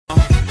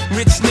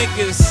Rich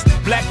niggas,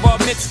 black bar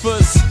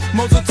mitzvahs.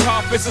 Mazel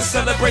tov is a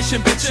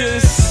celebration,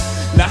 bitches.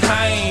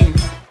 L'chaim.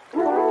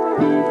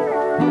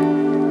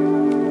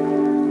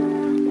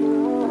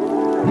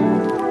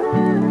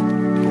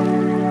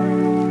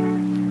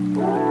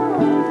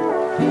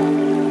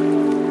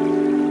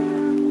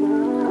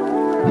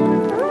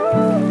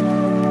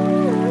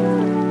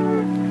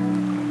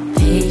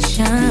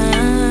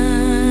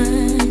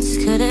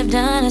 Could have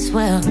done as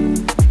well,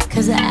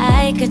 'cause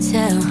I could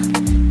tell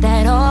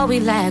that all we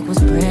lacked was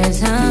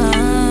presence.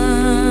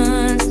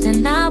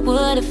 Then I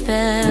would have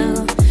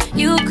felt,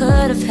 you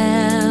could have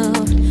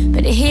held,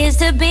 but here's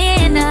to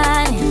being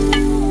honest.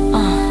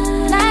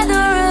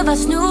 Neither of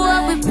us knew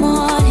what we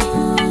wanted,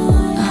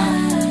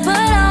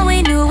 but all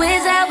we knew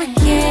is that we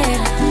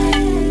cared.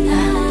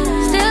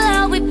 Still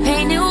all we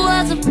painted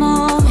was a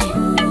moment.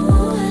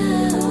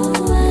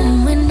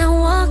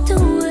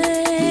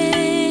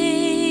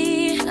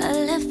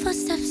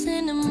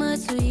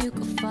 So you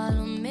could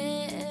follow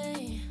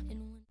me.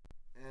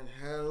 And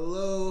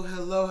hello.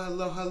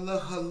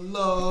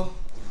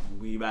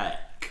 We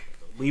back.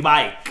 We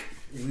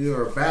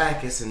are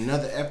back. It's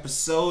another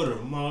episode of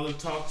Marlon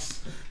Talks,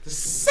 the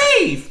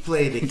safe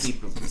place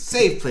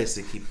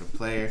to keep a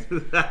player. We're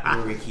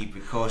gonna keep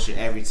it kosher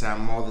every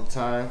time, all the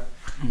time.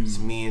 It's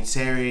me and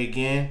Terry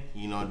again.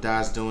 You know,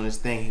 Dot's doing his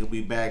thing. He'll be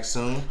back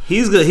soon.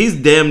 He's good. He's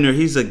damn near.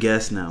 He's a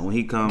guest now. When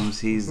he comes,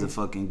 he's the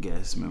fucking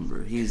guest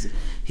member. He's the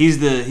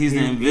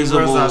invisible.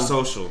 He runs our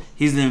social.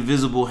 He's the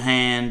invisible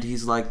hand.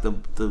 He's like the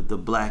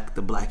black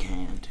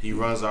hand. He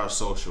runs our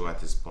social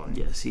at this point.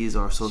 Yes, he's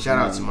our social. Shout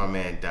out to my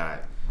man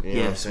Dot. You know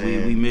yes,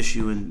 we miss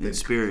you in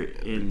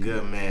spirit. The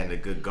good man, the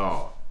good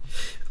God.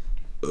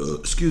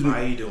 Excuse me. How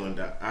you doing,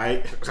 Dot?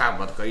 I'm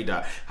about to call you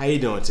Dot. How you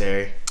doing,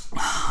 Terry?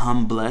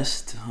 I'm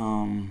blessed.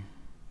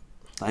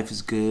 Life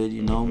is good,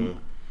 you know.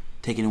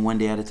 Taking it one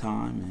day at a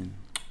time and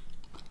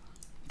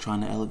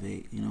trying to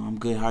elevate. You know, I'm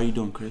good. How are you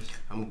doing, Chris?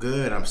 I'm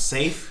good. I'm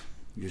safe.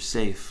 You're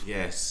safe.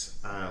 Yes.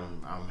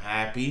 I'm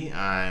happy.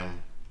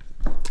 I'm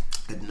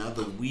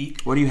another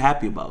week. What are you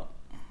happy about?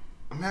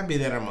 I'm happy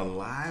that I'm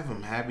alive.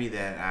 I'm happy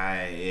that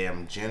I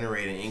am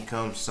generating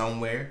income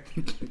somewhere.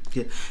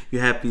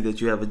 You're happy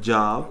that you have a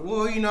job.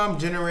 Well, you know, I'm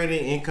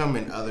generating income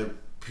in other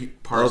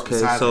parts. Okay,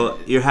 so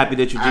you're happy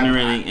that you're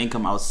generating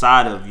income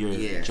outside of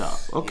your job.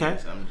 Okay.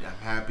 Yes, I'm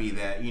happy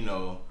that, you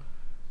know,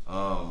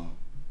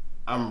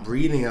 I'm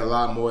reading a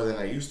lot more than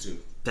I used to.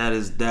 That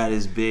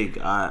is big.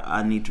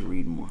 I need to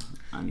read more.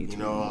 You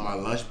know, on my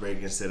lunch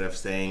break, instead of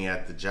staying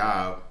at the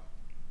job,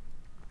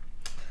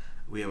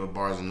 we have a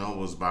Barnes and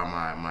Nobles by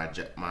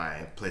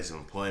my place of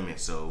employment.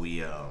 So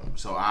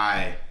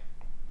I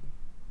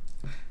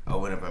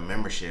open up a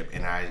membership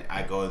and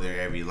I go there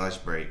every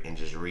lunch break and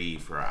just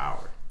read for an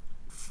hour.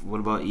 What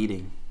about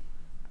eating?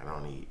 I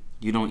don't eat.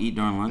 You don't eat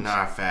during lunch? No,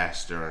 I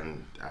fast.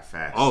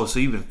 Oh, so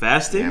you've been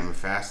fasting? Yeah, I've been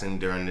fasting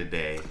during the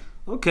day.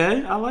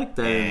 Okay, I like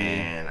that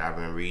and I've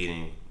been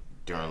reading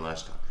during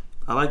lunchtime.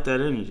 I like that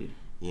energy.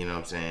 You know what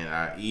I'm saying?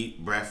 I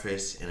eat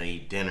breakfast and I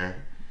eat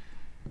dinner.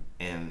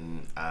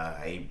 And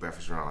I eat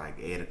breakfast around like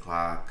 8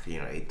 o'clock,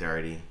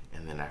 8:30.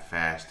 And then I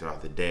fast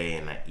throughout the day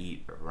and I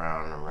eat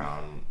around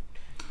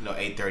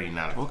 8:30,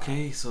 9 o'clock.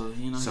 Okay, so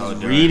he's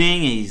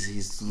reading,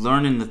 he's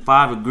learning the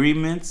 5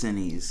 agreements, and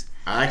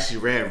I actually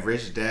read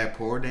Rich Dad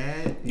Poor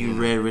Dad. You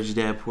read Rich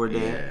Dad Poor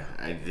Dad? Yeah,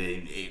 I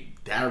did.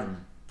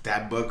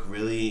 That book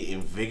really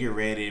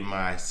invigorated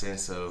my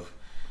sense of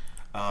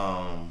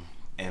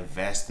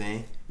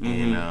investing.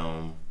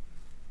 And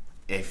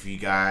if you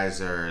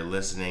guys are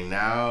listening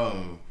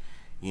now,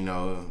 you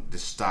know the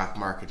stock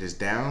market is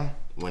down.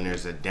 When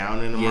there's a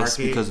down in the market,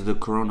 because of the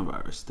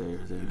coronavirus,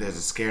 there's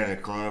a scare in the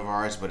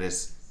coronavirus, but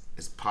it's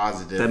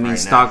positive. That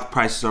means stock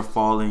prices are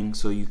falling,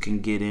 so you can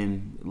get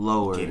in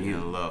lower. Get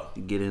in low.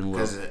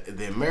 Because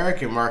the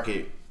American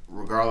market,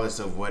 regardless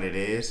of what it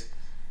is,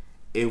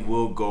 it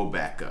will go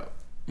back up.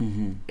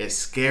 It's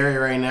scary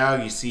right now.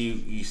 You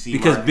see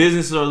because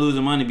businesses are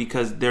losing money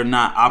because they're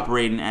not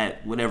operating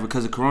at whatever.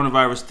 Because of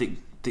coronavirus,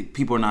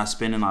 people are not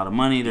spending a lot of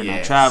money. They're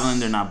not traveling.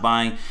 They're not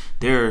buying.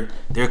 They're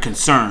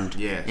concerned.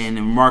 Yes. And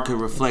the market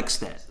reflects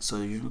that.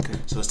 So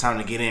So it's time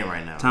to get in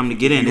right now. Time to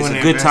get in. It's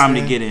a good time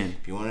to get in.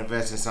 If you want to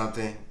invest in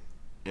something,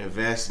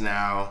 invest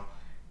now,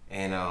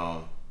 and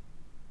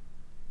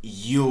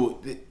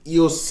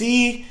you'll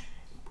see,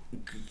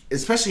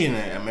 especially in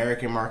the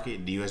American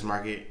market, the U.S.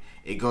 market,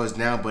 it goes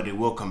down, but it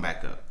will come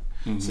back up.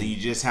 So you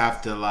just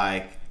have to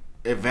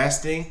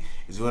investing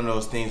is one of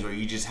those things where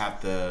you just have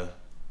to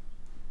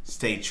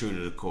stay true to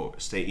the core.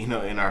 Stay, in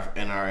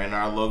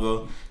our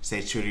logo,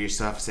 stay true to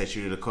yourself, stay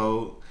true to the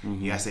code.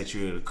 You gotta stay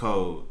true to the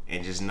code,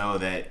 and just know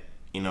that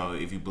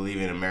if you believe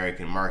in the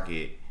American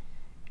market,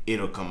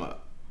 it'll come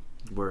up.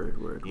 Word.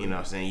 You know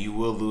what I'm saying? You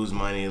will lose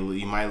money.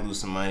 You might lose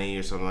some money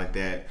or something like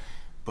that,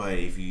 but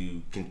if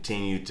you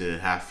continue to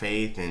have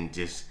faith and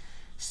just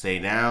stay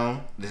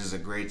down, this is a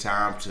great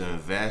time to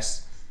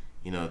invest.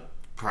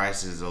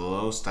 Prices are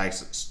low,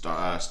 stocks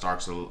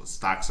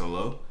are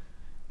low,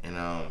 and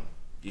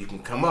you can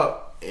come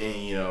up,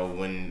 and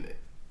when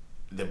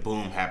the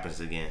boom happens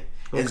again.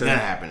 It's gonna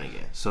happen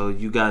again. So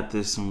you got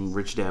this some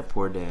Rich Dad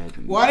Poor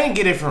Dad. Well, I didn't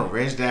get it from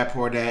Rich Dad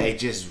Poor Dad. It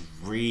just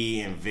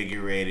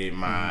reinvigorated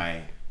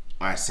my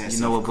sense.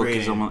 You know of what book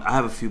creating. is on my? I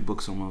have a few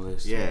books on my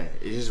list. Yeah,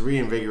 it just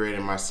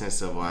reinvigorated my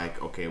sense of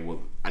like, okay,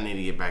 well, I need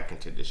to get back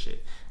into this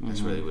shit.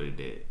 That's really what it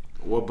did.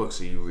 What books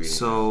are you reading?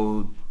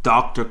 So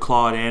Dr.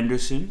 Claude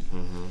Anderson.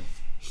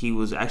 He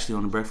was actually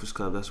on the Breakfast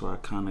Club. That's where I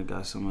kind of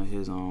got some of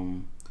his.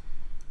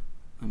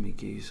 Let me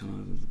give you some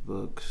of the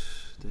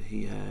books that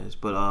he has.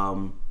 But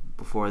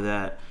before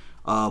that,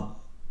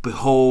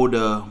 Behold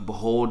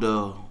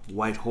a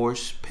White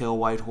Horse, Pale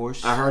White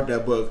Horse. I heard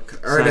that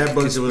book. I heard that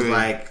book was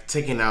like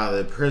taken out of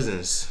the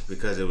prisons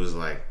because it was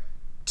like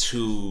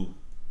too.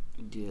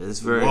 Yeah,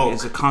 it's woke.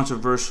 It's a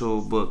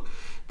controversial book.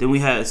 Then we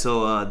had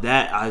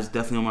that is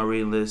definitely on my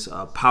reading list.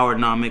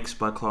 Powernomics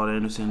by Claude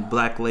Anderson,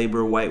 Black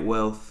Labor, White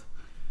Wealth,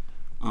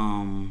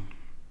 A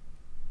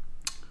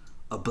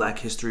Black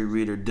History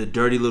Reader, The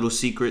Dirty Little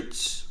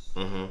Secrets,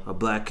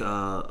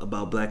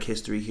 about Black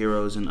history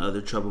heroes and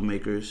other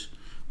troublemakers,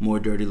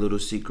 More Dirty Little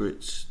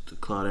Secrets, to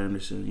Claude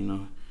Anderson. You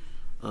know,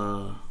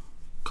 a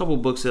couple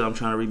books that I'm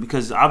trying to read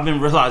because I've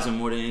been realizing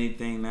more than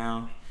anything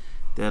now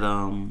that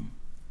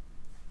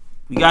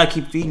you gotta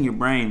keep feeding your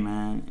brain,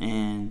 man,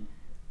 and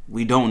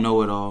we don't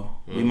know it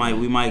all. We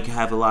might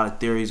have a lot of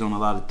theories on a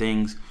lot of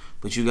things,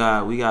 but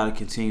we gotta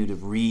continue to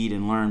read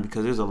and learn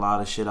because there's a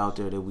lot of shit out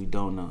there that we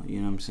don't know.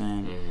 You know what I'm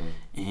saying?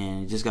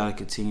 And just gotta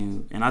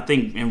continue. And I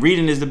think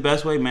reading is the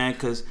best way, man,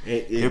 because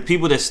there are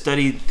people that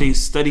study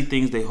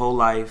things their whole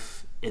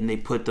life and they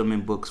put them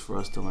in books for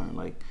us to learn,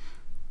 like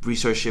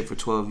research shit for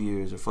 12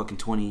 years or fucking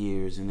 20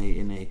 years, and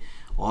they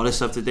all the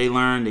stuff that they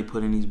learn they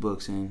put in these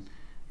books, and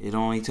it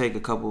only take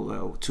a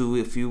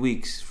few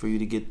weeks for you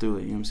to get through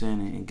it. You know what I'm saying?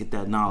 And get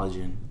that knowledge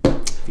and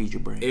feed your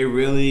brain. It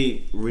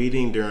really,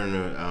 reading during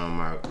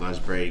my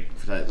lunch break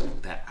for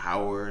that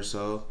hour or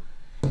so,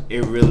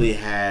 it really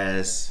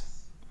has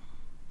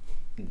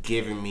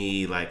given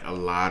me like a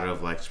lot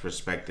of like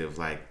perspective.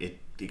 Like it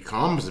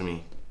calms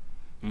me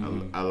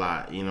a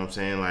lot. You know what I'm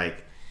saying?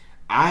 Like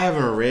I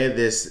haven't read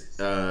this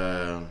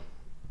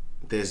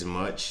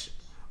much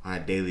on a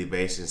daily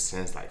basis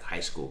since like high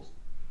school.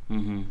 You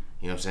know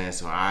what I'm saying?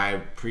 So I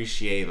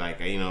appreciate like,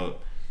 you know,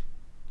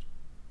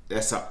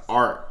 that's an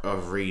art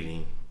of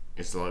reading.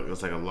 It's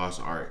like a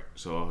lost art.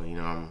 So, you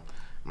know, I'm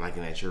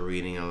liking that you're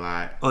reading a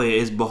lot. Oh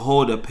yeah, it's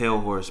Behold a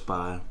Pale Horse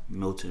by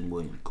Milton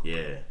William Cooper.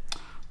 Yeah.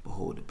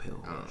 Behold a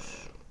Pale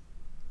Horse.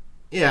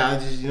 Yeah, I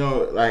just, you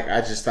know, like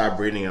I just stopped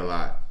reading a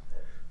lot.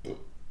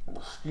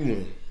 Excuse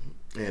me.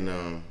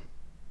 And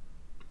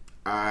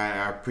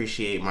I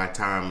appreciate my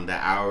time,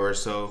 that hour or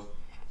so.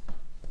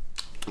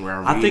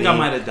 I think I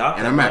might adopt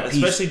and that, I'm at peace.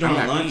 Especially during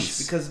lunch,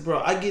 peace. because bro,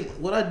 I get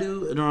what I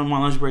do during my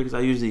lunch break is I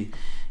usually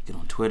get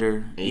on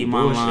Twitter, eat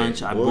my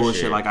lunch, I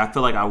bullshit. Like I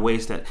feel like I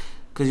waste that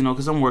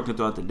because I'm working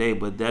throughout the day,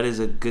 but that is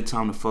a good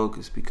time to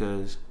focus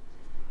because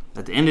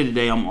at the end of the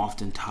day I'm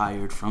often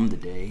tired from the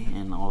day,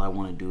 and all I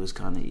want to do is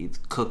kind of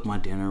cook my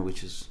dinner,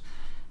 which is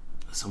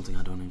something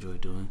I don't enjoy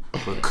doing,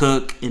 but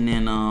cook and then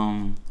you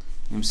know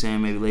what I'm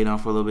saying, maybe lay down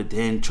for a little bit,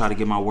 then try to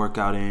get my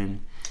workout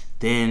in,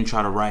 then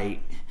try to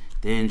write.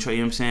 Then try, you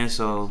know what I'm saying?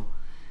 So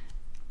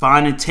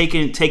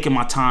taking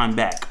my time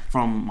back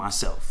from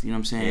myself, you know what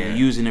I'm saying? And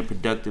using it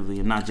productively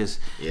and not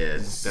just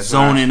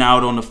zoning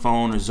out on the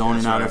phone or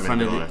zoning out in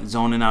front of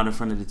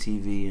the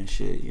TV and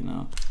shit, you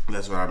know.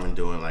 That's what I've been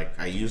doing. Like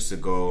I used to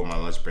go on my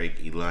lunch break,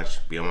 eat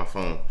lunch, be on my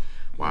phone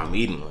while I'm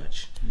eating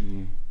lunch.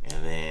 And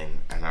then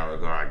an hour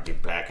ago I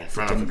get back in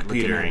front of the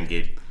computer and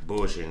get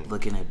bullshit.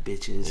 Looking at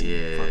bitches.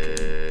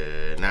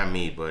 Yeah, not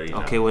me, but you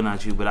know. Okay, well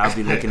not you, but I'll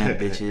be looking at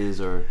bitches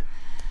or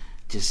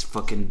just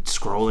fucking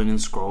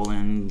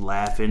scrolling,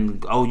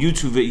 laughing. Oh,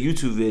 YouTube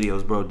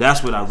videos, bro.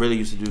 That's what I really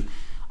used to do.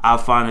 I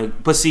find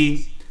it, but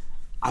see,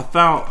 I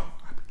found,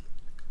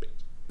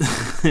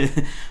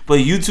 but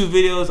YouTube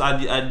videos,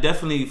 I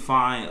definitely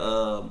find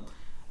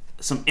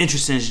some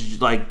interesting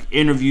like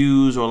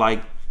interviews or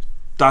like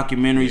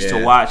documentaries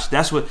to watch.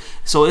 That's what.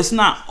 So it's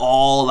not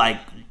all like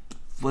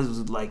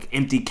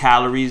empty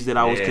calories that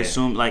I was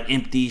consuming, like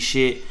empty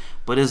shit.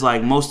 But it's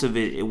like most of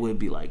it would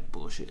be like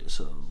bullshit.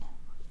 So.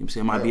 You know what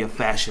I'm saying? It might be a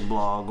fashion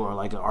blog or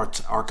like an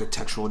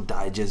architectural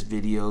digest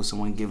video,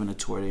 someone giving a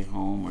tour of their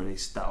home or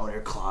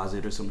their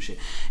closet or some shit.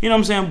 You know what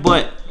I'm saying?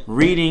 But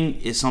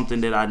reading is something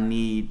that I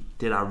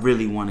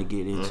really want to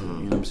get into. You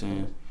know what I'm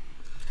saying?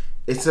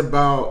 It's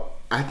about,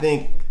 I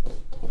think,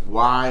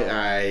 why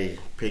I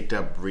picked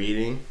up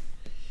reading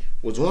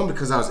was one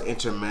because I was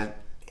intermittently.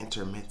 I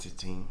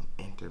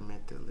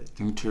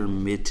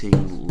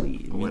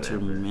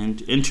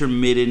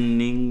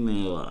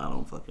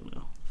don't fucking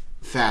know.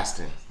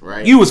 Fasting,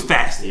 right? You was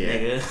fasting,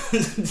 nigga.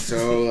 Yeah.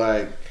 So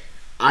like,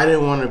 I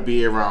didn't want to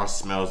be around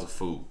smells of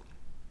food.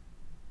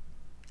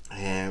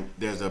 And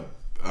there's a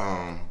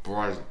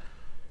Barnes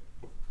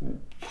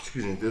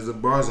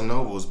and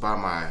Nobles by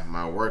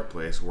my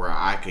workplace where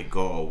I could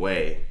go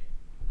away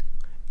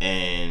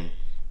and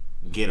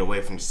get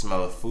away from the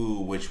smell of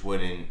food, which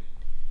wouldn't,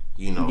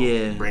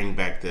 bring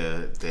back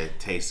the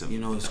taste of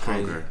it's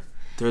hunger. Crazy.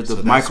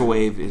 The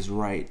microwave is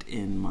right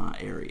in my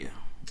area.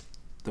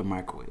 The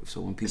microwave.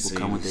 So when people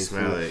come with their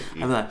food,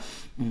 I'm like,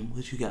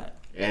 what you got?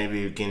 And it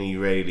be getting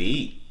you ready to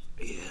eat.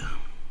 Yeah.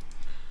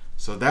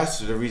 So that's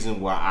the reason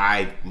why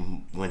I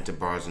went to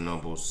Barnes and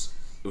Nobles.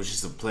 It was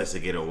just a place to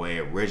get away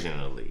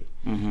originally.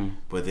 Mm-hmm.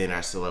 But then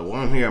I still like, well,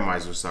 I'm here, I might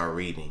as well start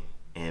reading.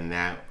 And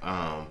that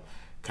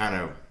kind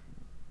of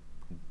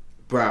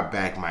brought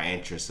back my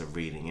interest of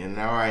reading. And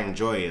now I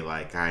enjoy it.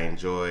 Like, I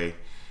enjoy,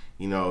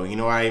 you know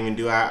what I even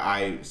do?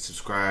 I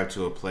subscribe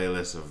to a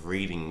playlist of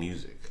reading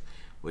music,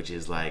 which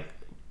is like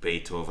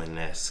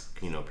Beethoven-esque,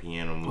 piano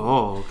music.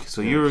 Oh,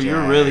 so you're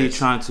really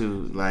trying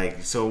to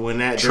like, so when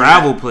that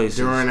travel places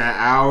during that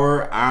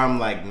hour, I'm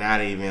like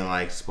not even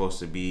like supposed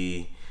to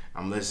be.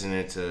 I'm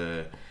listening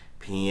to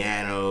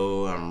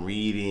piano. I'm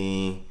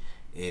reading.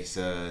 It's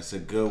a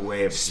good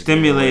way of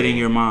stimulating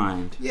your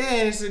mind. Yeah,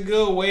 and it's a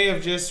good way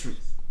of just,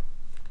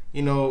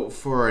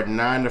 for a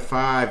 9 to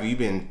 5, you've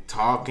been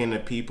talking to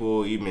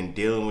people, you've been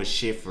dealing with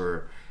shit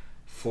for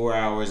 4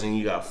 hours, and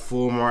you got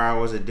 4 more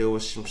hours to deal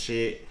with some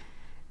shit.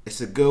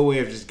 It's a good way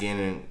of just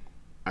getting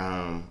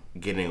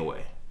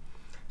away.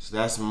 So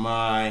that's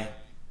my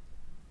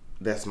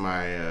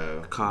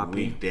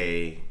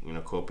weekday,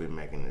 coping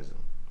mechanism.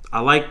 I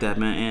like that,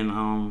 man,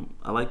 and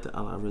I like that.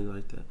 I really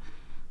like that.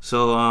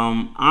 So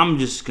I'm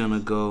just gonna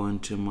go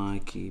into my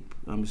keep.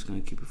 I'm just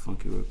gonna keep it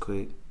funky real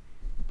quick,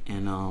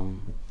 and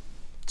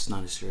it's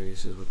not as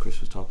serious as what Chris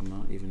was talking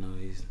about, even though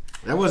he's.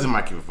 That wasn't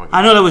my keep it funky.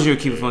 I know that was your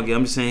keep it funky.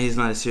 I'm just saying he's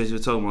not as serious as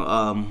we're talking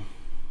about.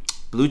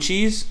 Blue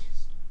cheese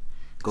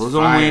goes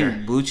on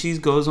wings. Blue cheese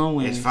goes on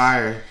wings. It's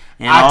fire.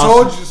 And I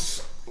told you.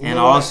 And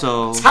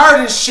also, I'm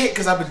tired of this shit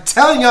because I've been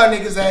telling y'all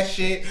niggas that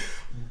shit.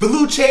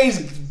 Blue cheese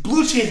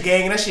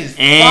gang, and that shit is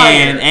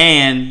fire.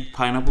 And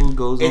pineapple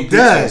goes on pizza. It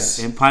does.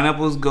 And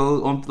pineapples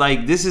go on,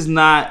 like, this is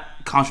not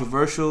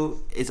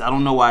controversial. I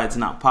don't know why it's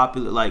not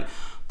popular. Like,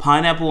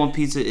 pineapple on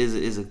pizza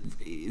is a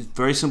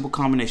very simple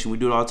combination. We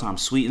do it all the time.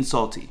 Sweet and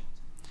salty.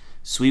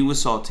 Sweet with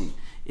salty.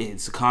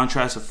 It's a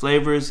contrast of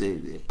flavors.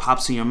 It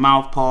pops in your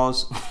mouth.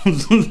 Pause.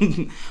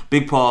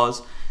 Big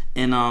pause.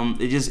 And I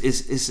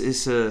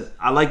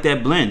like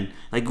that blend.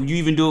 Like, you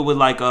even do it with,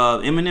 like,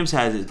 M&M's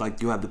has it.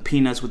 Like, you have the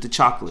peanuts with the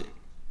chocolate,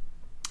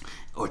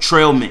 or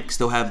trail mix.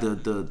 They'll have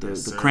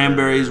the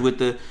cranberries with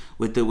the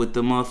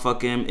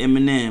motherfucking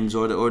M&M's,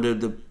 or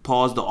the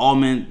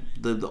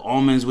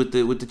almonds with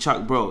the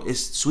chocolate. Bro, it's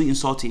sweet and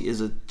salty is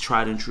a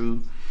tried and true, you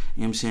know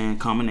what I'm saying,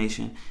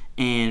 combination.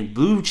 And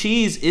blue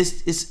cheese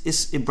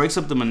it breaks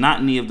up the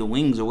monotony of the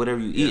wings or whatever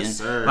you eat. Yes,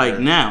 sir. Like,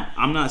 now,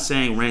 I'm not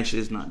saying ranch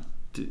is not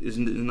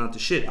the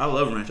shit. I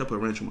love ranch. I put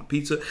ranch on my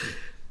pizza.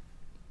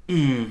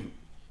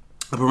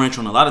 I put ranch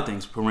on a lot of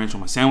things. I put ranch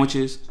on my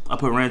sandwiches. I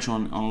put ranch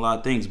on a lot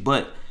of things.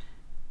 But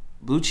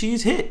blue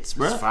cheese hits,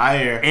 bro. It's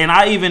fire. And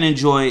I even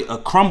enjoy a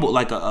crumble,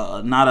 like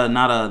not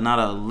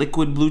a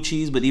liquid blue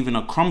cheese, but even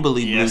a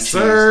crumbly blue cheese. Sir.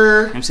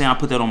 You know what I'm saying? I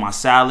put that on my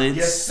salads.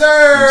 Yes, sir.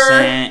 You know what I'm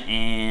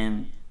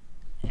saying?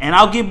 And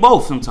I'll get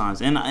both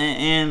sometimes. And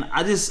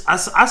I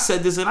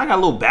said this, and I got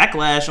a little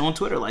backlash on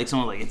Twitter. Like,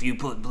 someone like, if you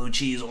put blue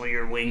cheese on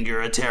your wing,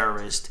 you're a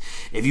terrorist.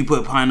 If you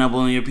put pineapple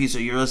on your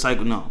pizza, you're a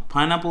psycho. No,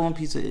 pineapple on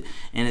pizza,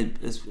 and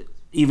it's,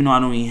 even though I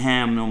don't eat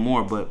ham no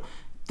more, but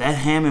that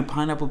ham and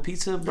pineapple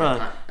pizza, bro.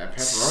 That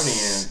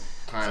pepperoni and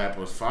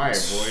pineapple is fire,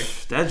 boy.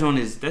 That joint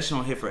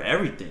hit for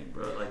everything,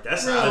 bro. Like,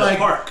 that's out of the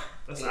park.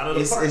 That's out of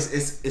the park.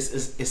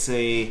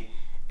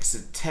 It's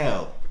a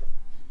tell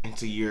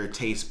into your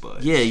taste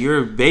buds. Yeah,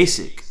 you're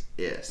basic.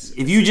 Yes.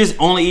 If you just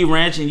only eat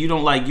ranch and you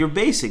don't like, you're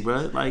basic,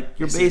 bro. Like,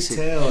 you're basic.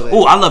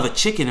 Oh, I love a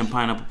chicken and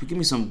pineapple. Give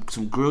me some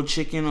grilled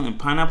chicken and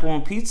pineapple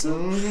on pizza.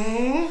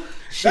 Mm-hmm.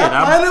 Shit,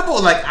 that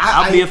pineapple, like,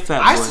 I'll be a fat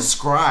boy. I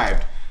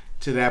subscribed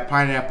to that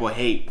pineapple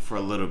hate for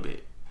a little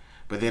bit,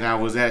 but then I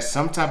was at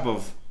some type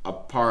of a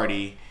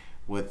party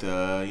with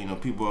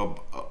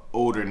people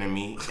older than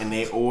me, and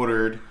they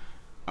ordered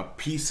a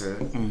pizza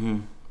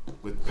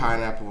with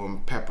pineapple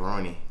and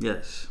pepperoni.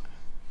 Yes.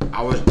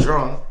 I was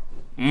drunk,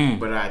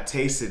 but I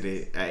tasted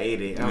it. I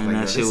ate it. I was like,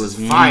 that shit was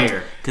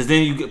fire. Because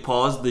then you get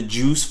the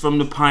juice from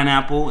the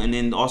pineapple, and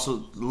then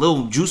also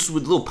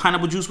little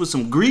pineapple juice with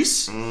some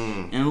grease,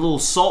 and a little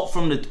salt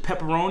from the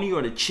pepperoni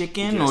or the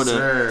chicken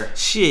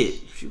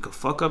shit. You could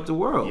fuck up the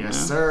world. Yes,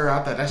 man. sir.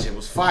 I thought that shit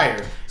was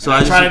fire. So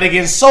I tried it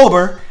again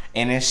sober,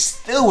 and it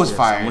still was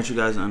fire. I want you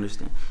guys to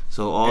understand.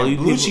 So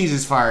blue cheese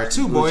is fire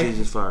too, boy. Blue cheese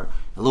is fire.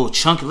 A little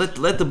chunky.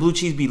 Let the blue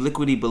cheese be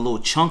liquidy, but a little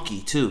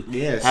chunky too.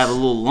 Yes. Have a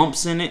little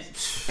lumps in it.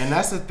 And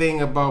that's the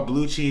thing about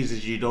blue cheese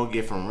is you don't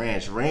get from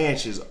ranch.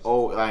 Ranch is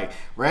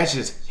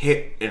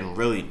hit in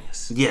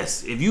realness.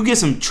 Yes. If you get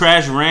some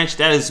trash ranch,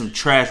 that is some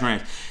trash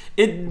ranch.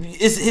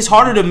 It's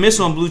harder to miss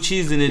on blue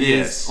cheese than it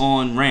is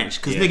on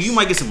ranch. Because nigga, you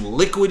might get some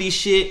liquidy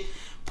shit.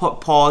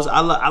 Pause.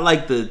 I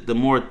like the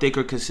more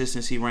thicker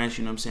consistency ranch.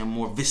 You know what I'm saying?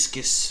 More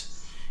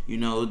viscous. You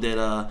know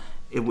that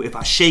if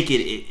I shake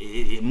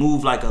it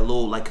move like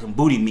some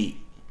booty meat,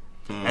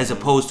 as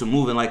opposed to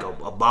moving like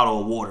a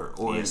bottle of water.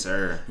 Yes,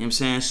 sir. You know what I'm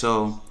saying?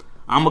 So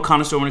I'm a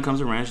connoisseur when it comes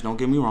to ranch. Don't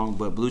get me wrong,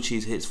 but blue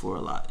cheese hits for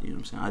a lot. You know what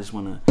I'm saying? I just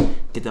want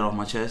to get that off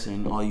my chest,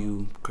 and all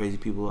you crazy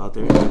people out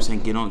there, you know what I'm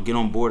saying, get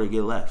on board or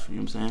get left. You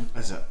know what I'm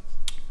saying?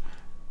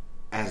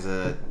 As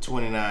a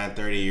 29,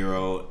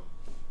 30-year-old,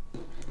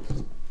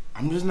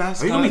 I'm just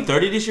not. Are you gonna be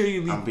 30 this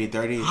year? I'm gonna be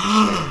 30 this year.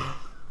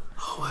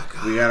 Oh my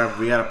god.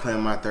 We gotta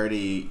plan my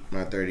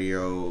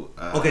 30-year-old.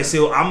 Okay,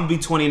 so I'm gonna be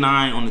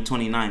 29 on the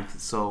 29th,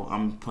 so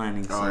I'm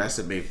planning. That's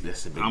a big.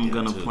 I'm deal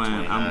gonna too.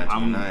 plan. 29,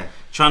 I'm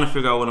trying to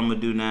figure out what I'm gonna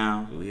do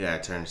now. We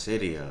gotta turn the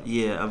city up.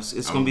 Yeah,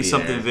 it's gonna be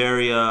something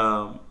very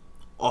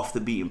off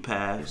the beaten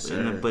path,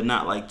 Yes, but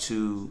not like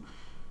too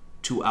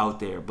out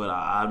there. But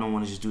I don't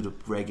want to just do the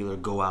regular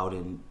go out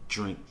and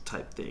drink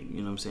type thing. You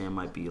know what I'm saying? It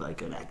might be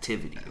like an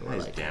activity or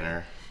Nice like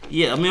dinner.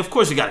 Yeah, I mean, of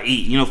course you gotta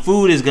eat. You know,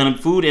 food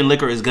and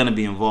liquor is gonna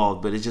be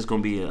involved, but it's just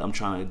gonna be. I'm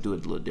trying to do it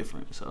a little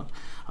different. So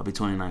I'll be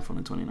 29th on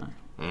the 29th.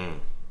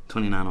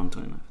 29 on the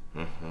 29th.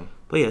 Mm-hmm.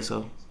 But yeah,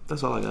 so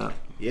that's all I got.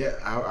 Yeah,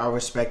 I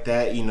respect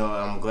that. You know,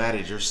 I'm glad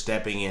that you're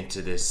stepping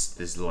into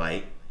this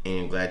light, and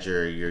I'm glad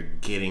you're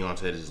getting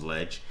onto this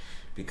ledge,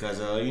 because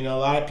you know, a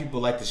lot of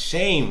people like to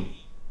shame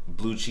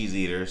blue cheese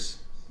eaters.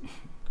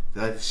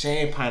 They like to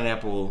shame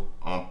pineapple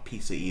on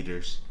pizza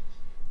eaters,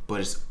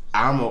 but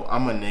I'm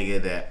a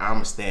nigga that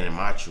I'm standing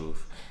my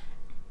truth,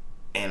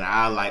 and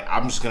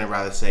I'm just gonna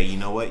rather say, you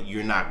know what,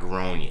 you're not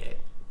grown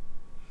yet.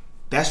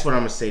 That's what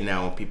I'm gonna say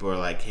now when people are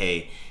like,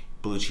 hey,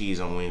 blue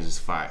cheese on wings is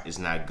fire, it's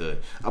not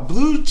good. A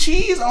blue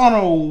cheese on a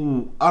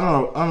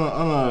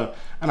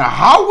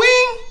hot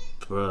wing,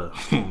 Bruh,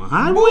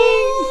 hot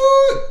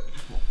wing.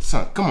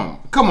 Son,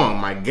 come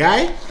on, my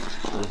guy.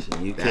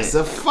 Listen, you That's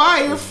can't. a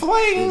fire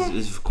flame.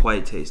 It's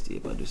quite tasty,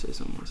 if I do say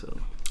so myself.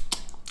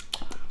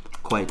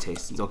 Quite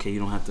tasty. Okay, you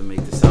don't have to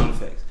make the sound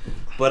effects,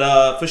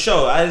 but for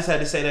sure, I just had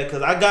to say that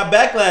because I got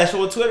backlash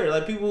on Twitter.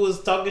 Like, people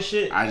was talking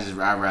shit. I'd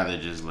rather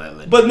just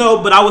let. But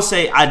no, but I would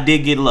say I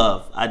did get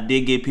love. I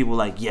did get people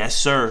like, yes,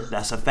 sir,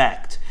 that's a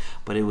fact.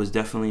 But it was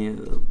definitely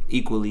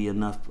equally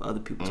enough other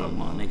people talking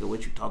about, nigga,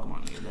 what you talking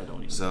about, nigga? That don't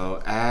even.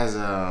 So as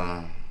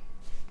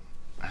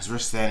we're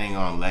standing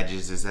on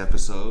ledges this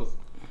episode,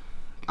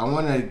 I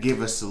want to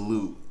give a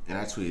salute, and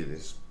I tweeted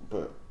this,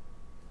 but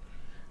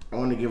I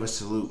want to give a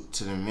salute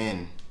to the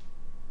men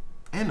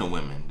and the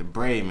women, the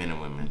brave men and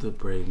women. The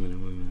brave men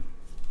and women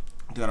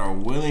that are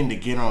willing to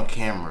get on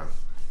camera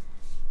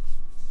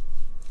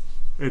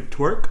and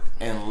twerk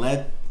and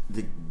let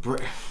the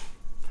brave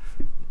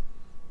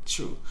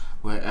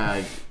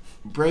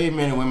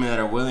men and women that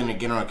are willing to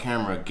get on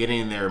camera,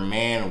 getting their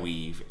man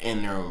weave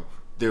and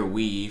their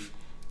weave.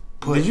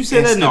 Did you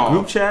say that in the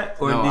group chat,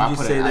 or no, did you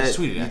say that? I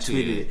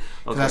tweeted it.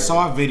 Because Okay. I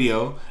saw a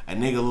video, a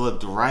nigga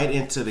looked right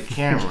into the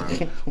camera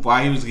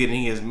while he was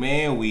getting his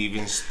man weave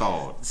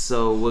installed.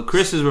 So what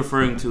Chris is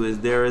referring to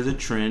is there is a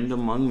trend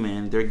among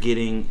men. They're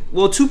getting,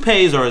 well,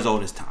 toupees are as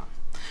old as time.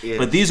 Yes.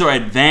 But these are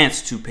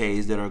advanced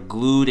toupees that are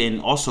glued, and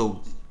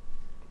also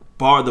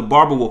the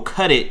barber will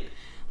cut it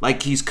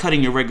like he's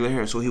cutting your regular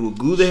hair. So he will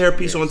glue the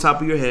hairpiece on top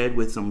of your head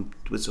with some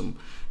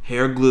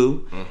hair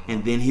glue,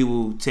 and then he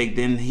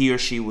or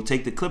she will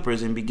take the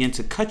clippers and begin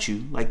to cut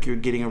you like you're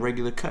getting a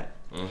regular cut.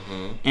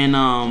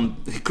 And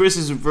Chris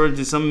is referring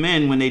to some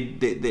men when they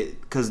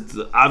because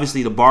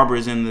obviously the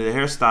barbers and the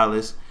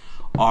hairstylists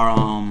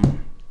are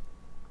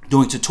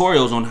doing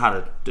tutorials on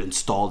how to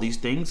install these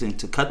things and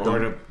to cut them, Or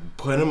to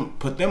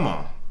put them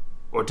on.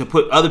 or to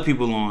put other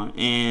people on,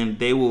 and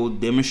they will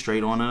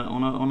demonstrate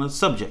on a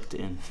subject.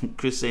 And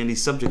Chris saying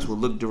these subjects will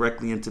look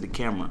directly into the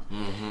camera,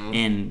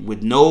 and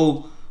with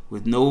no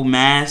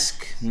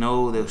mask,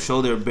 they'll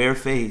show their bare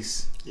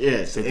face.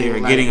 Yes, that they are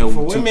and getting a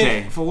for toupee.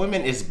 women. For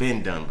women, it's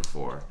been done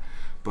before,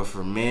 but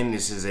for men,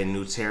 this is a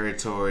new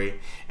territory.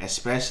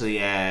 Especially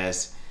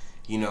as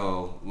you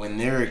know, when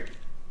they're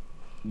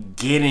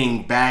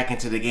getting back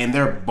into the game,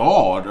 they're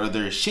bald or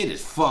their shit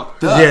is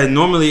fucked up. Yeah,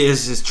 normally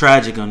it's just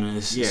tragic on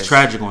this. Yes. It's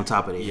tragic on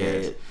top of it.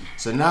 Yes. Yeah.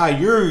 So now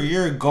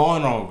you're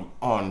going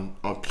on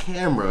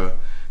camera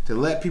to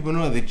let people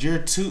know that your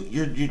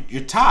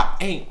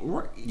top ain't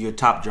right. Your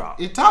top drop.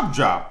 Your top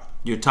drop.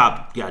 Your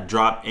top got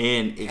dropped,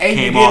 and it And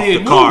came you off get a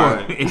the new car.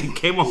 one. And it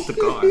came off the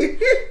car.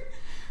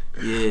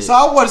 Yeah. So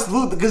I want to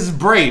salute because it's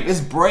brave.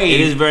 It's brave.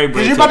 It is very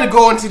brave because you're about to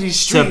go into these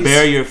streets to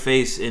bare your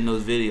face in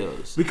those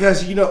videos.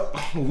 Because you know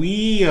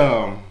we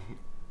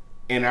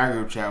in our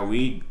group chat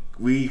we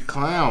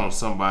clown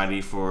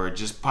somebody for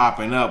just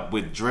popping up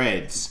with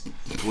dreads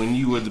when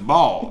you was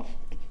bald.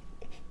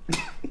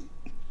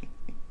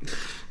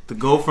 To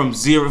go from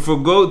zero to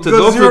 100. Go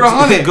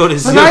to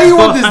so zero. now you to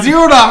want the 100.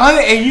 0 to 100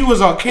 and you was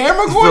on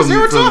camera going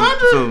 0 to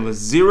 100. From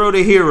 0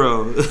 to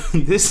hero.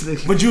 This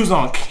nigga. But you was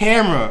on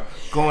camera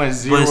going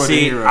 0 But to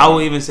see, hero. I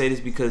will even say this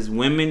because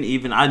women,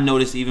 I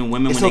noticed even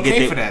women It's when they okay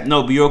get for that.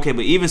 No, but you're okay.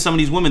 But even some of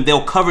these women,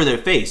 they'll cover their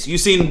face. You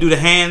seen them do the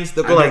hands?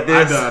 They'll go I like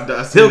know, this.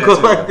 I see They'll that go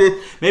too. like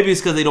this. Maybe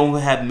it's because they don't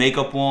have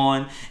makeup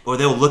on, or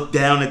they'll look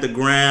down at the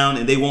ground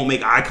and they won't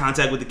make eye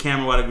contact with the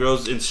camera while the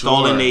girl's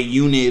installing Sure. their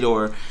unit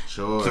or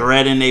Sure.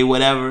 threading their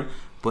whatever.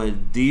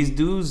 But these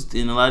dudes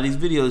in a lot of these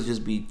videos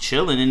just be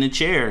chilling in the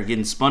chair,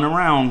 getting spun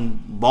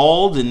around,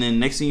 bald, and then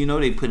next thing you know,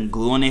 they putting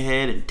glue on their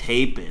head and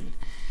tape, and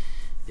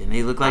then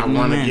they look like I new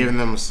want to men. give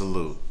them a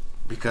salute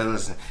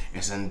Because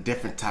it's a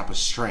different type of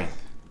strength.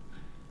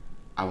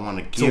 I want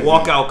to give to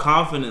walk out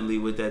confidently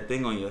with that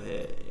thing on your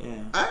head.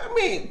 Yeah. I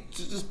mean,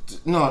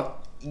 no,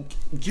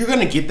 you're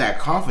gonna get that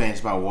confidence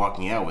by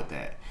walking out with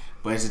that,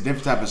 but it's a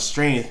different type of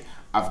strength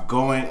of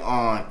going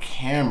on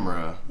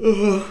camera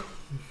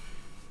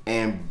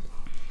and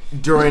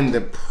during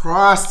the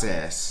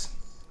process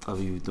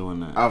of you doing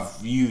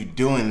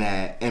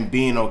that and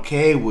being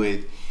okay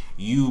with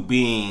you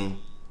being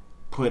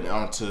put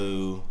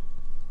onto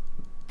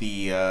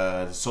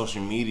the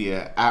social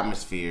media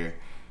atmosphere,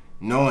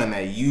 knowing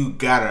that you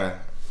got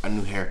a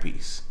new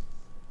hairpiece.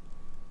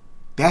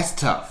 That's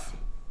tough.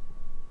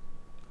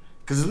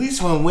 Because at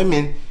least when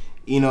women,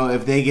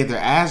 if they get their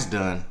ass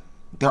done,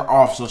 they're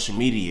off social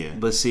media.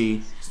 But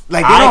see,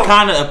 like I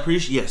kind of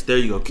appreciate. Yes, there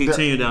you go.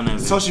 Continue down that.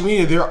 Social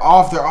media, they're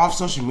off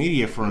social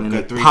media for a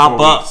good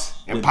 3-4 weeks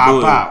and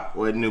pop up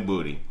with new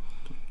booty.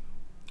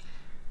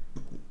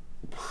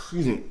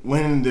 Excuse me.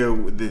 When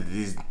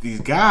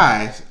these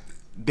guys,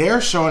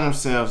 they're showing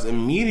themselves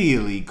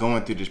immediately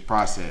going through this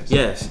process.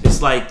 Yes,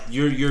 it's like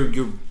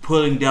you're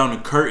pulling down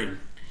a curtain.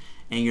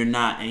 And you're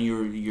not, and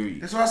you're.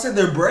 That's why I said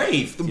they're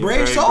brave. The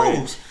brave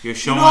souls. Brave. You're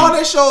showing. How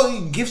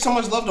they give so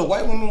much love to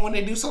white women when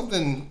they do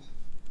something.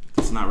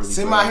 It's not really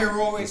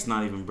semi-heroic. It's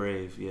not even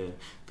brave. Yeah,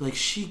 like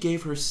she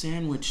gave her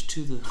sandwich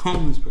to the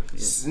homeless person. Yeah.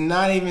 It's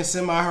not even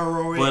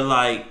semi-heroic. But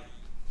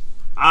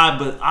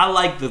I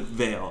like the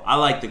veil. I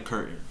like the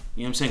curtain.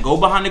 You know what I'm saying? Go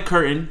behind the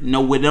curtain,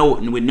 with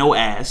no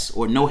ass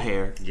or no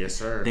hair. Yes,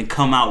 sir. Then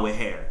come out with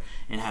hair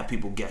and have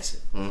people guess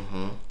it.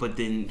 Mm-hmm. But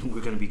then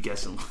we're gonna be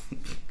guessing.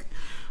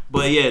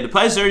 But yeah, the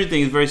plastic surgery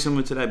thing is very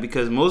similar to that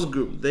because most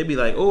groups they be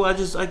like, "Oh,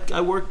 I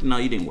worked." No,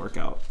 you didn't work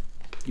out.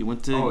 You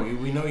went to. Oh,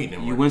 we know you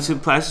didn't. You went to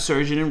plastic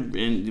surgeon,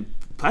 and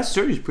plastic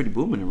surgery is pretty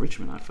booming in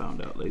Richmond. I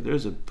found out like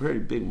there's a pretty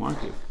big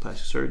market for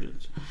plastic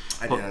surgeons.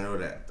 I didn't know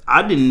that.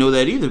 I didn't know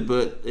that either,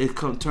 but it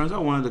turns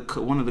out one of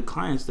the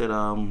clients that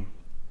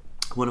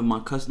one of my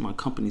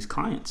company's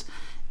clients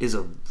is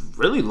a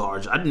really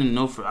large. I didn't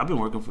know I've been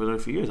working for her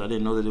for years. I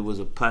didn't know that it was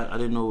I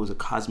didn't know it was a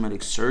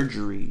cosmetic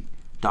surgery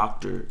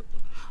doctor.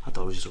 I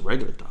thought it was just a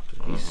regular doctor.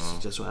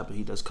 Just so happened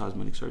he does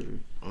cosmetic surgery.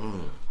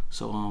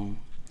 So,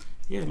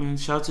 yeah, man.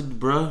 Shout out to the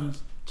bruh.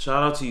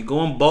 Shout out to you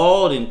going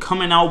bald and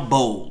coming out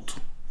bold.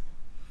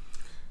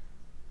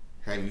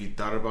 Have you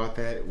thought about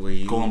that? Were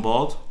you going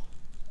bald?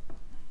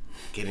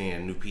 Getting a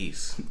new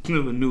piece. A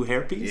new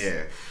hair piece?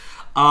 Yeah.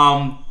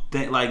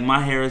 Like my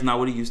hair is not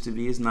what it used to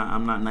be. It's not.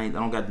 I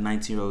don't got the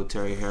 19-year-old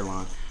Terry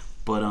hairline,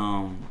 but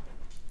I'll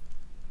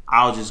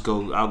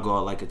go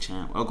out like a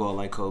champ. I'll go out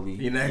like Kobe.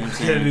 You're not gonna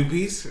get a new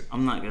piece?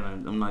 I'm not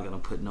gonna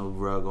put no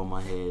rug on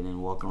my head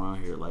and walk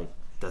around here like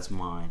that's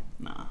mine.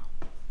 Nah.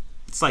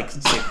 It's like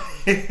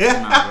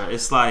nah, bro.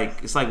 It's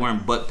like wearing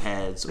butt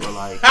pads or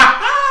like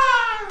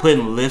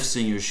putting lifts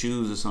in your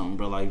shoes or something,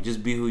 bro. Like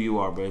just be who you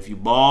are, bro. If you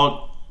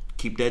bald,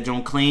 keep that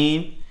joint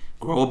clean.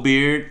 Grow a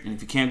beard, and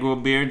if you can't grow a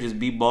beard, just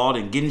be bald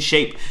and get in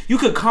shape. You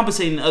could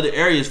compensate in other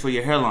areas for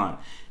your hairline.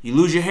 You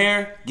lose your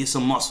hair, get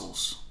some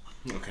muscles.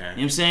 Okay. You know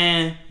what I'm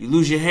saying? You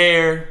lose your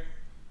hair,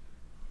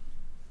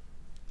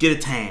 get a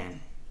tan.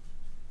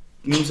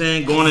 You know what I'm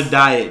saying? Go on a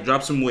diet,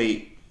 drop some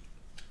weight.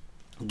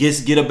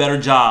 Get a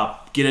better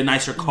job, get a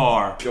nicer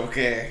car.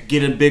 Okay.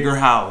 Get a bigger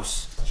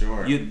house.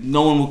 Sure.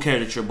 No one will care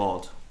that you're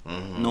bald.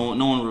 Mm-hmm. No one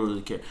will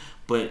really care.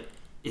 But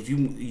if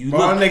you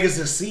bald niggas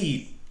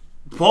succeed.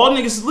 Bald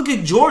niggas, look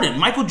at Jordan,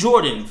 Michael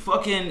Jordan,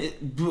 fucking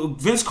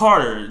Vince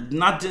Carter,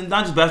 not just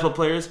basketball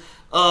players.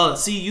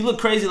 See, you look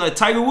crazy like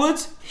Tiger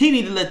Woods. He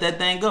need to let that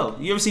thing go.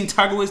 You ever seen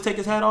Tiger Woods take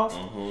his hat off?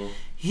 Mm-hmm.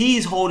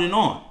 He's holding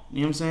on. You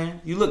know what I'm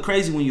saying? You look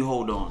crazy when you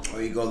hold on.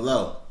 Or you go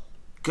low.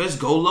 Just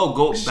go low.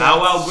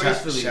 Bow out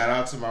gracefully. Shout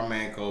out to my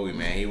man Kobe,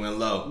 man. He went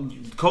low.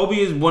 Kobe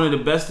is one of the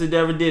best that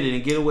ever did it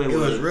and get away with it.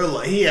 It was real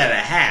low. He had a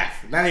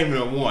half. Not even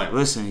a one.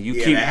 Listen, he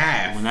had a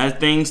half. When that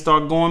thing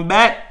start going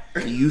back,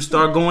 you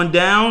start going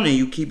down and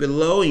you keep it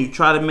low and you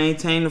try to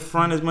maintain the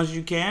front as much as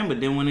you can, but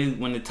then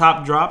when the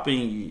top drop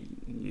and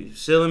you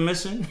ceiling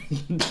missing,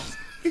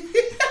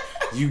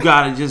 you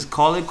gotta just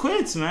call it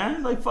quits,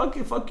 man. Like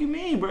fuck you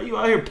mean, bro? You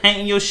out here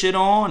painting your shit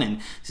on and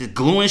just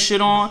gluing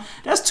shit on.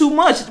 That's too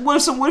much.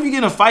 What if you get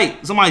in a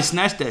fight? Somebody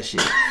snatch that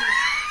shit.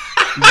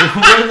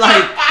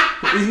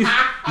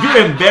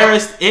 You're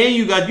embarrassed and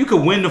you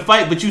could win the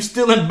fight, but you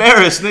still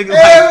embarrassed, nigga.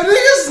 Hey, if a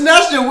nigga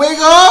snatch your wig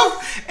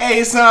off,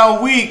 hey,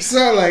 son, weak,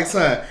 son.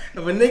 If a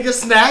nigga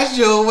snatch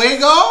your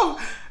wig off,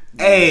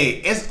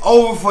 hey, it's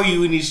over for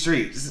you in these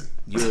streets.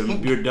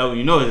 You're double.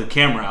 You know there's a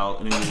camera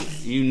out, and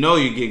you know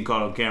you're getting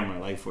caught on camera,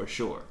 like for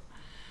sure.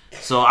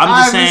 So I'm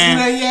just saying,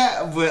 that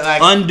yet, but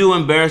like undue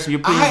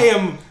embarrassment. I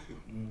am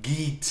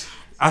geeked.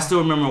 I still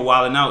remember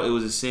Wildin' Out. It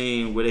was a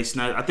scene where they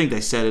snatched. I think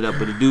they set it up,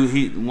 but the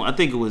dude, I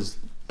think it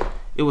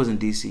wasn't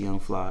DC Young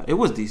Fly. It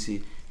was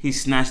DC. He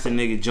snatched the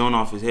nigga joint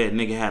off his head.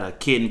 Nigga had a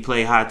kid and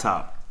play high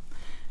top.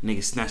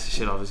 Nigga snatched the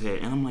shit off his head.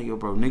 And I'm like, yo,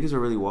 bro, niggas are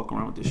really walking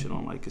around with this shit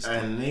on like it's.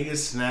 A nigga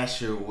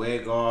snatch your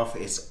wig off,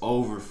 it's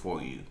over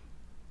for you.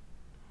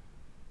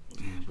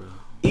 Yeah, bro.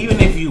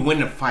 Even if you win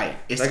the fight,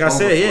 it's like I over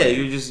said, for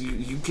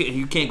yeah,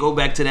 you can't go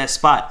back to that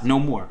spot no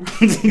more.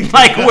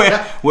 Like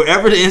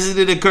wherever the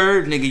incident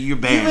occurred, nigga, you're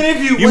banned.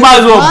 Even if you might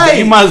win as well the fight.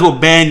 you might as well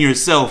ban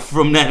yourself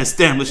from that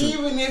establishment.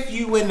 Even if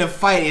you win the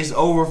fight, it's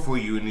over for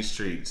you in the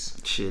streets.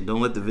 Shit,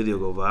 don't let the video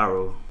go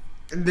viral.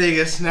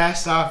 Nigga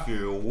snatched off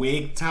your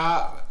wig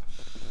top.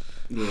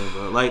 Yeah,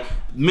 bro. Like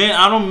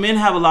men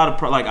have a lot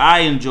of like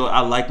I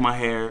like my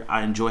hair.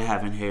 I enjoy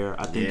having hair.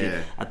 I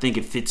think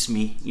it fits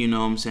me. You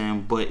know what I'm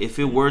saying? But if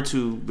it were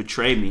to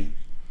betray me,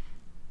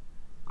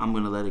 I'm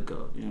gonna let it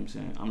go. You know what I'm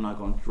saying? I'm not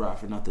gonna ride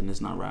for nothing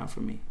that's not riding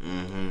for me. Mm-hmm.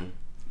 You know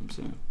what I'm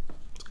saying?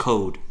 It's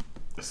code.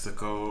 It's the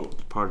code.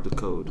 It's part of the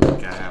code.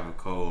 Gotta have a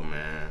code,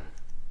 man.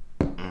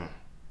 Mm.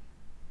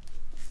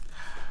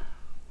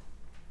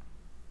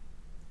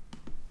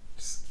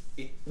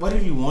 What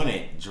if you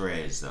wanted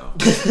dreads though?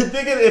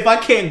 Nigga, if I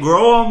can't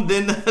grow them,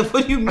 then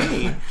what do you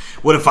mean?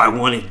 What if I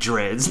wanted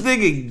dreads,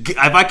 nigga? If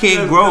I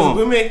can't grow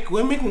them,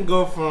 women can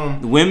go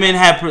from women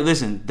have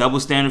double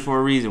standard for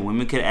a reason.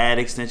 Women can add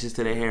extensions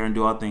to their hair and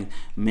do all things.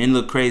 Men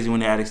look crazy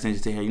when they add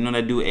extensions to their hair. You know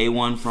that dude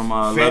A1 from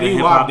Love and Fetty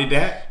Hip Wap Hop did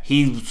that.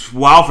 He's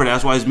wild for that.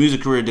 That's why his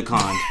music career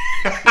declined.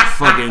 He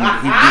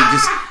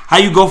just how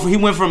you go for he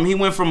went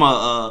from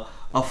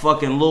a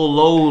fucking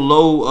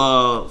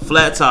low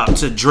flat top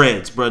to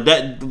dreads, bro.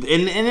 That and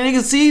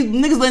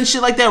niggas letting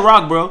shit like that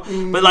rock, bro.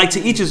 But like to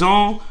each his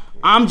own.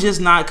 I'm just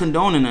not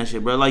condoning that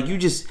shit, bro. Like you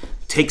just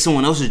take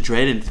someone else's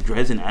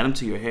dreads and add them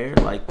to your hair.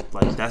 Like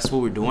that's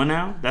what we're doing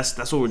now. That's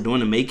what we're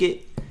doing to make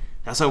it.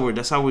 That's how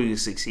we're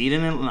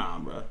succeeding in. Nah,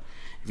 bro.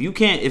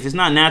 If it's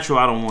not natural,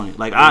 I don't want it.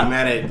 Like I'm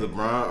mad at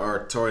LeBron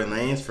or Tory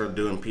Lanez for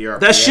doing PR.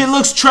 That shit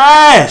looks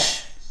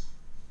trash.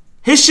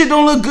 His shit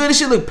don't look good. His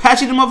shit look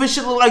patchy. His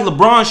shit look like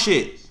LeBron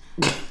shit.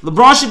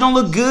 LeBron shit don't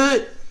look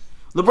good.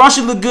 LeBron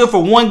should look good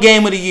for one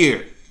game of the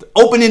year. The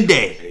opening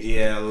day.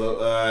 Yeah.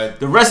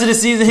 The rest of the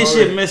season, his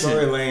shit missing.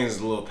 Tory Lanez is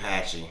a little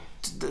patchy.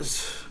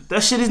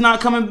 That shit is not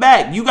coming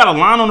back. You got a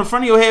line on the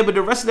front of your head, but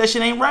the rest of that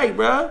shit ain't right,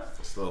 bro.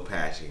 It's a little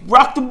patchy.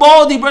 Rock the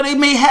baldy, bro. They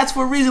made hats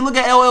for a reason. Look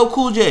at LL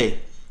Cool J.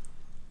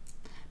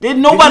 Did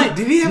he have a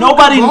good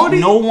baldy?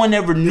 No one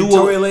ever knew. Did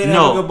Tory Lanez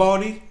have a good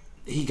baldy?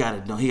 He got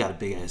a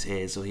big ass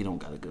head, so he don't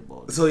got a good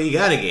baldy. So he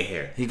gotta get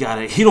hair. He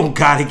don't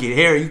gotta get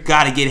hair. You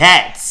gotta get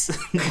hats.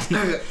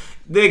 Nigga,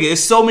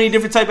 there's so many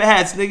different type of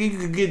hats. Nigga, you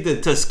could get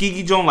the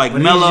Tuskegee joint like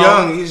Mellow. He's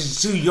young.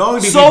 He's too young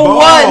to So be bald.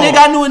 what? Nigga,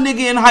 I knew a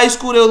nigga in high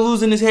school that was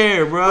losing his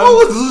hair, bro.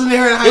 Who was losing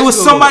hair in high school? It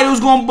was somebody who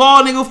was going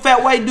bald, nigga,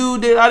 fat white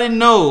dude that I didn't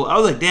know. I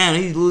was like,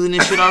 damn, he's losing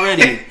this shit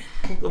already.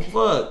 The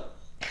fuck?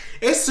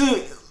 It's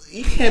too.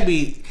 He can't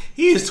be.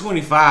 He is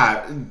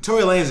 25.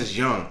 Tory Lanez is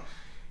young.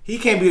 He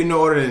can't be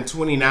no older than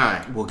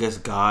 29. Well, guess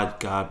God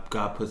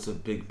puts a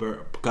big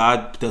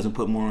God doesn't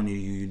put more on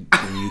you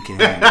than you can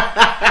handle.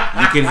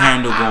 You can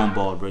handle going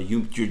bald, bro.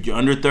 You're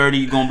under 30,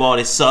 you going bald.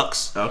 It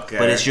sucks. Okay.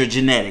 But it's your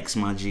genetics,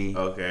 my G.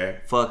 Okay.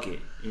 Fuck it.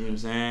 You know what I'm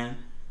saying?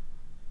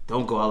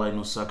 Don't go out like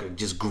no sucker.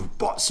 Just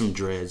bought some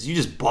dreads. You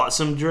just bought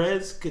some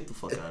dreads? Get the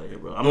fuck out of here,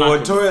 bro.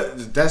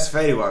 That's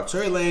Fetty Wap.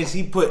 Tory Lanez,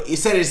 he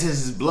said it's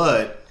his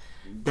blood.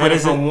 That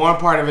is from one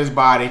part of his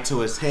body to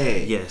his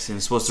head. Yes, and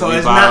it's supposed to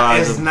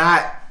revitalize. It's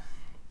not.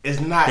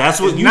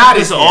 That's what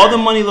it's all the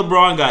money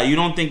LeBron got. You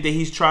don't think that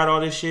he's tried all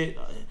this shit?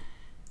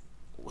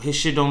 His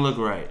shit don't look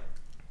right.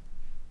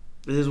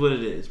 This is what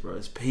it is,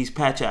 bro. He's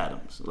Patch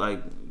Adams.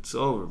 Like it's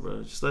over,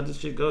 bro. Just let this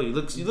shit go. You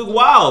look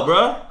wild,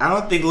 bro. I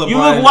don't think LeBron. You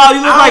look wild.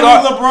 You look like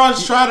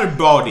LeBron's trying to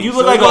baldy. You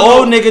look like an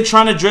old nigga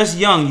trying to dress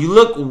young. You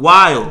look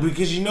wild.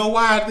 Because you know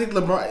why I think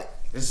LeBron.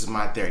 This is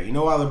my theory. You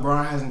know why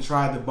LeBron hasn't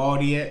tried the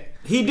baldy yet?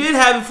 He did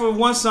have it for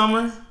one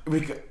summer.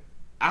 Because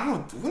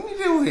when did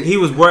he do it? He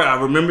was worried. I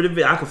remember the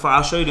video.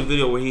 I'll show you the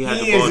video where he had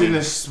the baldy. He is in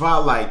the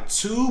spotlight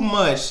too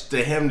much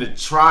to him to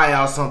try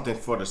out something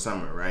for the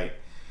summer, right?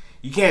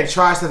 You can't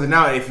try something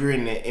out if you're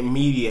in the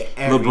immediate.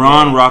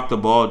 LeBron rocked the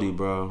baldy,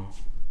 bro.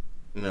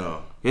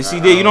 No. Yes, he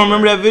did. You don't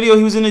remember that video?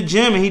 He was in the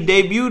gym and he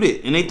debuted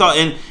it, and they thought,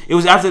 and it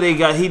was after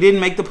he didn't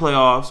make the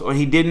playoffs, or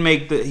he didn't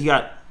make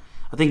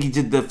I think he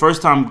did the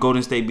first time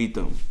Golden State beat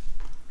them.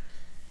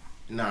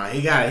 Nah,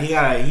 he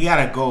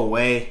gotta go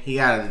away. He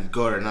gotta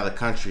go to another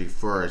country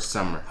for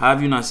summer. How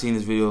have you not seen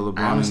this video of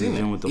LeBron in the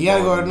gym with the ball? He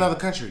gotta go to another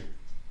country.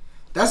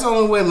 That's the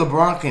only way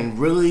LeBron can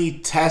really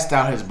test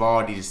out his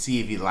baldy to see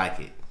if he like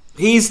it.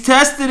 He's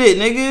tested it,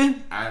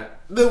 nigga.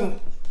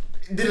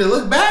 Did it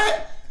look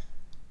bad?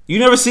 You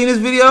never seen this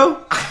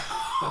video?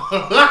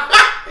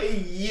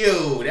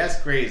 Yo,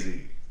 that's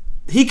crazy.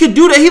 He could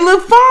do that. He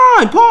looked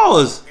fine.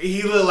 Pause.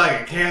 He looked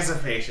like a cancer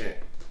patient.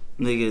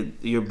 Nigga,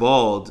 you're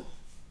bald.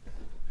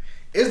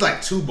 It's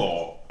like 2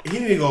 bald. He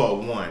need to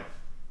go at 1.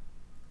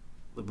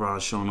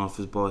 LeBron's showing off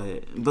his bald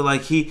head, but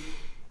like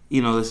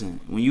listen.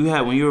 When you're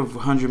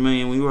 $100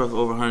 million, when you were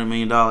over $100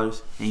 million,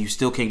 and you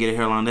still can't get a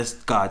hairline, that's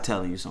God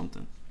telling you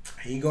something.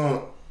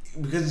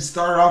 Because he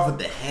started off with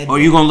the head. Or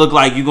you gonna look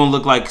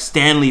like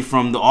Stanley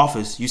from The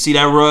Office. You see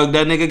that rug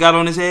that nigga got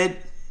on his head?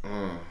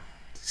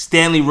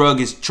 Stanley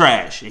rug is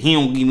trash. He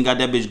don't even got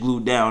that bitch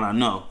glued down. I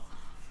know.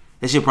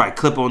 That shit probably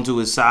clip onto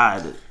his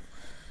side.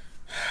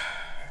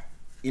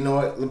 You know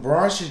what?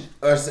 LeBron should.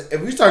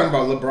 If we're talking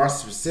about LeBron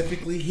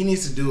specifically, he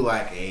needs to do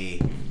like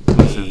a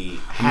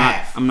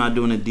half. I'm not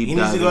doing a deep dive.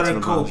 He needs to go to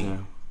into Kobe. LeBron's hair.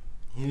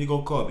 He needs to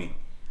go Kobe.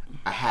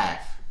 A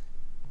half.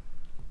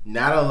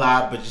 Not a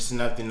lot, but just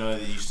enough to know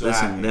that you still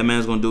have Listen, that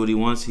man's gonna do what he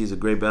wants. He's a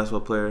great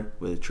basketball player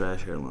with a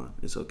trash hairline.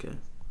 It's okay.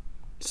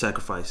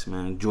 Sacrifice,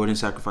 man. Jordan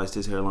sacrificed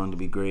his hairline to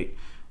be great.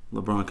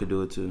 LeBron could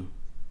do it too.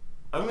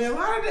 I mean, a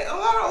lot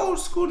of old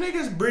school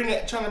niggas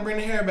trying to bring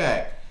the hair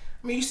back.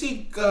 I mean, you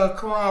see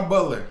Caron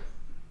Butler.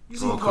 You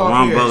see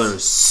Caron Butler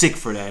is sick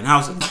for that.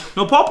 And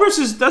no, Paul Pierce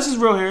that's his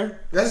real hair.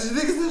 That's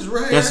his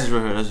real hair. That's his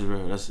real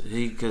hair. That's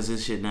because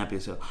his shit nappy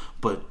as hell.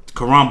 But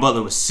Caron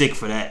Butler was sick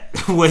for that.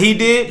 What he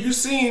did. You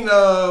seen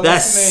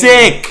that's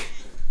sick.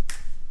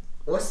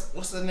 What's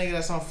the nigga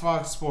that's on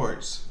Fox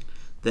Sports?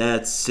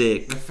 That's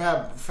sick. The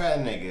fat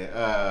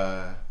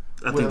nigga.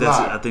 I think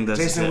that's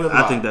Jason his hair.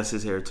 Whitlock. I think that's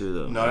his hair too,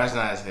 though. No, that's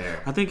not his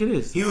hair. I think it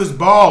is. He was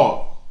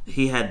bald.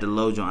 He had the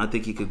low joint. I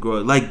think he could grow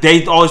it. Like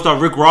they always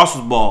thought Rick Ross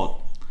was bald.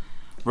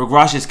 Rick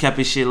Ross just kept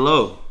his shit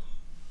low.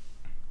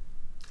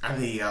 I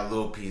think he got a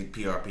little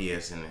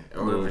PRPS in it,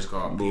 or whatever it's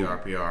called,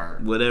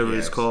 PRPR. Whatever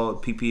it's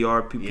called,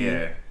 PPR.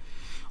 Yeah.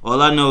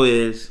 All I know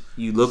is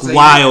you look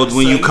wild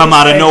when you come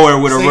out of nowhere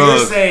with a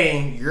rug.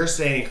 You're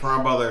saying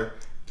Caron Butler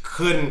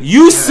couldn't.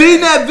 You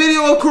seen that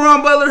video of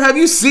Caron Butler? Have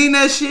you seen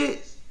that shit?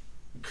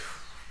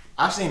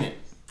 I've seen it.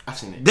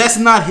 That's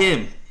not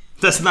him.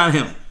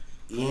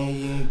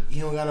 You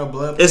don't got no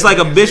blood. It's like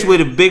a bitch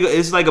with a big.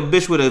 It's like a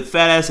bitch with a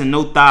fat ass and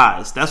no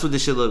thighs. That's what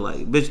this shit look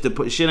like. Bitch,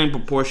 the shit ain't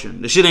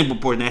proportion. The shit ain't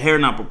proportion. That hair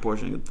not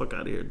proportion. Get the fuck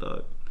out of here,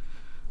 dog.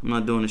 I'm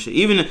not doing this shit.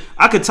 Even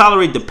I could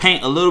tolerate the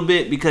paint a little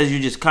bit because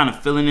you're just kind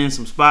of filling in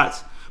some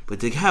spots.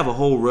 But to have a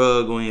whole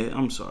rug on you,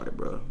 I'm sorry,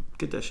 bro.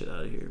 Get that shit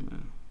out of here,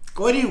 man.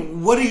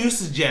 What are you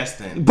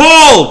suggesting?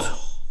 Bald.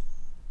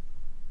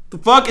 The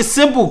fuck is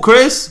simple,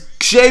 Chris.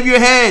 Shave your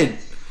head.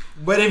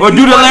 But if or do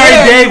the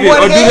Larry David.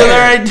 Or do the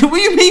Larry. What do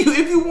you mean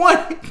if you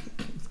want?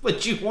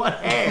 But you want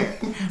hair.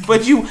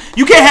 But you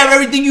can't have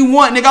everything you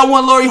want, nigga. I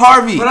want Lori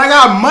Harvey. But I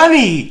got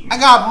money.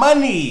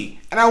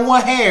 And I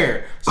want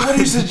hair. So what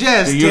do you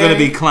suggest? You're gonna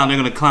be clown. They're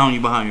gonna clown you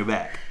behind your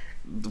back.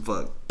 What the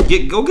fuck?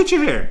 Go get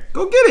your hair.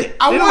 Go get it.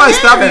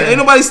 Ain't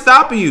nobody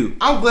stopping you.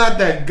 I'm glad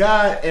that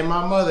God and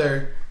my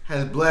mother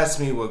has blessed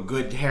me with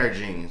good hair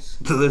genes.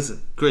 Listen,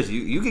 Chris,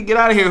 you can get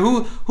out of here.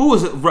 Who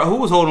was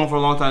holding on for a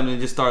long time and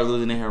just started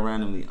losing their hair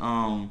randomly?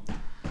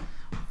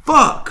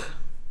 Fuck.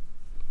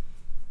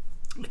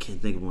 I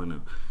can't think of one now.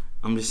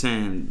 I'm just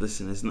saying.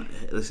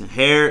 Listen.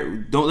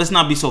 Hair. Let's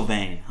not be so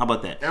vain. How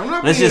about that? I'm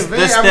not being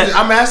vain.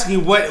 I'm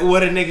asking what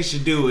a nigga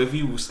should do if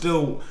you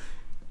still.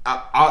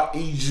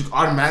 You just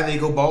automatically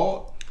go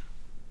bald.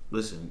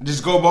 Listen.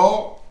 Just go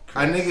bald.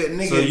 A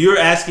nigga. So you're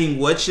asking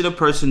what should a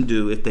person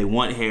do if they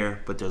want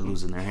hair but they're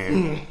losing their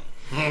hair?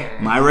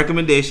 My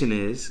recommendation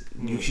is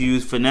you should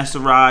use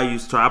finasteride. You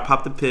try to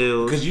pop the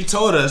pills. Because you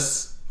told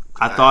us.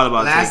 I thought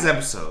about last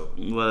episode.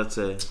 What I'd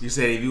say. You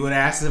said if you would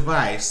ask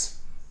advice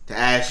to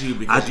ask you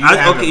because you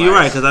have advice. You're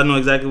right because I know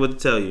exactly what to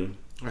tell you.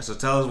 All right, so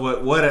tell us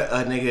what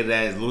a nigga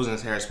that is losing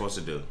his hair is supposed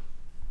to do.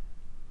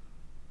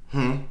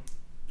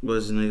 What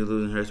is a nigga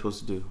losing hair supposed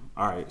to do?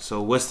 All right,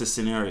 so what's the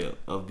scenario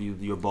of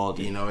your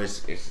balding? You know, it's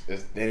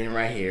thinning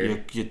right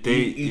here. You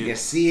can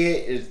see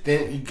it. It's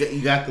thin.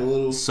 You got the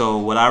little. So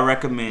what I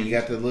recommend. You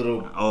got the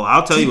little. Oh,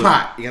 I'll tell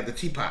teapot. You got the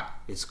teapot.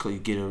 It's cool. You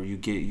get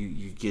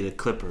a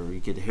clipper. You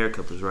get the hair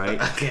clippers, right?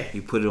 Okay.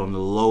 You put it on the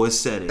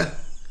lowest setting,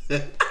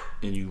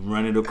 and you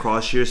run it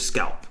across your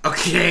scalp.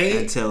 Okay.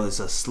 Until it's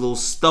a little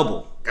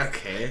stubble.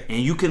 Okay.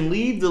 And you can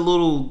leave the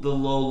low.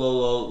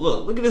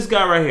 Look at this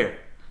guy right here.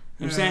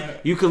 You know what I'm saying?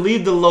 You can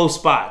leave the low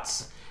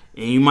spots.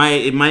 And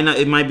it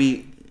might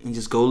be, and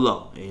just go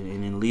low.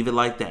 And then leave it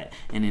like that.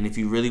 And then if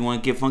you really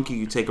want to get funky,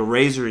 you take a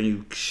razor and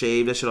you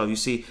shave that shit off. You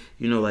see,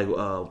 like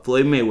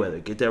Floyd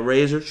Mayweather. Get that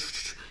razor,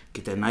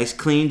 get that nice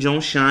clean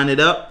joint, shine it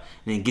up,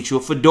 and then get you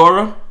a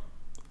fedora,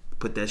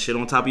 put that shit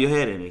on top of your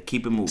head, and then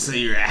keep it moving. So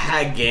you're a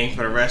hat gang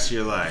for the rest of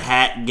your life.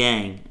 Hat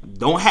gang.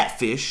 Don't hat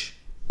fish.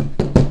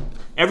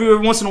 Every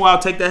once in a while,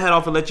 take that hat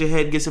off and let your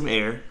head get some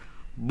air.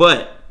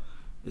 But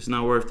it's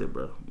not worth it,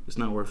 bro. It's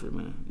not worth it,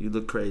 man. You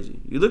look crazy.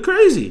 The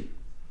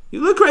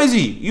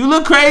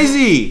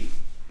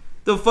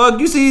fuck?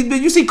 You see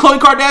Khloe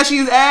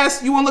Kardashian's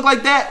ass? You want to look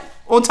like that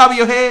on top of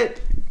your head?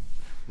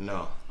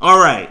 No. All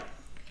right.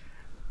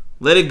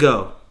 Let it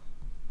go.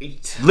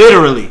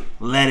 Literally,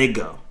 let it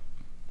go.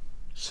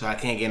 So I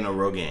can't get no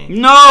Rogaine.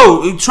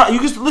 No. You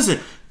just listen.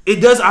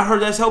 It does. I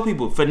heard that's help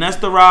people.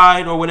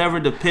 Finasteride or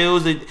whatever, the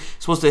pills that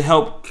supposed to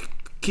help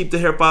keep the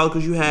hair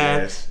follicles you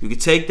have. Yes. You can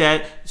take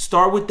that.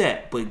 Start with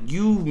that. But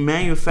you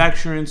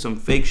manufacturing some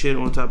fake shit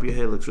on top of your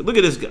head looks. Look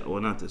at this guy. Well,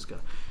 not this guy.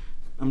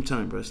 I'm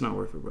telling you, bro. It's not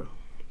worth it, bro.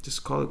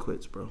 Just call it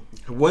quits, bro.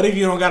 What if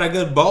you don't got a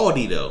good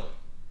baldy though?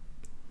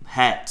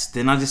 Hats.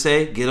 Didn't I just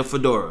say get a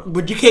fedora?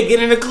 But you can't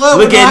get in the club.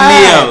 Look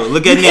at Neo.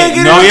 Look at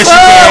Neo. No, yes you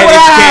can.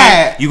 Yes you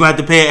can. You gonna have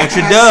to pay an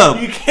extra dub.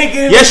 You can't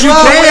get in the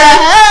club. With a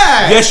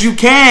hat. Yes, you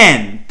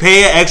can.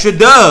 Pay an extra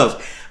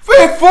dub. For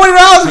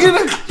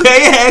 $40,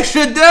 pay an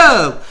extra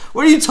dub.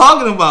 What are you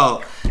talking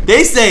about?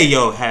 They say,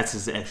 yo, hats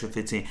is an extra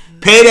 15.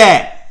 Pay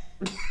that.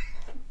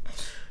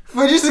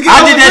 For just to get I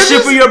all did the that bitches?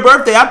 shit for your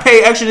birthday. I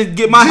paid extra to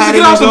get my Just hat to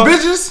in get all and some go.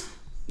 bitches?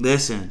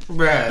 Listen,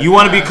 Bruh, you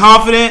want to be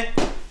confident?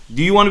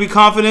 Do you want to be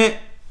confident?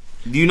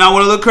 Do you not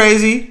want to look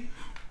crazy?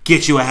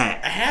 Get you a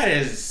hat. A hat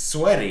is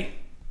sweaty.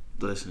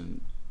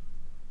 Listen.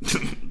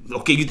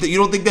 Okay, you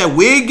don't think that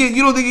wig?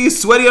 You don't think it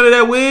gets sweaty under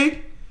that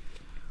wig?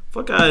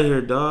 Fuck out of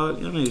here, dog.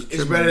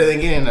 It's better than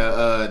getting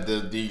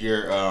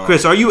your.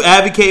 Chris, are you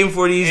advocating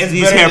for these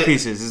better hair than-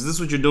 pieces? Is this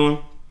what you're doing?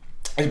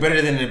 It's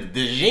better than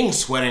the zing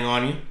sweating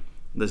on you.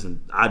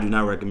 Listen, I do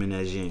not recommend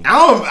that zing.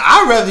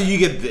 I'd rather you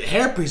get the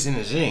hairpiece than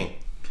the zing.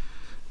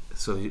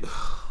 So,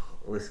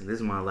 listen, this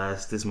is my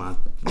last.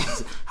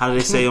 How do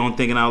they say on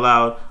Thinking Out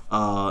Loud?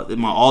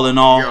 My all in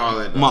all. Your all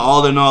in all. My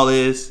all in all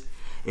is,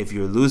 if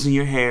you're losing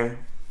your hair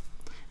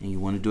and you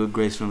want to do it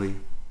gracefully,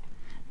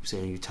 I'm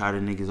saying you're tired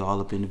of niggas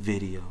all up in the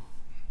video,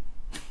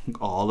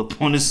 all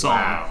up on the song.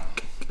 Wow.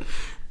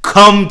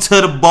 Come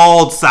to the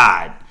bald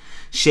side.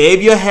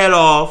 Shave your head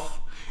off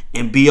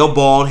and be a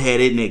bald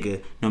headed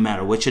nigga, no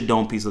matter what your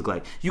dome piece look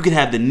like. You could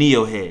have the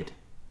Neo head.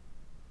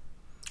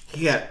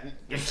 He got.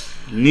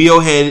 Neo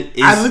head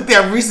is. I looked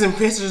at recent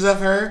pictures of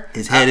her.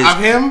 His head is- of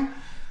him.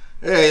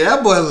 Hey,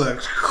 that boy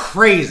looks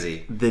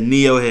crazy. The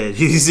Neo head.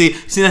 You see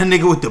that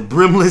nigga with the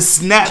brimless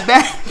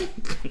snapback?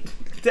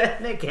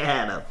 That nigga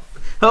had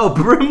a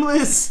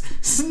brimless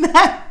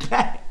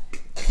snapback.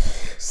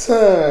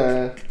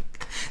 Son.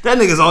 That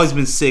nigga's always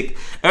been sick.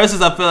 Ever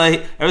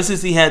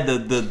since he had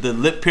the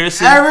lip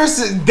piercing. Ever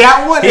since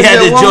that one, He is had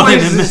that the one joint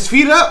with in the his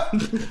feet up.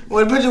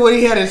 What picture when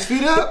he had his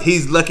feet up?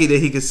 He's lucky that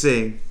he could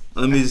sing.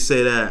 Let me just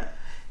say that.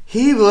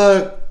 He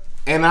looked,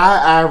 and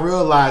I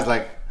realized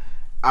like,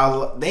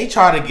 they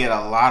try to get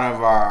a lot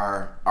of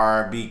our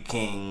R&B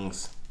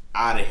kings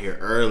out of here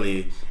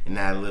early in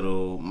that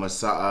little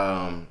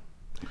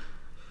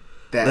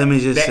that Let me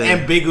just that say-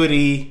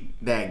 ambiguity,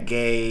 that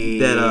gay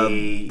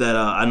That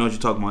I know what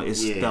you're talking about.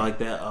 It's Yeah. like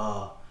that.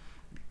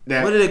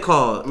 that What are they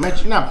called?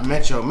 not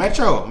metro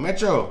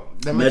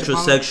the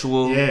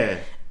Metrosexual. yeah,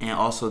 And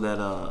also that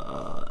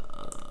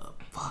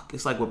fuck.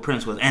 It's like what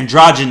Prince was.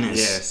 Androgynous.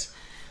 yes.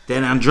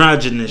 That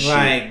androgynous shit.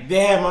 Like they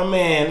had my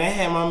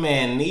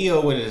man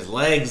Neo with his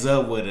legs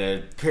up with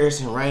a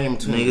piercing right in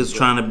between. Niggas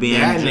trying to be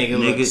that nigga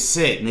looks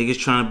sick. Niggas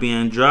trying to be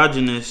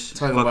androgynous.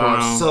 Talking fuck about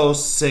around. so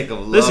sick of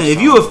love Listen, if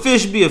you a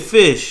fish, be a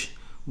fish.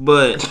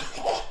 But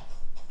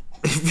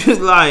if you're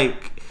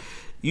like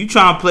you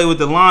trying to play with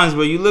the lines,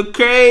 but you look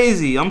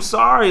crazy. I'm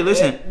sorry.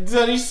 Listen,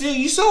 So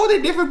you saw what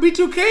they did for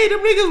B2K. Them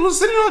niggas was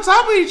sitting on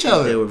top of each they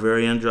other. were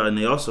very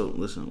androgynous. They also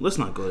listen. Let's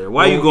not go there.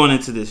 Why are you going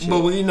into this shit? But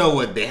we know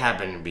what they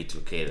happened in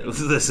B2K though.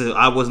 Listen,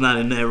 I was not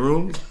in that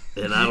room,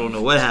 and I don't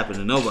know what happened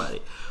to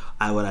nobody.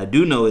 What I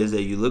do know is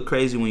that you look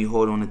crazy when you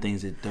hold on to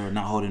things that they're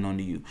not holding on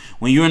to you.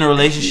 When you're in a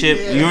relationship,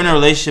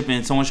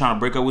 and someone's trying to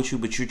break up with you,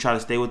 but you try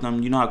to stay with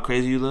them. You know how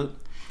crazy you look.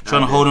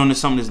 Trying to hold on to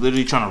something that's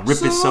literally trying to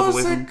rip itself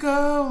away from you. Sick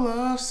of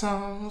love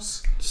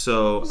songs.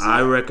 So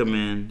I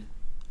recommend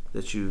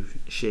that you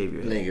shave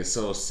your head, Niggas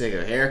so sick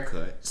of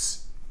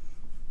haircuts.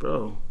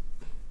 bro.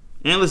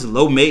 And listen,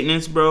 low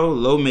maintenance, bro.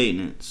 Low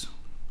maintenance.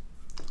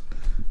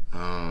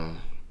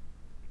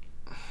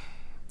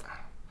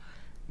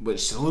 But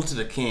salute to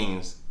the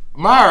kings.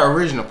 My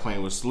original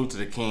point was salute to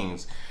the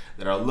kings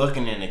that are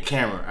looking in the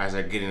camera as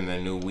they're getting their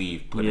new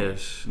weave put in.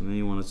 Yes, and then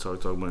you want to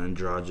talk about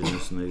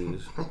androgynous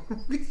niggas.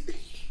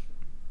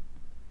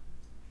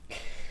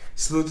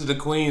 Salute to the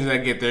queens that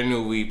get their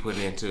new weave put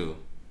in too.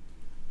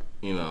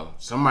 You know,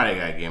 somebody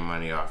gotta get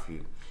money off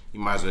you. You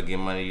might as well get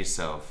money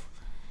yourself.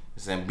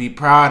 Saying, be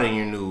proud of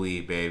your new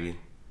weave, baby.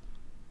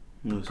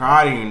 Be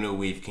proud of your new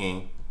weave,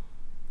 king.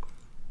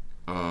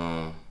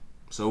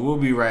 So we'll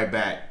be right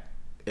back,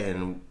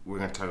 and we're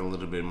gonna talk a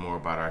little bit more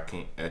about our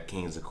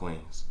kings and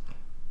queens.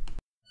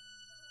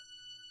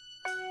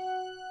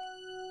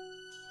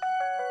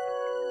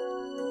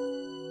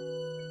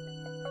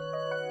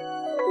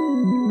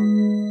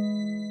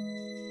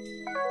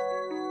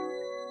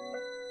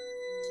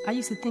 I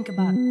used to think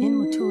about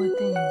immature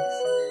things.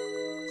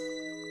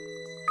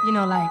 You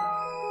know, like,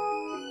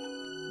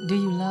 do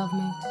you love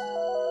me?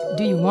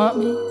 Do you want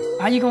me?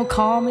 Are you gonna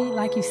call me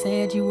like you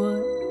said you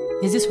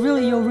would? Is this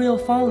really your real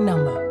phone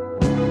number?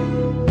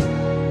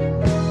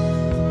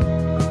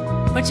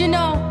 But you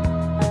know,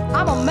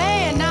 I'm a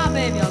man now,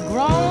 baby, a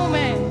grown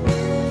man.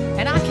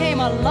 And I came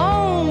a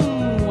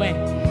long way.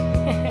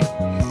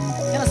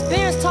 And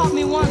experience taught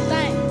me one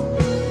thing.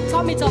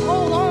 Taught me to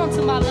hold on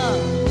to my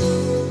love.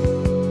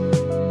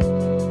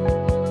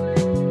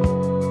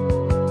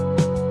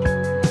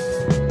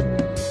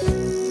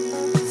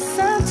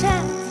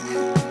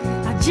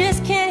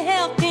 Just can't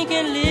help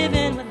thinking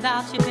living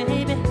without you,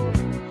 baby.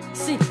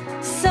 See,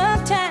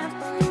 sometimes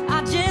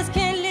I just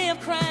can't live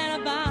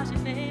crying about you,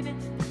 baby.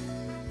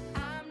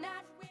 I'm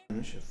not.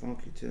 That shit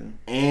funky too.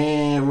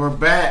 And we're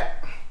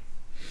back.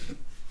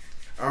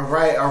 All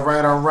right.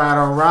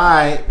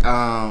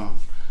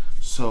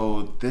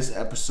 So this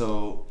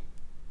episode,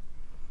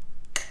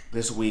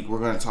 this week, we're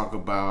gonna talk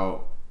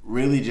about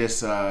really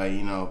just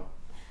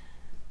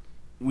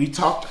we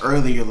talked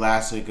earlier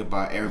last week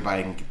about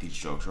everybody can get these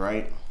jokes,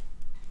 right?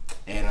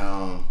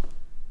 And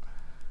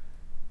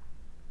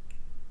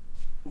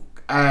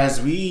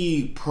as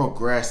we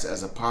progress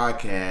as a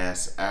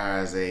podcast,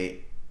 as a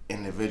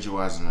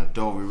individual, as an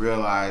adult, we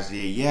realize,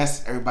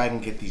 yes, everybody can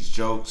get these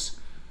jokes,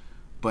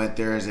 but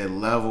there is a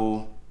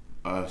level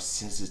of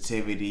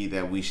sensitivity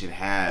that we should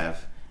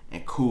have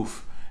and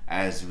coof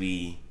as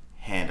we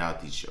hand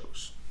out these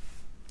jokes.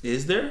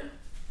 Is there?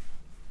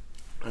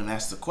 And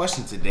that's the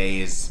question today: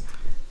 is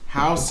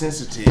how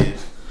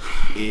sensitive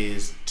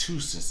is too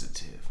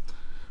sensitive?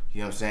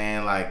 You know what I'm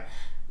saying? Like,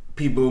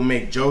 people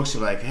make jokes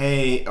like,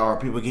 hey, or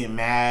people get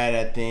mad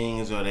at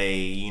things, or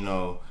they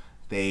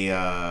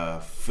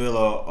feel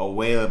a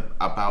way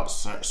about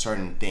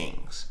certain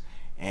things.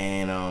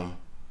 And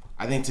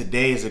I think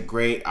today is a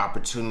great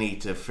opportunity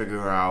to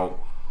figure out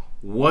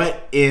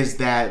what is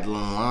that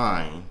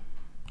line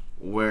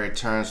where it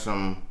turns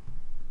from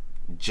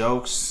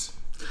jokes.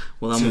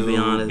 Well, I'm gonna be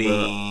honest,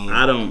 being,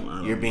 I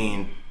don't. You're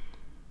being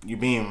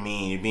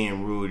mean. You're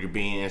being rude. You're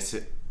being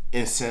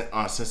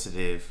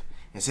insensitive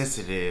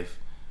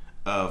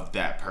of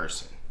that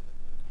person.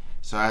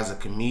 So, as a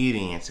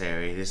comedian,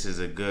 Terry, this is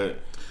a good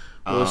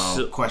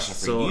question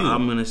for you. So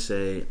I'm gonna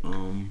say,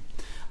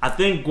 I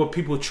think what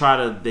people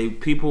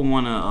people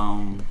want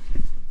to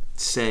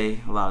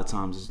say a lot of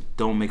times is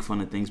don't make fun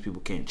of things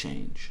people can't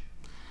change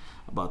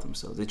about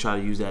themselves. They try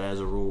to use that as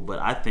a rule, but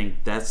I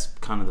think that's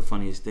kind of the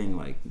funniest thing.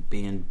 Like,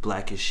 being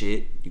black as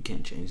shit, you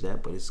can't change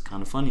that, but it's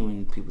kind of funny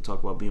when people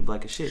talk about being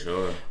black as shit.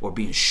 Sure. Or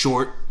being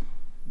short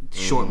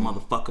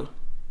motherfucker,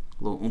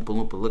 little oompa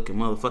loompa looking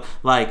motherfucker.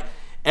 Like,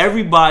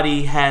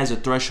 everybody has a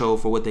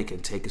threshold for what they can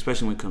take,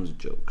 especially when it comes to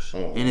jokes,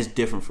 and it's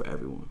different for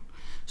everyone.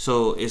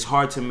 So it's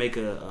hard to make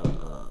a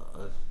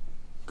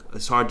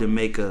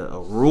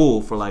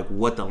rule for like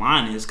what the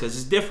line is, because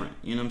it's different.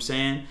 You know what I'm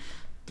saying?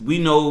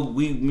 We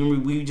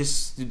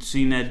just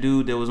seen that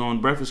dude that was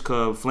on Breakfast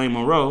Club, Flame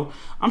Monroe.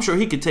 I'm sure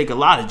he could take a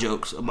lot of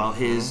jokes about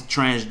his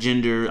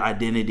transgender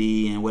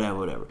identity and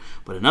whatever.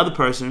 But another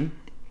person,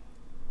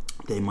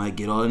 they might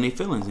get all in their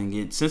feelings and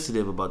get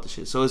sensitive about the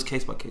shit. So it's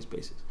case by case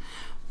basis.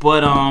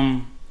 But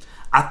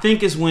I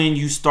think it's when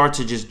you start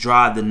to just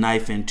drive the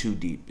knife in too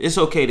deep. It's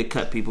okay to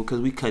cut people, because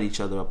we cut each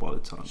other up all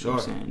the time. Sure. You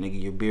know what I'm saying?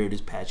 Nigga, your beard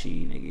is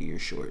patchy. Nigga, you're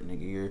short.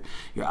 Nigga,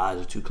 your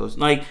eyes are too close.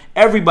 Like,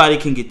 everybody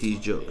can get these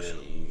jokes.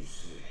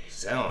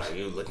 you sound like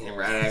you're looking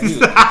right at you.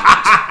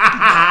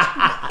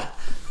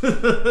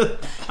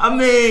 I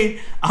mean,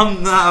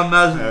 I'm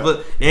not.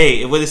 But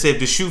hey, what they say? If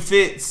the shoe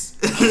fits,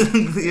 you know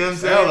what I'm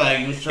saying?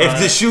 Like if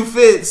the shoe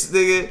fits,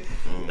 nigga.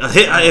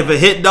 If a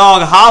hit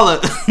dog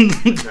holler.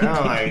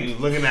 Sound like you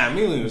looking at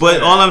me.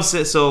 But all I'm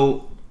saying,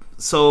 so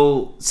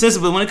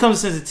sensitive. When it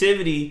comes to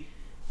sensitivity,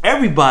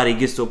 everybody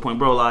gets to a point,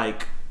 bro.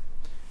 Like,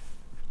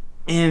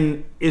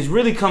 and it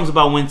really comes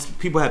about when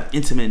people have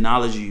intimate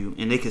knowledge of you,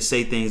 and they can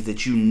say things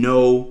that you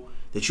know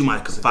that you might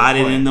have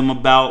confided in them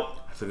about,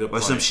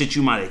 or some shit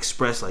you might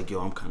express, like,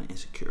 yo, I'm kind of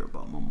insecure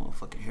about my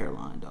motherfucking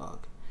hairline,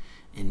 dog.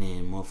 And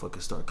then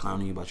motherfuckers start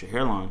clowning you about your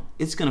hairline.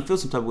 It's gonna feel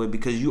some type of way,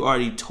 because you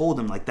already told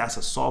them, like, that's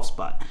a soft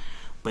spot.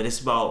 But it's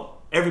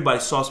about,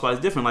 everybody's soft spot is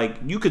different. Like,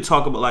 you could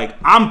talk about, like,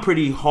 I'm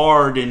pretty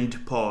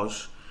hardened,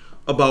 pause,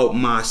 about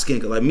my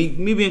skin. Like,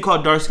 me being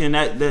called dark skin,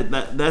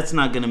 that's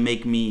not gonna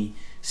make me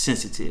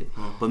sensitive.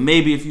 But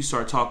maybe if you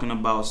start talking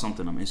about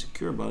something I'm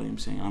insecure about, you know what I'm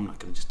saying? I'm not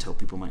gonna just tell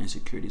people my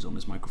insecurities on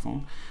this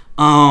microphone.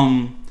 You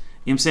know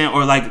what I'm saying?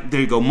 Or like,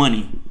 there you go,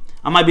 money.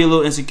 I might be a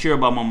little insecure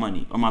about my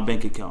money or my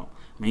bank account.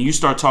 I mean, you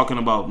start talking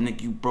about,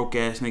 nigga, you broke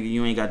ass nigga,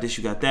 you ain't got this,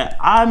 you got that.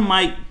 I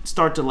might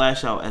start to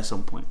lash out at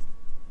some point.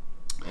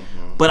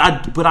 But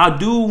I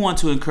do want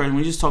to encourage, when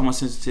we're just talking about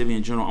sensitivity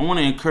in general, I want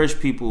to encourage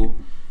people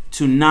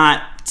to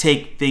not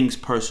take things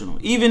personal,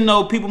 even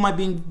though people might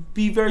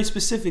be very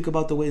specific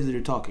about the ways that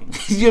they're talking.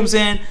 You know what I'm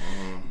saying?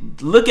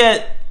 Look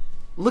at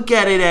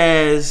it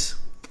as,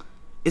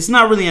 it's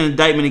not really an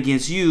indictment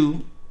against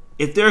you.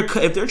 If they're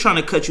trying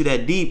to cut you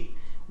that deep,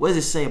 what does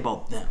it say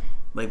about them?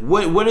 Like,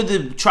 what are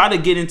the, try to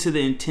get into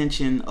the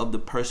intention of the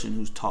person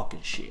who's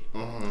talking shit.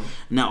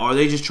 Now, are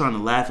they just trying to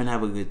laugh and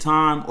have a good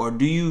time, or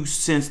do you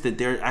sense that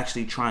they're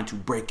actually trying to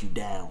break you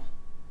down?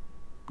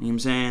 You know what I'm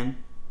saying?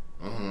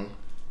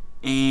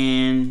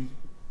 And you know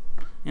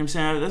what I'm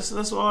saying,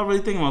 that's all I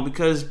really think about,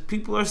 because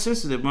people are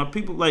sensitive. My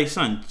people, like,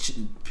 son,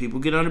 people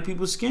get under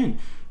people's skin.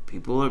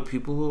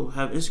 People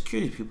have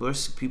insecurities.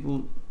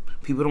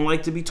 People don't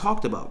like to be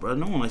talked about, bro.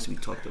 No one likes to be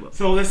talked about.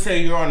 So let's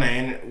say we're on the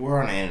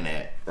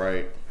internet,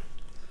 right?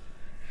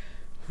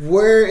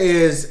 Where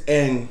is,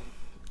 and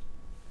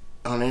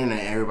on the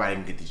internet, everybody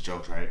can get these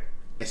jokes, right?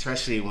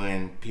 Especially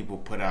when people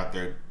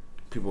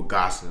people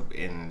gossip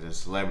and the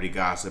celebrity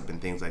gossip and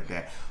things like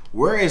that.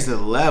 Where is the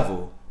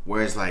level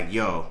where it's like,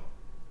 yo,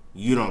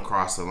 you don't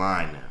cross the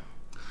line now?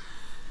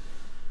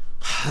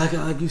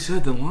 Like you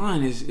said, the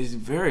line is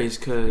varies,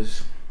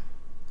 because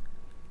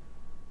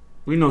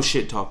we know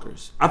shit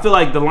talkers. I feel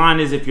like the line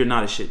is if you're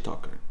not a shit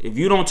talker. If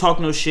you don't talk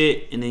no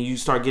shit and then you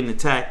start getting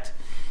attacked,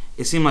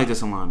 it seemed like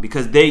that's a line,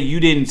 because you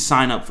didn't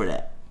sign up for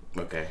that.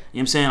 Okay. You know what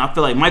I'm saying? I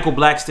feel like Michael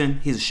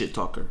Blackston, he's a shit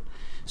talker.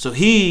 So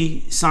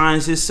he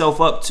signs himself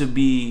up to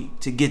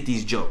get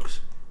these jokes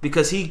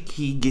because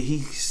he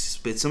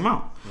spits them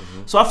out.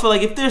 So I feel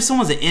like if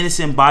someone's an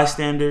innocent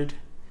bystander,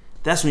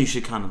 that's when you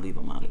should kind of leave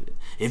them out of it.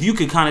 If you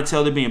could kind of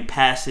tell they're being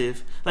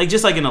passive, like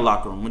just like in the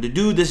locker room, when the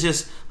dude that's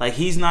just like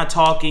he's not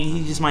talking,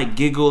 he just might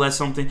giggle at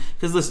something.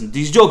 Because listen,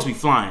 these jokes be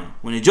flying.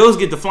 When the jokes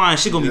get to flying,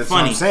 shit gonna be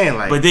funny. What I'm saying,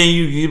 like, but then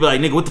you be like,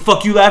 nigga, what the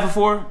fuck you laughing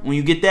for? When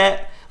you get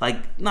that, like,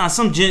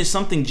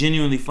 something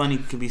genuinely funny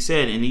could be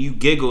said, and then you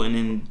giggle, and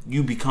then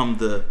you become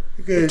the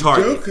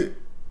target.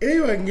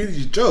 Anybody can get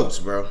these jokes,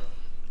 bro.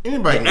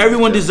 Anybody. Can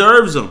Everyone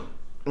deserves them.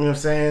 You know what I'm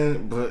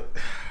saying? But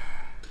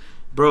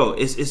bro,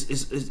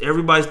 it's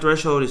everybody's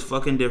threshold is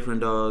fucking different,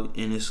 dog,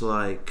 and it's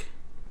like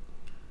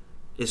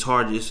it's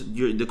hard.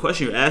 The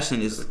question you're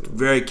asking is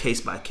very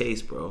case by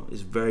case, bro.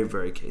 It's very,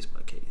 very case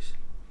by case.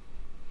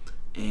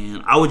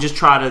 And I would just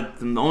try to.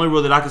 The only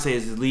rule that I can say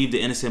is leave the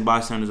innocent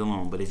bystanders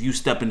alone. But if you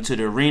step into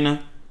the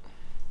arena,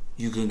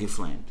 you can get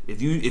flamed. If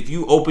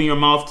you open your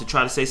mouth to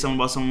try to say something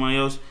about somebody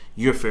else,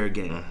 you're fair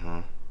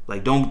game.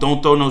 Like don't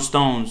throw no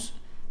stones.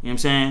 You know what I'm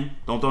saying?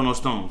 Don't throw no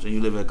stones, and you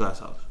live at a glass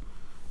house.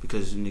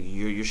 Because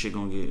nigga, your shit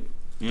gonna get. You know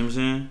what I'm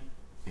saying?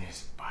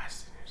 Yes,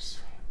 bystanders.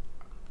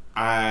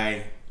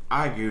 I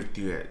agree with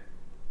you at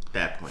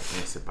that point.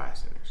 Innocent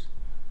bystanders,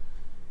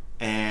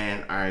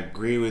 and I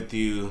agree with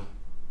you.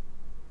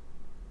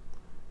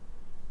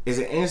 Is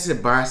an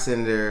innocent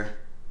bystander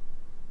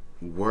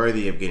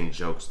worthy of getting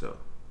jokes though?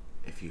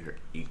 If you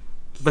heard,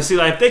 but see,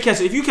 like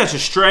if you catch a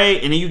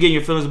stray and then you get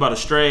your feelings about a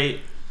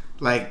stray.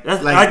 Like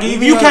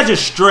if you catch a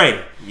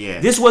stray, yeah.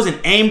 This wasn't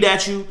aimed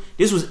at you.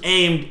 This was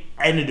aimed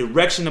in the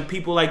direction of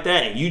people like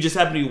that, and you just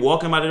happen to be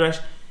walking by the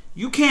direction.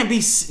 You can't be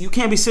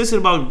sensitive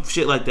about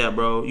shit like that,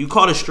 bro. You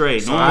caught a stray.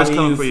 So no one was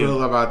coming for you. How do you you.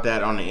 feel about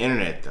that on the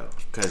internet though?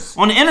 Because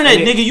on the internet,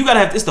 nigga, you gotta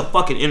have. It's the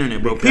fucking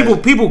internet, bro. People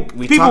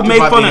we made talked fun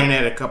about of the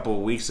internet a couple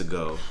of weeks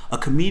ago. A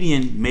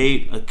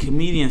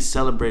comedian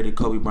celebrated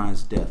Kobe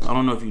Bryant's death. I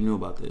don't know if you knew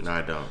about this. No,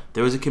 I don't.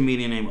 There was a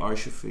comedian named Ari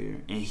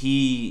Shaffir, and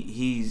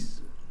he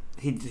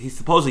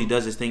supposedly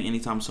does this thing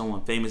anytime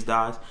someone famous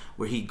dies,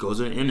 where he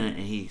goes on the internet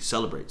and he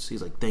celebrates.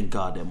 He's like, "Thank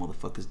God that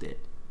motherfucker's dead."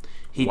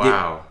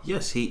 Wow.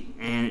 Yes,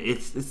 and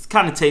it's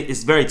kind of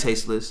it's very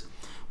tasteless,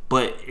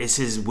 but it's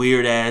his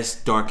weird ass,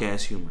 dark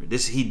ass humor.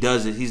 He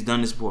does it. He's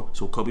done this before.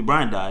 So Kobe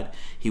Bryant died.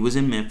 He was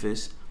in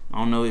Memphis. I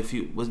don't know if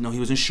he was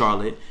in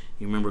Charlotte.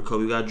 You remember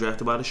Kobe got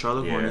drafted by the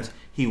Charlotte Hornets.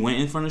 He went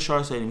in front of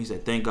Charlotte Stadium. He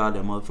said, "Thank God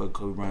that motherfucker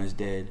Kobe Bryant's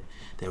dead.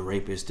 That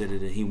rapist did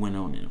it." He went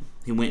on him.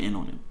 He went in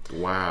on him.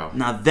 Wow.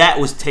 Now that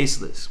was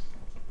tasteless.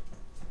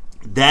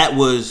 That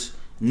was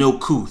no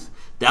couth.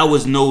 That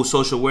was no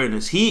social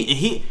awareness.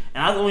 And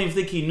I don't even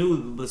think he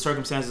knew the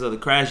circumstances of the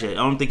crash yet. I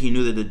don't think he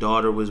knew that the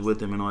daughter was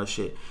with him and all that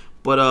shit.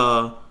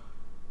 But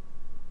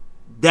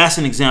that's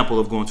an example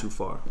of going too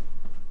far.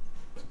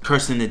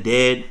 Cursing the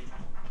dead,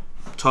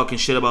 talking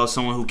shit about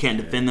someone who can't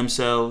defend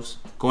themselves,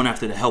 going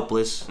after the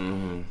helpless.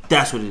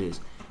 That's what it is.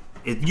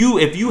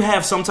 If you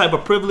have some type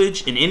of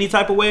privilege in any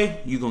type of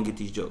way, you're gonna get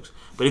these jokes.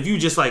 But if you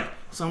just like,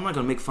 so I'm not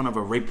gonna make fun of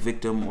a rape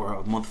victim or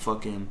a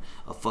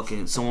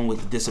fucking someone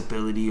with a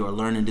disability or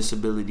learning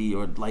disability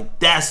or like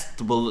that's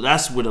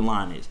where the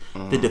line is.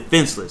 The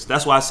defenseless.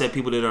 That's why I said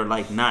people that are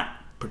like not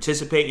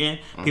participating,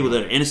 people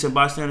that are innocent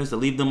bystanders, to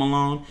leave them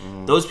alone.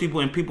 Those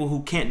people and people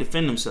who can't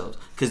defend themselves,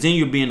 because then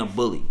you're being a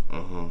bully. You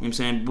know what I'm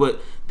saying?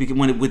 But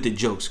with the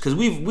jokes, because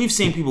we've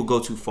seen people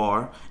go too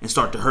far and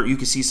start to hurt. You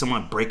can see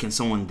someone breaking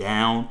someone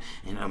down,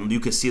 and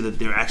you can see that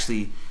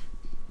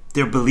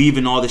they're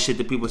believing all the shit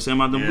that people say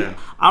about them. Yeah.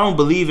 I don't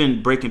believe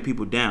in breaking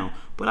people down,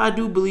 but I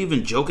do believe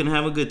in joking and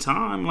have a good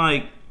time.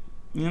 Like,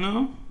 you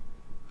know.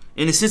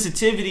 And the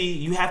sensitivity,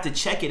 you have to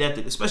check it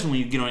especially when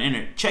you get on the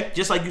internet. Check,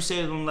 just like you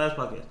said on the last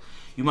podcast.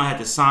 You might have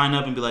to sign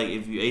up and be like,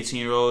 if you're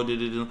 18-year-old,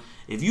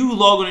 if you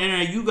log on the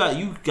internet, you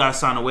got to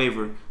sign a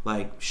waiver.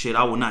 Like, shit,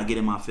 I will not get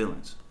in my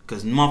feelings,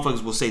 because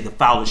motherfuckers will say the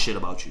foulest shit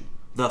about you.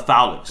 The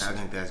foulest. I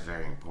think that's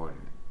very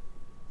important.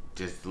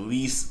 Just at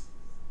least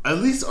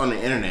on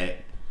the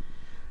internet,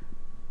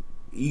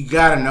 you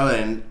gotta know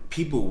that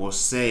people will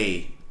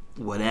say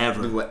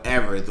whatever,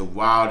 the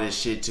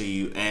wildest shit to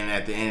you, and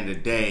at the end of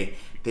the day,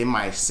 they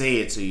might say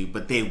it to you,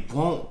 but they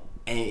won't.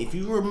 And if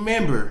you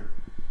remember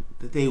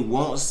that they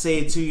won't say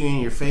it to you in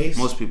your face,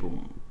 most people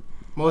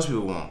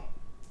won't.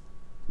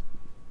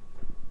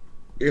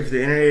 If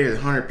the internet is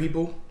 100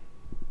 people,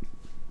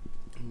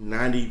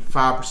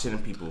 95%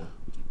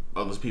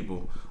 of those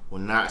people will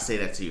not say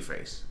that to your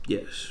face.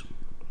 Yes.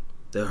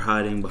 They're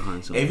hiding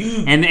behind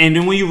something. And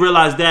then when you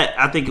realize that,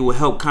 I think it will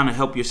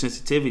help your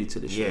sensitivity to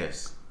this shit.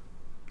 Yes.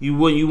 I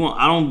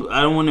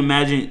don't want to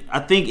imagine. I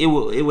think it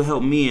will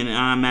help me, and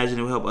I imagine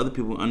it will help other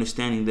people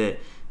understanding that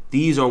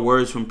these are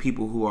words from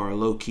people who are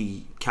low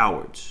key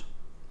cowards.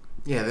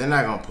 Yeah, they're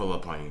not gonna pull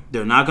up on you.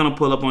 They're not gonna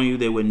pull up on you.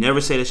 They would never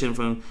say that shit in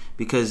front of them,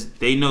 because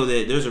they know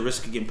that there's a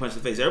risk of getting punched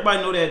in the face.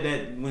 Everybody know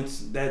that when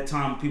that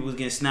time people was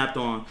getting snapped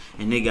on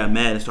and they got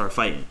mad and started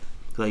fighting.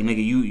 Like,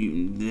 nigga,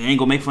 you they ain't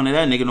gonna make fun of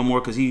that nigga no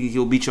more, because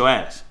he'll beat your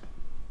ass.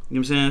 You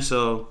know what I'm saying?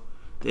 So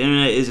the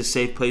internet is a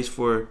safe place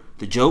for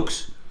the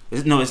jokes.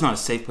 No, it's not a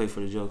safe place for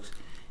the jokes.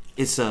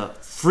 it's a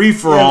free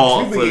for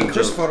all. People get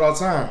crucified all the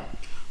time.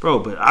 Bro,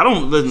 but I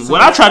don't listen. So,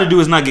 what I try to do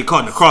is not get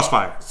caught in the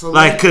crossfire. So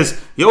like,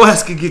 cause your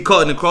ass could get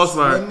caught in the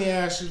crossfire let me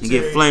ask you, and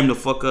Terry, get flamed the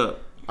fuck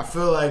up. I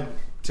feel like,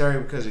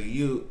 Terry, because of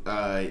you,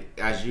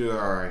 as you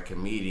are a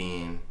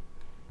comedian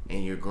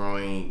and you're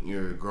growing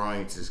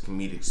to this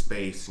comedic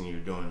space and you're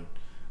doing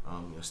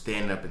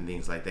stand up and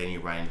things like that and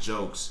you're writing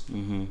jokes.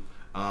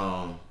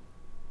 Mm-hmm.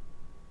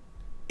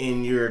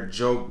 In your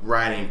joke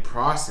writing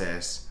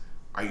process,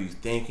 are you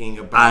thinking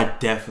about? I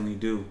definitely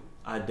do.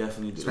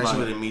 Especially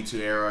with the Me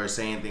Too era or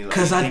saying things like,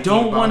 because I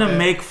don't want to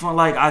make fun.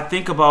 Like I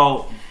think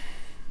about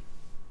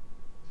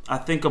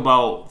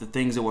the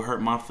things that would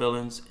hurt my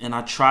feelings, and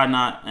I try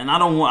not. And I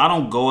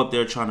don't go up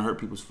there trying to hurt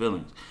people's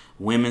feelings,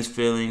 women's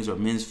feelings or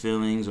men's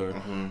feelings or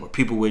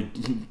people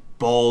with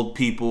bald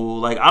people.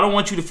 Like I don't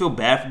want you to feel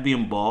bad for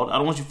being bald. I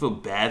don't want you to feel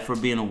bad for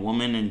being a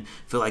woman and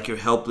feel like you're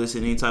helpless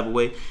in any type of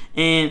way.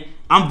 And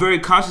I'm very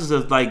conscious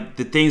of like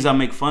the things I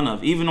make fun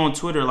of. Even on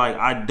Twitter, like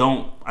I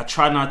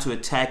try not to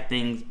attack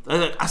things.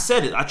 I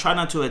said it. I try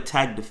not to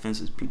attack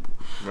defenseless people.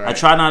 Right. I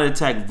try not to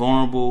attack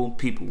vulnerable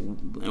people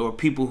or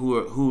people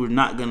who are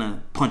not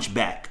gonna punch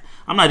back.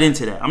 I'm not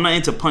into that. I'm not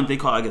into punch. They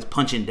call it, I guess,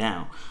 punching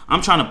down.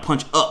 I'm trying to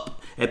punch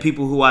up at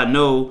people who I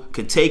know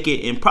could take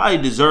it and probably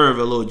deserve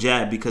a little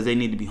jab because they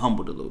need to be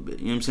humbled a little bit.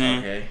 You know what I'm saying?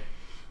 Okay.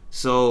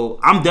 So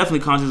I'm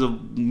definitely conscious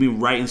of me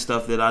writing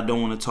stuff that I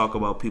don't want to talk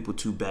about people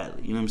too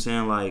badly. You know what I'm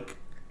saying? Like,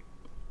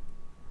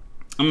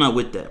 I'm not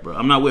with that, bro.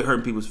 I'm not with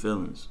hurting people's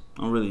feelings.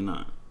 I'm really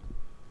not.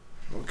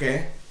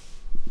 Okay.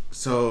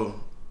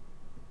 So,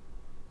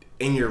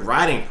 in your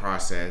writing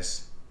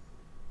process,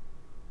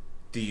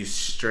 do you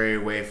stray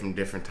away from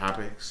different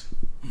topics?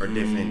 Or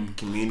different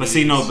communities. But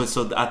see,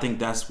 so I think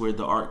that's where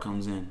the art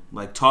comes in.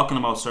 Like talking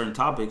about certain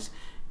topics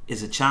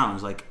is a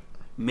challenge. Like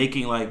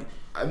making I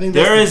think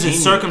there is a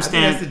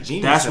circumstance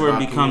that's where it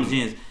becomes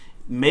genius.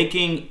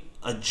 Making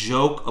a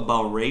joke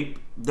about rape.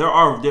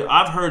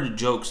 I've heard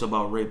jokes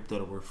about rape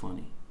that were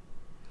funny.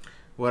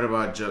 What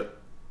about joke?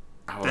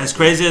 As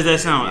crazy as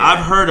that sounds, yeah.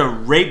 I've heard a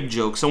rape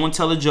joke. Someone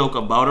tell a joke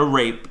about a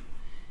rape,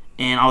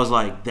 and I was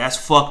like, "That's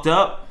fucked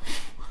up,"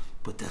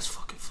 but that's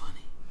fucking.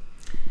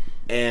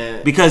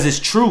 And because it's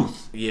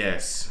truth.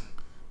 Yes.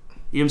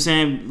 You know what I'm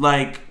saying?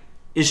 Like,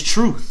 it's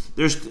truth.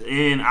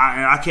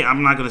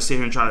 I'm not gonna sit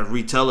here and try to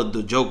retell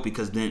the joke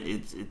because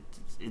then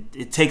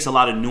it takes a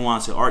lot of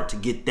nuance and art to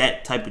get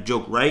that type of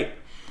joke right.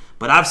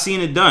 But I've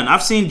seen it done.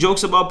 I've seen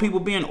jokes about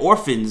people being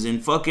orphans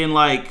and fucking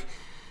like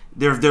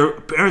their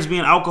parents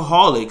being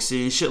alcoholics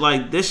and shit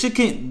like this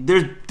shit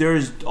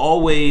there's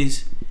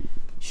always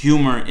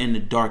humor in the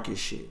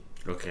darkest shit.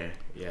 Okay.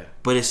 Yeah.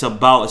 But it's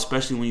about,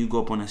 especially when you go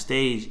up on a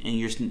stage and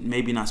you're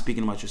maybe not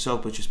speaking about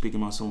yourself, but you're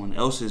speaking about someone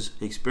else's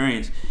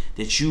experience,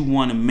 that you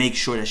want to make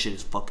sure that shit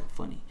is fucking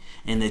funny.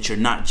 And that you're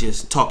not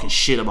just talking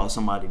shit about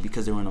somebody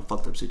because they're in a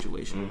fucked up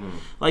situation. Mm-hmm.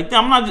 Like,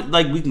 I'm not,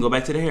 like, we can go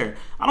back to the hair.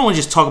 I don't want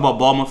to just talk about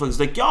bald motherfuckers.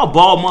 Like, y'all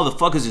bald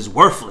motherfuckers is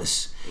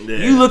worthless. Yeah.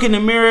 You look in the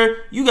mirror,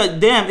 you got,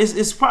 damn,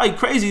 it's probably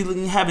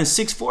crazy having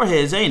 6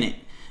 foreheads, ain't it?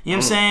 You know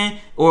what I'm saying?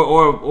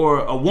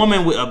 Or a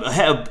woman with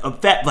a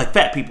fat, like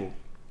fat people.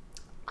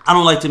 I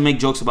don't like to make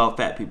jokes about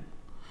fat people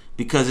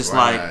because it's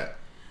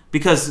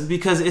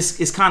because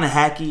it's kind of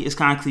hacky, it's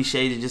kind of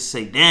cliche to just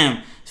say,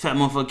 damn, this fat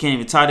motherfucker can't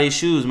even tie their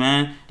shoes,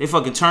 man. They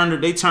fucking turned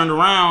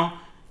around.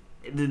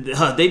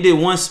 They did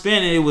one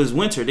spin and it was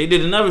winter. They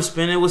did another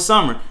spin and it was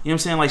summer. You know what I'm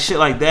saying? Like shit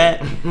like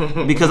that.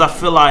 Because I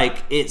feel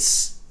like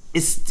it's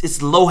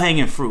low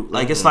hanging fruit.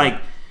 Like it's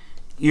like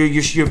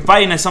you're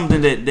fighting at something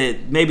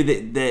that maybe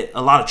that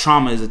a lot of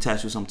trauma is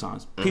attached to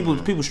sometimes.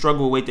 People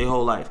struggle with weight their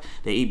whole life.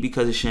 They eat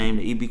because of shame.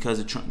 They eat because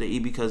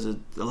of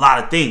a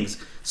lot of things.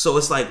 So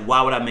it's like,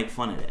 why would I make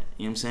fun of that?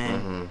 You know what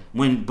I'm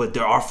saying? But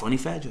there are funny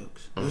fat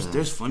jokes.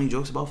 There's funny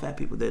jokes about fat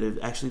people that are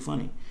actually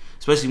funny.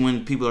 Especially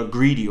when people are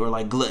greedy or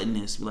like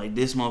gluttonous, like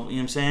this motherfucker, you know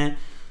what I'm saying?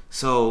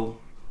 So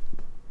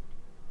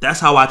that's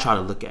how I try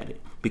to look at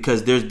it.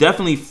 Because there's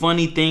definitely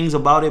funny things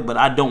about it, but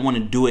I don't want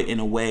to do it in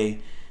a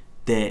way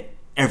that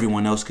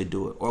everyone else could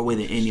do it, or a way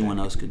that anyone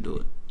else could do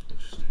it.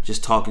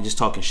 Just talking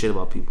shit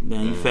about people.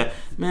 Man, you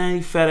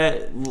fat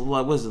ass.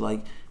 What was it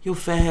like? You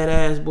fat head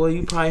ass boy.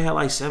 You probably had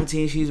like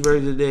 17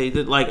 cheeseburgers a day.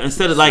 Like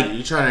instead of like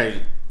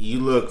you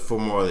look for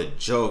more of the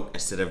joke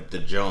instead of the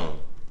Joan.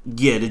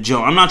 Yeah, the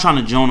joke. I'm not trying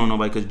to Joan on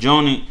nobody because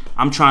Joning.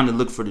 I'm trying to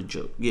look for the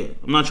joke. Yeah,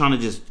 I'm not trying to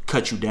just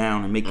cut you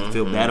down and make you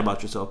feel bad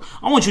about yourself.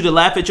 I want you to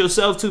laugh at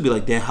yourself too. Be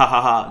like, damn, ha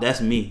ha ha. That's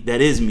me.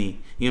 That is me.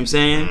 You know what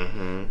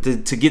I'm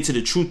saying? To get to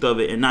the truth of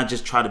it and not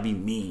just try to be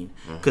mean.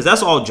 Because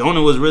that's all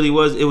Jonah was. It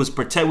was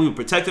we were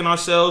protecting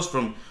ourselves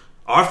from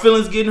our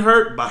feelings getting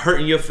hurt by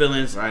hurting your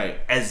feelings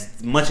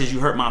as much as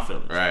you hurt my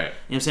feelings. Right. You know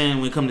what I'm saying?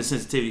 When it comes to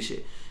sensitivity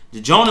shit.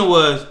 The Jonah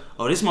was,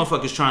 this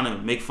motherfucker's trying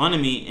to make fun of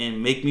me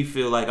and make me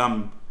feel like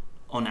I'm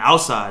on the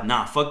outside.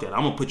 Nah, fuck that.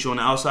 I'm gonna put you on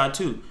the outside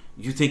too.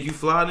 You think you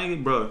fly,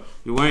 nigga? Bro,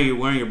 you're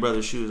wearing your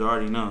brother's shoes. I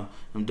already know.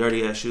 Them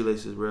dirty ass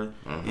shoelaces, bro.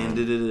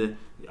 And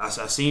I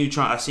seen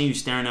you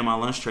staring at my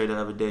lunch tray the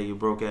other day, you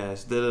broke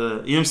ass. You know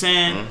what I'm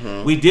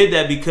saying? We did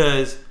that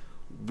because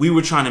we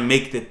were trying to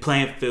make the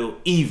playing field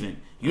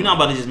even. You're not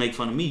about to just make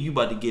fun of me. You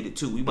about to get it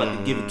too. We about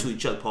to give it to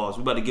each other. Pause.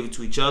 We about to give it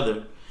to each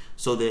other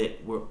so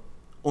that we're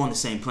on the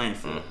same playing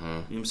field. You know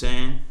what I'm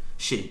saying?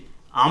 Shit.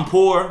 I'm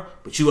poor,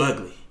 but you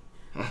ugly.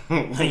 You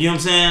know what I'm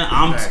saying?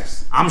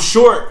 I'm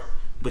short,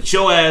 but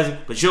your ass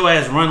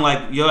run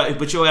like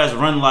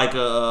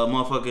a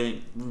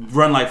motherfucking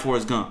run like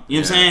Forrest Gump. You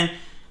know what I'm saying?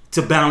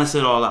 To balance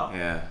it all out.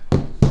 Yeah.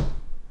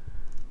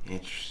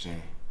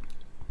 Interesting.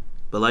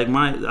 But like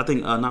I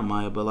think not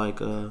Maya, but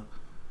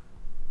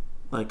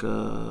like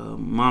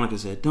Monica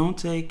said, don't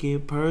take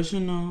it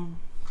personal.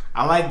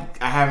 I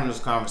like having those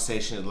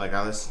conversations. Like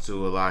I listen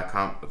to a lot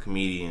of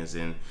comedians,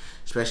 and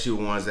especially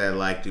ones that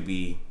like to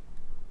be,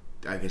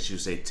 I guess you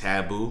would say,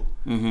 taboo.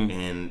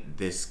 And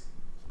this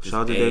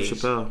shout out to Dave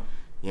Chappelle. You know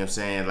what I'm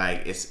saying?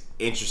 Like it's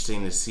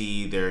interesting to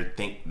see their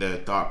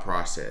thought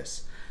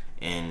process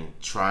and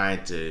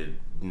trying to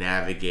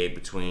navigate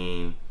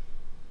between.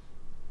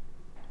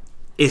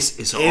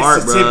 It's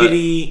art,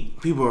 sensitivity.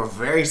 People are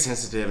very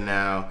sensitive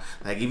now.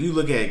 Like if you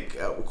look at,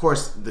 of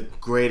course, the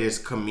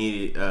greatest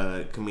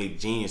comedic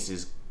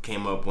geniuses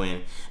came up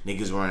when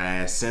niggas weren't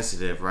as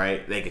sensitive,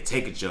 right? They could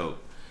take a joke.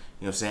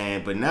 You know what I'm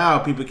saying? But now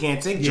people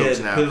can't take jokes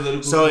now.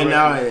 So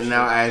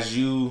now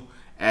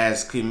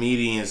as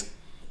comedians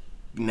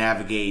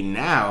navigate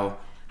now,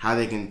 how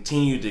they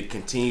continue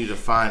to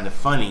find the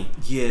funny,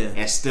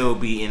 and still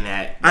be in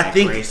that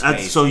great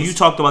space. So you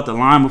talked about the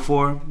line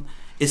before.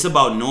 It's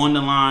about knowing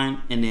the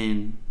line and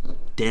then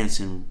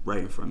dancing right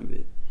in front of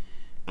it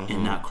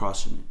and not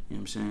crossing it. You know what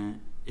I'm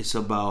saying? It's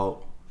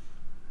about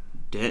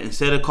that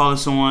instead of calling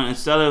someone,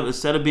 instead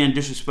of being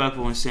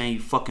disrespectful and saying you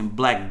fucking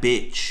black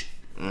bitch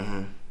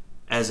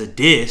as a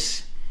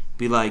diss,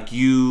 be like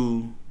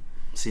you.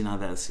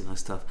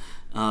 That's tough.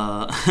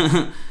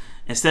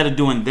 Instead of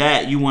doing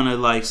that, you want to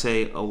like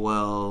say, oh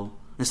well.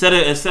 Instead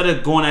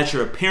of going at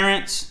your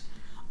appearance,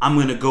 I'm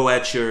gonna go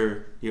at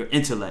your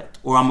intellect,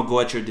 or I'm gonna go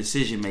at your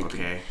decision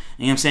making. Okay.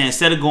 You know what I'm saying?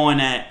 Instead of going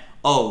at,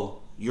 oh,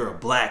 you're a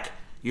black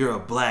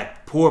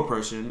poor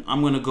person,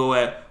 I'm gonna go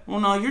at, well,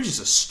 no, you're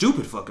just a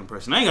stupid fucking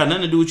person. I ain't got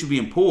nothing to do with you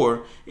being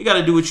poor. It got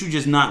to do with you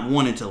just not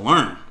wanting to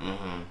learn. You know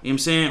what I'm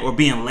saying? Or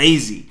being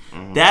lazy.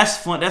 That's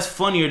fun. That's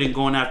funnier than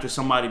going after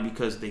somebody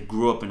because they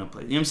grew up in a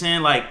place. You know what I'm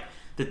saying? Like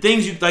the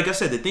things like I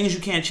said, the things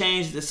you can't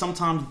change.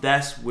 Sometimes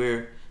that's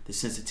where the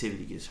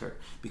sensitivity gets hurt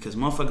because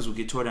motherfuckers will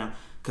get tore down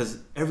because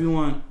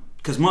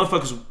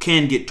motherfuckers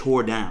can get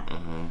tore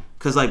down.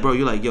 Cause like, bro,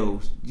 you're like,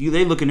 yo,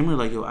 they look in the mirror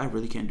like, yo, I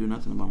really can't do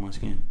nothing about my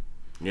skin.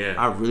 Yeah.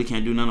 I really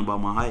can't do nothing about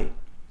my height.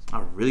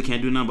 I really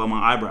can't do nothing about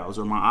my eyebrows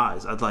or my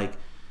eyes. I'd like,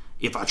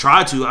 if I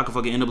tried to, I could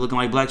fucking end up looking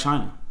like Black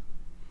China.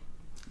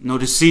 No,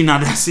 see now,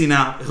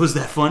 was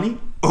that funny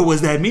or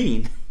was that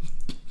mean?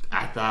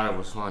 I thought it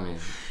was funny.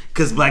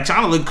 Cause Black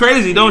China look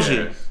crazy, don't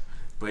you?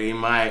 But you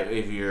might,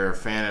 if you're a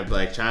fan of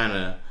Black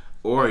China,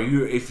 or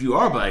if you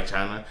are Black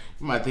China,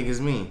 you might think it's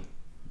mean.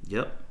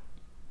 Yep.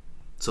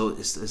 So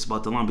it's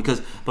about the line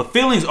but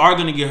feelings are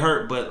gonna get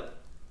hurt, but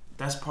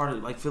that's part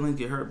of like feelings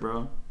get hurt,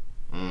 bro.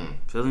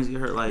 Feelings get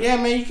hurt, like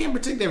man, you can't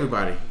protect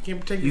everybody. You can't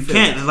protect your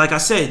feelings. Can't. Like I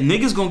said,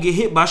 niggas gonna get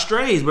hit by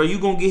strays, bro. You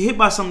gonna get hit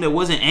by something that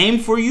wasn't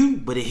aimed for you,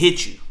 but it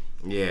hit you.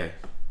 Yeah. You know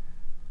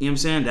what I'm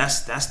saying?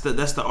 That's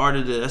the art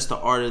of the.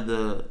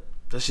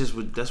 That's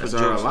what jokes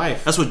are.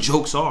 Life. That's what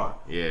jokes are.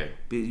 Yeah.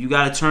 You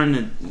gotta turn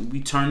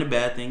the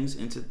bad things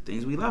into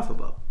things we laugh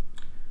about.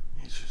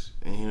 Interesting.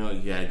 And you know,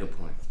 you got a good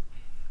point.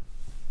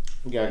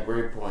 You got a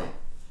great point.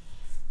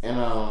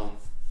 And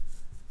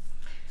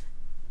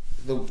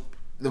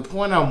the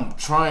point I'm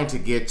trying to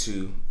get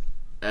to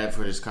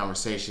for this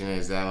conversation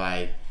is that,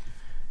 like,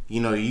 you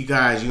know, you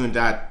and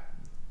Dot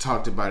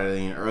talked about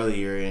it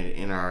earlier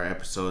in our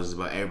episodes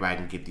about everybody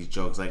can get these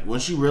jokes. Like,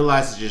 once you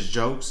realize it's just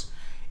jokes,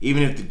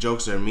 even if the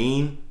jokes are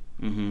mean,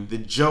 the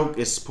joke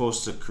is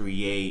supposed to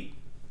create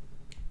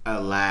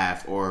a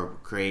laugh or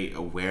create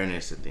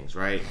awareness of things,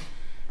 right?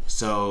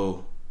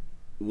 So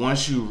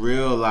once you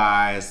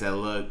realize that,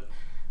 look,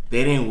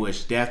 they didn't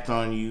wish death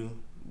on you,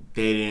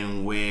 they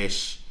didn't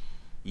wish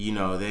you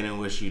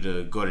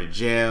to go to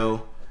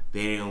jail,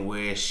 they didn't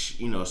wish,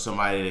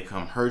 somebody to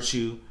come hurt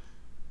you.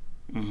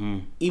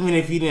 Even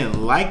if you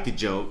didn't like the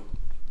joke,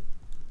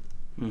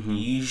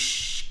 you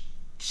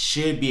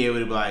should be able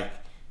to be like,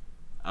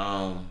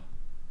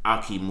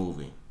 I'll keep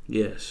moving.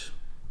 Yes.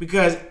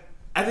 Because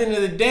at the end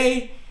of the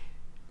day,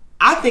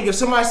 I think if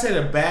somebody said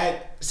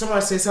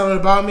something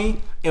about me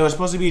and it was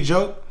supposed to be a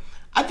joke,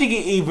 I think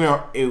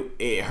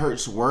it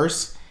hurts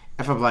worse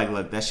if I'm like,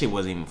 look, that shit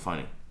wasn't even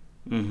funny.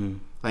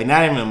 Like,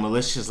 not even a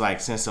malicious like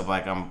sense of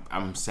like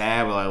I'm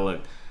sad, but like,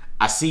 look,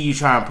 I see you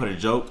trying to put a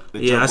joke.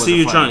 I see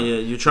you trying. Yeah,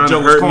 you're trying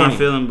to hurt my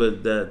feeling,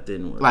 but that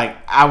didn't work. Like,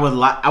 I would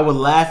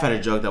laugh at a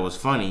joke that was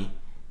funny,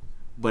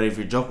 but if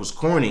your joke was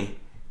corny,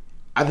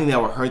 I think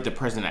that would hurt the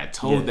person that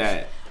told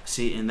that.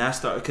 See, and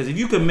that's because if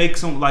you could make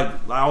some, like,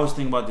 I always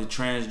think about the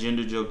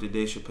transgender joke that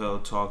Dave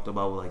Chappelle talked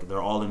about, like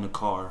they're all in the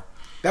car.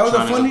 That was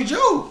a funny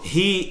joke.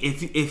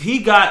 If he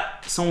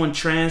got someone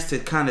trans to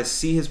kind of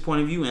see his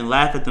point of view and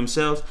laugh at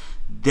themselves,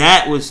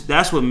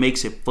 that's what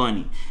makes it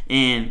funny.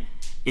 And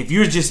if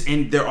you're just,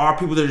 and there are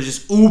people that are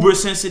just uber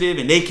sensitive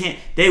and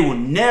they will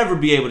never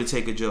be able to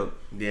take a joke.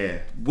 Yeah.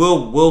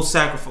 We'll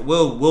sacrifice,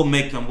 we'll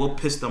make them, we'll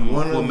piss them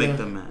off, we'll make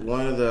them mad.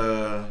 One of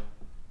the,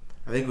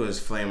 I think it was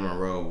Flame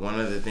Monroe, one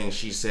of the things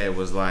she said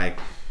was like,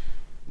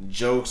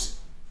 jokes,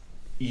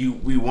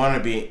 we want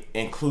to be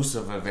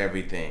inclusive of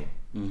everything,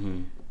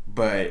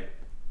 but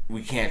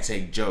we can't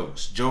take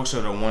jokes. Jokes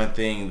are the one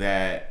thing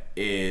that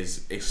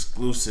is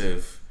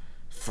exclusive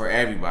for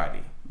everybody.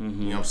 You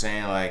know what I'm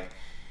saying? Like,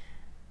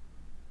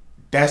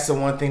 that's the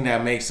one thing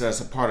that makes us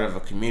a part of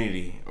a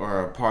community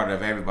or a part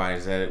of everybody,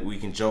 is that we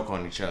can joke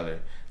on each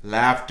other.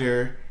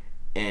 Laughter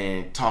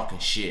and talking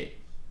shit.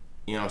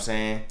 You know what I'm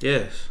saying?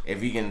 Yes.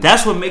 If you can,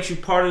 that's what makes you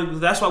part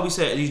of. That's why we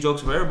said these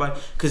jokes for everybody,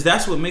 because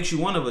that's what makes you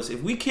one of us.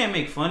 If we can't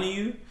make fun of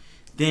you,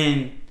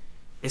 then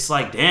it's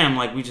like, damn,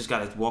 like we just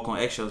gotta walk on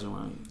eggshells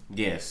around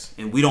you. Yes.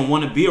 And we don't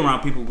want to be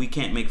around people we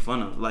can't make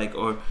fun of. Like,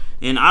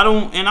 and I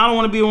don't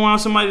want to be around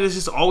somebody that's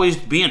just always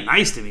being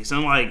nice to me. So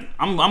I'm like,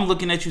 I'm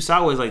looking at you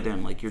sideways like,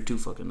 damn, like you're too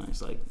fucking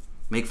nice. Like,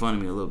 make fun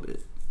of me a little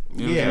bit.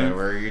 You know yeah,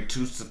 or you're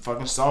too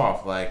fucking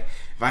soft. Like,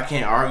 if I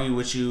can't argue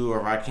with you or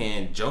if I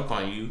can't joke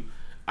on you,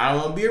 I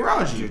don't want to be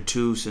around you. You're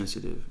too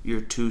sensitive.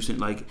 You're too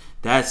like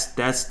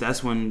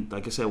that's when,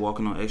 like I said,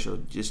 walking on eggshells,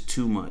 just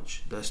too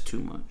much. That's too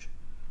much.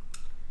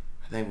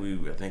 I think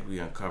we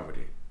uncovered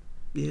it.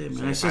 Yeah,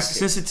 man.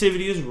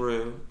 Sensitivity is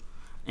real,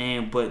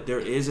 but there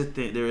is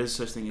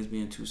such thing as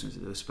being too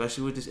sensitive,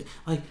 especially with this.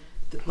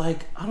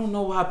 Like I don't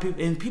know why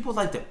people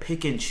like to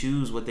pick and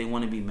choose what they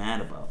want to be mad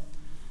about.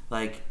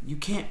 Like, you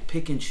can't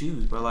pick and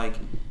choose, bro. Like,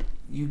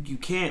 you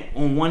can't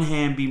on one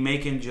hand be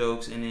making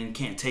jokes and then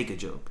can't take a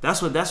joke.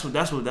 That's what I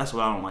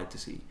don't like to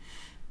see.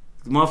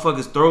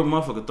 Motherfuckers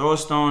throw a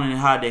stone and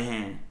hide their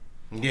hand.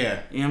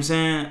 Yeah. You know what I'm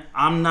saying?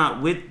 I'm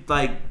not with,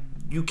 like,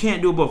 you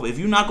can't do both. If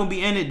you're not gonna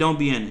be in it, don't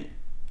be in it.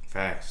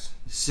 Facts.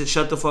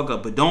 Shut the fuck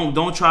up. But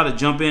don't try to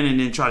jump in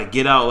and then try to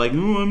get out. Like,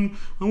 no,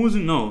 I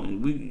wasn't.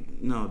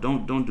 No,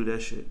 don't do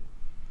that shit.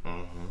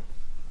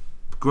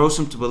 Grow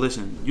some. But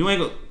listen, you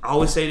ain't gonna. I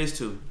always say this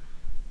too.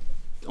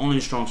 Only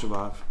the strong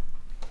survive.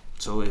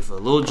 So if a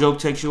little joke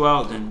takes you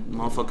out, then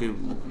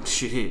motherfucker,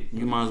 shit,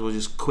 you might as well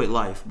just quit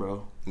life,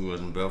 bro. You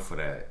wasn't built for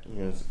that.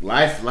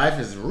 Life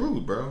is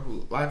rude,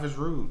 bro. Life is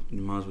rude. You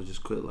might as well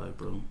just quit life,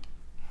 bro.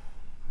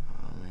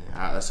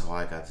 That's all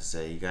I got to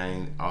say. You got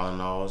any all in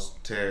alls,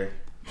 Terry?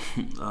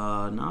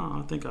 No,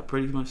 I think I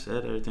pretty much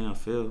said everything I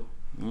feel.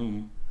 All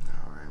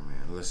right,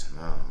 man. Listen,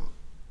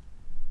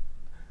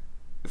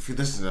 if you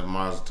listen to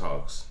Mazel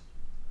Talks,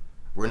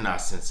 we're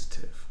not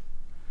sensitive,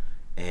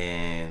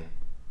 and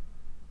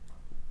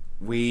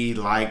we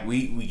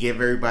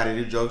give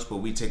everybody the jokes, but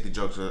we take the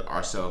jokes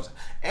ourselves,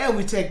 and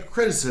we take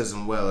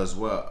criticism as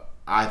well.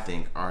 I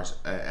think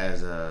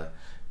as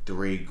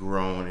three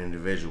grown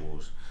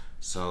individuals,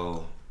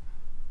 so.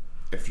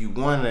 If you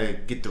want to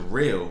get the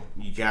real,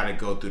 you got to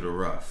go through the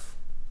rough.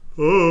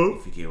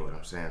 If you get what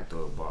I'm saying,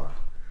 through a bar.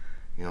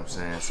 You know what I'm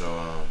saying?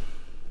 So,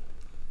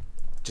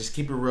 just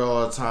keep it real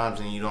all the times,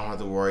 and you don't have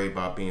to worry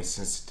about being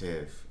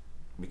sensitive.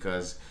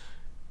 Because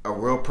a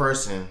real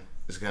person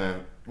is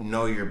going to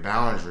know your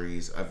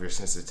boundaries of your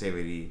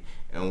sensitivity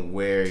and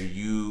where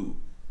you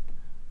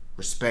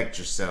respect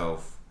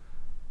yourself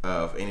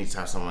of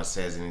anytime someone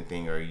says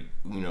anything or,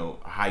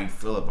 how you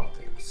feel about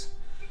things.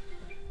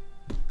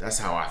 That's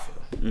how I feel.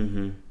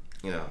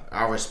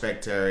 I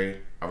respect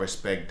Terry. I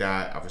respect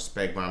Dot. I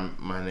respect my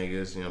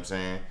niggas. You know what I'm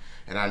saying?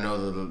 And I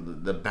know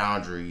the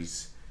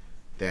boundaries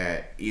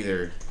that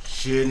either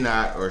should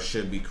not or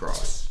should be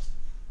crossed.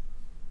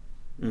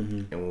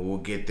 And we'll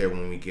get there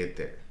when we get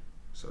there.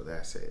 So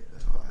that's it.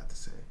 That's all I have to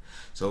say.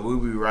 So we'll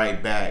be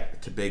right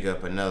back to big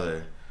up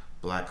another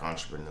black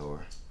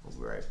entrepreneur. We'll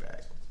be right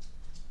back.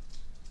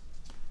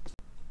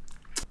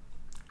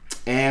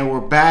 And we're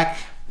back.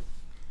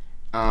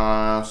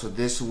 So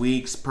this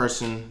week's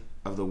person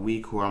of the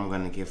week, who I'm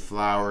going to give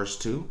flowers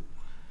to,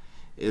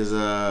 is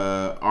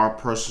our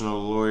personal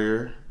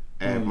lawyer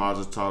at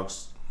Mazel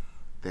Talks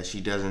that she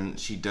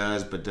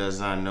does but does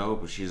not know,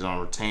 but she's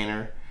on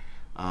retainer,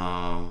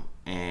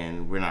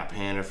 and we're not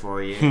paying her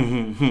for it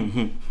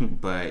yet.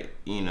 But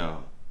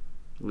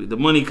the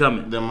money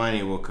coming. The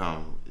money will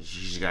come.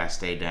 She just gotta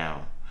stay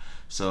down.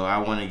 So I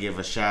want to give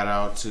a shout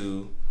out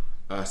to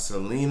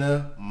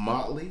Selena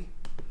Motley,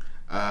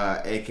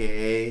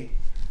 aka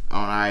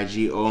on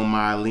IG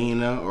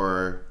Omylena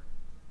or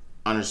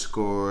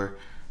 _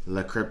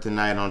 La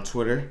Kryptonite on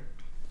Twitter.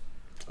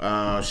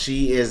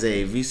 She is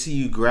a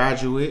VCU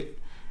graduate,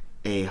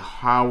 a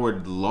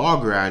Howard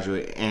Law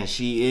graduate, and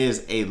she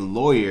is a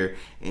lawyer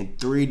in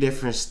 3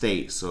 different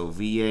states, so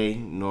VA,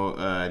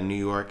 New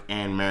York,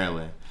 and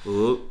Maryland.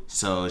 Ooh.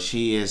 So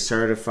she is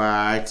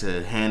certified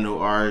to handle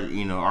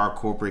our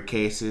corporate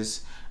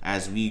cases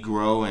as we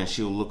grow, and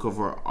she'll look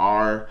over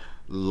our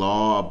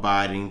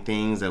law-abiding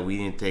things that we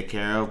didn't take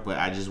care of. But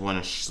I just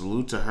want to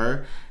salute to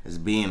her as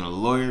being a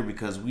lawyer,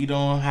 because we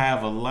don't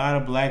have a lot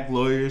of black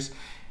lawyers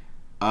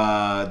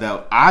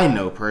that I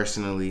know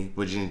personally,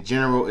 but in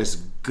general, it's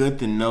good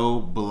to know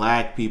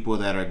black people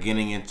that are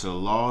getting into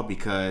law,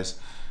 because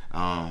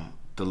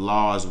the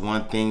law is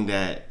one thing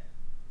that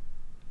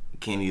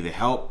can either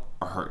help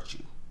or hurt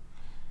you.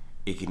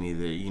 It can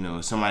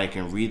either, somebody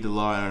can read the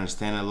law and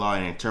understand the law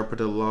and interpret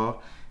the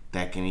law.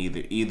 That can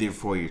either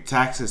for your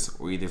taxes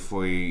or either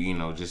for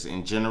your, just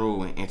in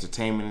general and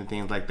entertainment and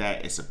things like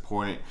that. It's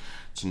important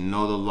to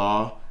know the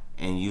law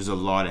and use the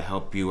law to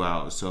help you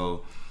out.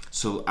 So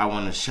I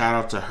want to shout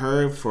out to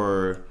her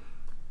for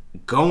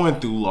going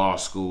through law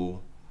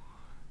school,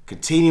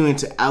 continuing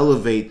to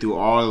elevate through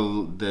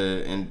all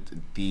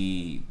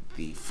the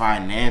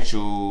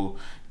financial,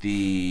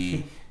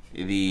 the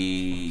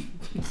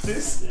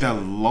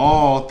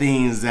law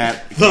things that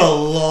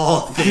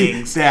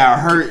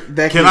hurt.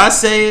 That can I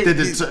say it?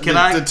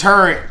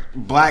 Deterrent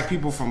black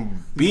people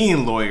from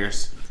being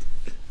lawyers.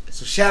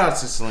 So shout out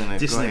to Selena.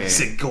 This nigga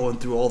said going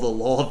through all the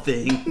law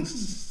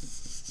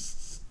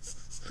things,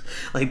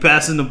 like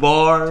passing the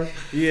bar,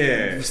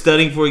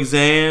 studying for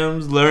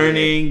exams,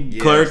 learning,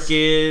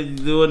 clerking,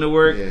 doing the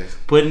work,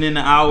 putting in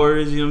the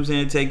hours. You know what I'm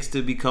saying? It takes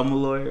to become a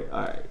lawyer.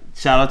 All right.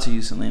 Shout out to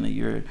you, Selena.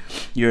 You're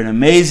an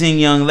amazing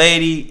young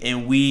lady,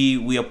 and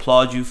we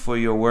applaud you for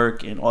your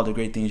work and all the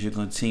great things you're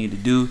going to continue to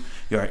do.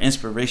 You're an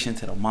inspiration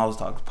to the Models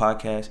Talks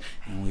podcast,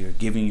 and we are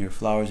giving you your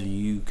flowers, and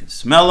you can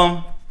smell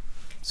them.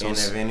 So, and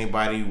if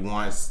anybody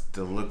wants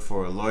to look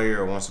for a lawyer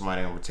or want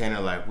somebody on retainer,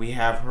 like we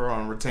have her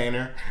on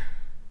retainer,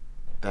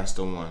 that's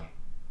the one.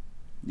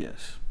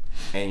 Yes.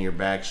 And your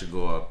bag should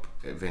go up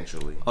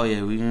eventually. Oh yeah,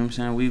 you know what I'm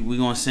saying? We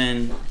going to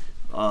send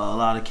a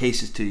lot of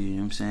cases to you, you know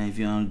what I'm saying? If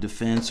you're on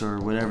defense or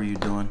whatever you're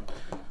doing.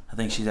 I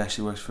think she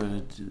actually works for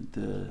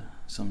the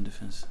some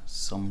defense,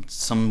 some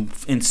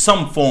in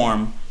some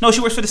form. No, she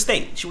works for the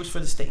state. She works for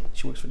the state.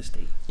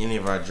 Any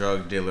of our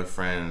drug dealer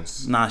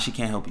friends? Nah, she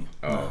can't help you.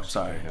 Oh, no,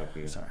 sorry. Can't help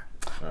you. Sorry.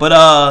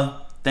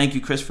 But thank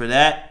you, Chris, for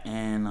that.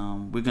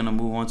 And we're gonna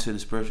move on to the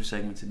spiritual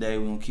segment today.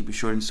 We're gonna keep it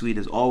short and sweet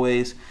as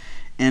always.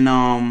 And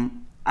I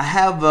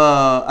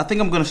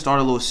think I'm gonna start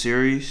a little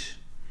series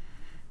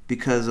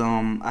because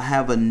I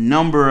have a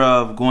number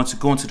of going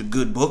to the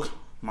good book,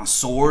 my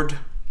sword,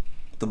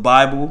 the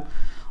Bible.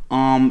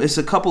 It's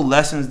a couple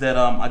lessons that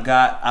I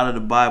got out of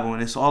the Bible,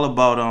 and it's all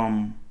about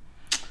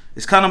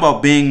it's kind of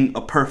about being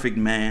a perfect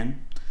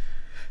man.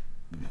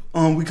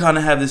 We kind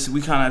of have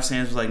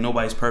sayings like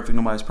nobody's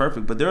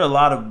perfect, but there are a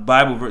lot of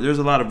there's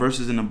a lot of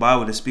verses in the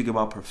Bible that speak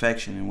about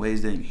perfection in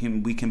ways that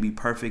we can be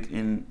perfect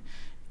in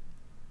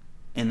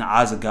the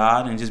eyes of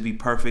God and just be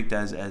perfect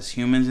as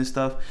humans and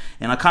stuff.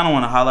 And I kind of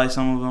want to highlight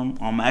some of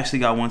them. I actually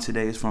got one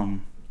today. It's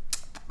from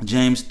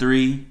James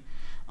 3,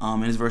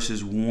 and it's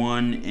verses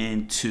 1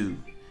 and 2.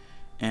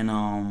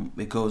 And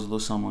it goes a little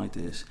something like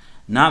this.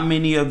 Not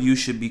many of you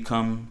should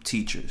become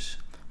teachers,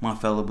 my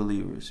fellow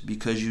believers,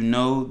 because you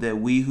know that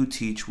we who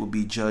teach will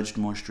be judged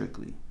more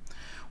strictly.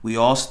 We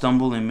all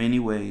stumble in many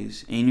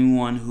ways.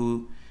 Anyone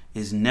who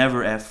is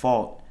never at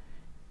fault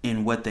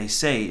in what they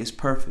say is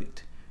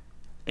perfect,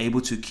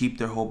 able to keep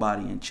their whole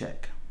body in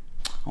check.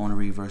 I want to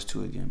read verse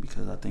 2 again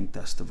because I think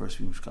that's the verse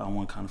I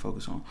want to kind of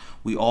focus on.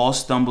 We all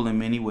stumble in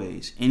many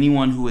ways.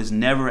 Anyone who is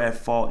never at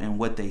fault in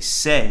what they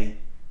say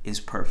is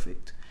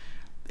perfect,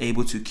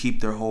 able to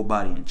keep their whole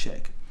body in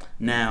check.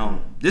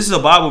 Now, this is a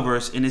Bible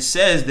verse, and it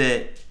says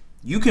that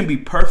you can be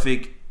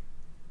perfect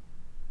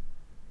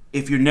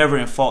if you're never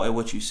in fault at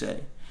what you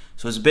say.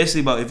 So it's basically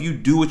about if you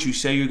do what you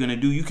say you're going to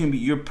do,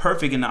 you're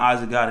perfect in the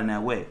eyes of God in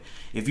that way.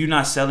 If you're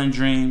not selling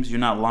dreams, you're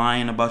not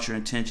lying about your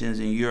intentions,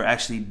 and you're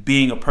actually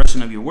being a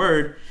person of your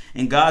word,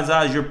 in God's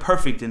eyes, you're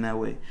perfect in that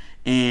way.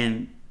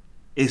 And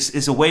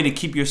it's a way to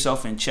keep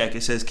yourself in check.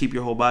 It says keep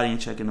your whole body in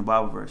check in the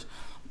Bible verse.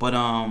 But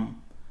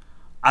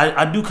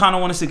I do kind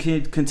of want us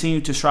to continue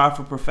to strive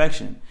for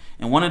perfection.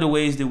 And one of the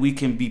ways that we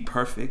can be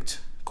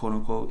perfect, quote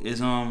unquote, is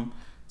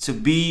to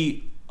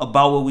be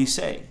about what we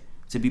say,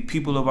 to be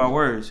people of our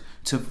words,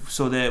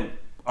 so that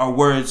our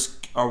words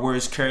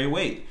carry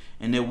weight,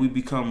 and that we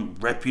become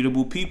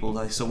reputable people.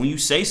 Like, so when you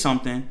say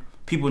something,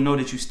 people know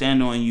that you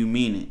stand on and you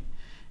mean it.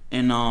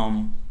 And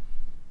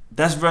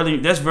that's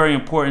very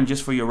important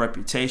just for your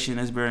reputation.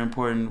 That's very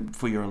important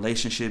for your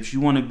relationships.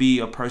 You want to be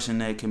a person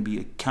that can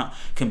be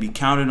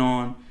counted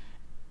on.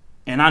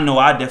 And I know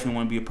I definitely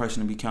want to be a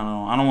person to be counted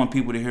on. I don't want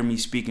people to hear me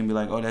speak and be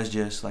like, oh, that's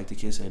just like the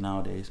kids say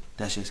nowadays.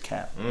 That's just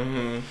cap.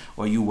 Mm-hmm.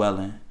 Or you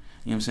welling. You know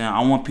what I'm saying? I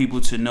want people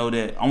to know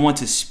that I want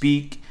to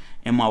speak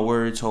and my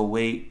words hold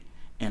weight.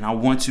 And I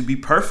want to be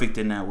perfect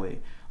in that way.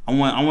 I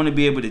want to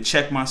be able to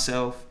check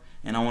myself,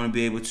 and I want to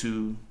be able to, you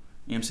know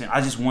what I'm saying?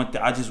 I just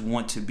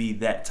want to be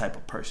that type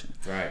of person.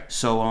 Right.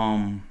 So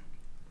like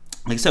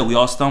I said, we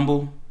all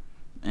stumble,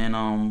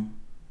 and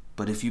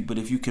but if you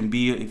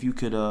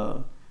could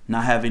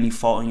not have any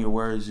fault in your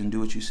words and do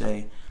what you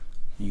say,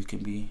 you can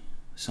be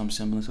some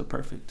semblance of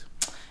perfect.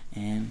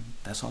 And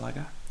that's all I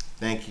got.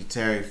 Thank you,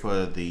 Terry,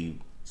 for the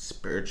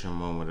spiritual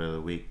moment of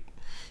the week.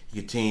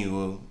 You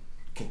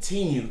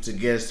continue to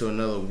get us to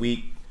another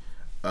week.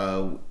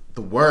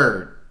 The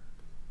word,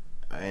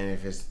 and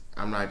if it's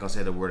I'm not gonna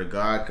say the word of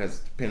God because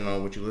depending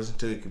on what you listen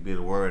to, it could be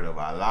the word of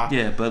Allah.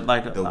 Yeah, but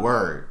like the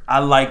word. I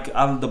like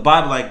the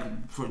Bible.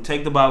 Like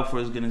take the Bible for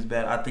as good as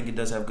bad. I think it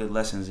does have good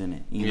lessons in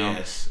it. You know,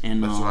 Yes,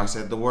 and that's why I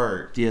said the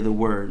word. Yeah, the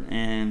word.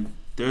 And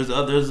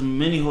there's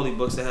many holy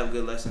books that have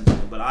good lessons in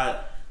it.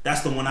 But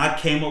that's the one I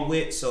came up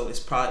with. So it's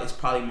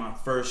probably my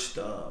first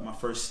step, the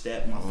first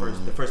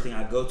thing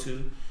I go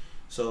to.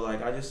 So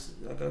like I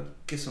gotta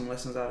get some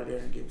lessons out of there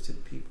and give it to the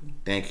people.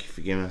 Thank you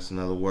for giving us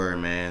another word,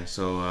 man.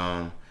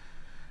 So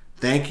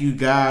thank you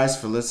guys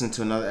for listening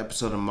to another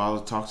episode of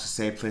Marlo Talks, a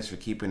safe place for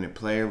keeping it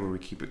player, where we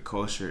keep it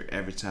kosher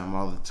every time,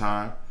 all the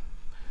time.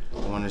 I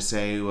want to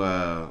say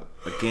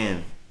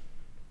again,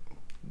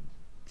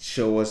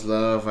 show us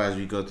love as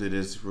we go through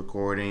this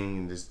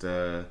recording. This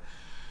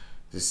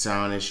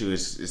sound issue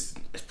is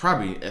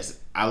probably, as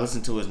I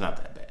listen to, it's not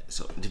that bad.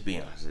 So to be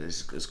honest,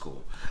 it's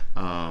cool.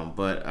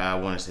 But I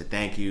want to say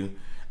thank you.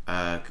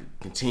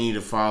 Continue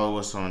to follow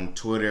us on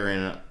Twitter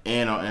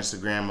and on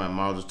Instagram at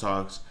Marlo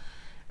Talks.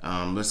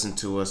 Listen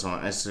to us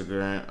on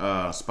Instagram,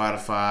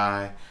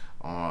 Spotify,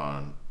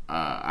 on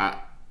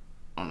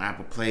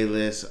Apple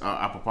Playlists,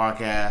 Apple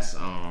Podcasts,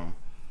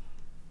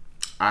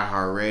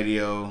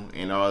 iHeartRadio,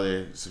 and all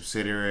the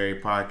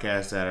subsidiary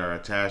podcasts that are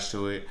attached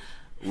to it.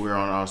 We're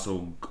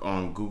also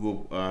on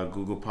Google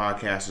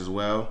Podcasts as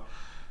well,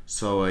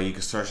 so you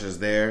can search us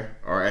there.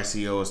 Our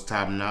SEO is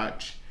top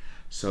notch.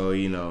 So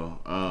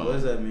what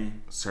does that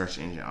mean? Search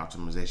engine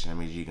optimization. That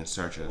means you can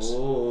search us.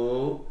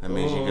 That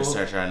means you can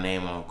search our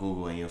name on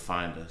Google and you'll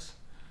find us.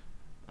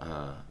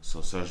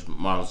 So search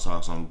Marlo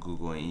Talks on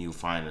Google and you'll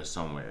find us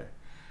somewhere.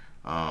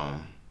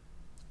 And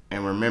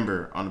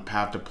remember, on the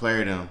path to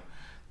playerdom,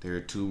 there are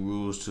 2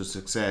 rules to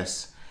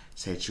success.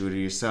 Stay true to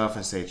yourself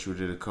and stay true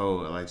to the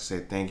code. I'd like to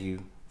say thank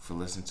you for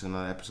listening to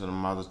another episode of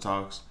Marlo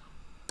Talks.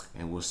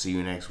 And we'll see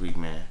you next week,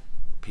 man.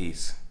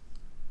 Peace.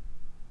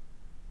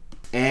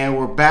 And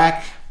we're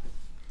back.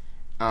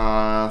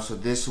 So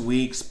this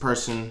week's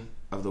person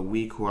of the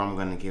week, who I'm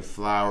going to give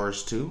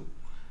flowers to,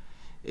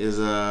 is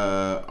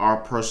our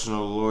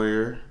personal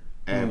lawyer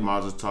at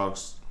Marlo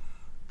Talks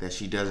that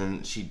she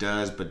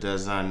does but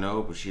does not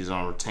know, but she's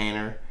on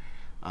retainer.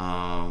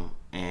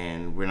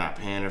 And we're not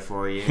paying her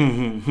for it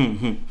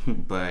yet.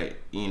 But,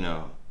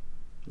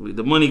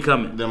 the money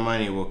coming. The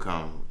money will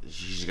come.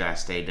 She just got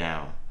to stay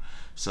down.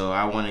 So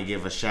I want to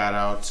give a shout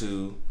out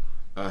to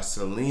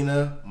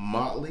Selena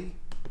Motley,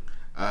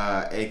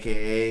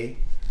 aka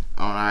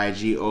on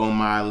IG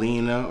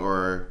Omylena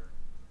or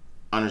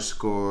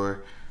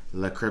 _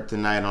 La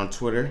Kryptonite on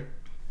Twitter.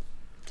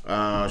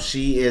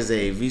 She is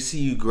a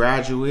VCU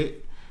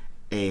graduate,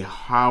 a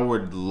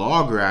Howard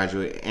Law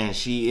graduate, and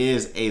she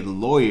is a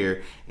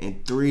lawyer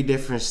in 3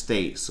 different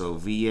states, so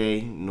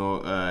VA,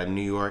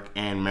 New York,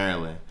 and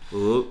Maryland.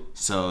 Ooh.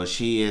 So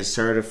she is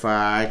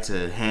certified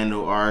to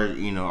handle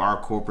our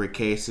corporate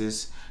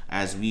cases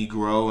as we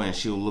grow, and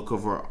she'll look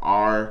over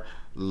our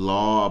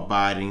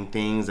law-abiding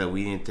things that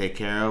we didn't take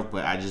care of.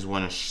 But I just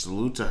want to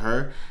salute to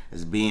her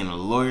as being a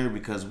lawyer,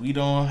 because we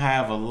don't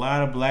have a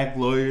lot of black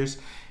lawyers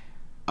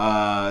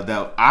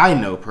that I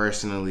know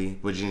personally,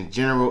 but in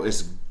general,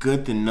 it's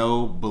good to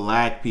know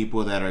black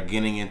people that are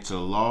getting into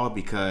law,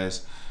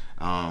 because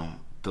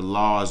the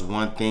law is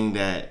one thing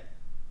that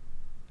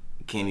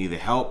can either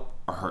help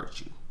or hurt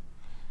you.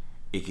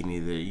 It can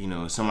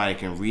either, somebody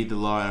can read the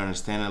law and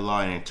understand the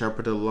law and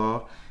interpret the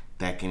law.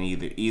 That can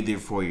either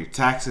for your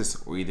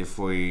taxes or either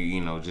for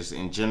your, just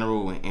in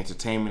general and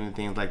entertainment and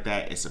things like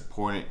that. It's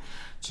important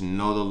to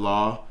know the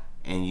law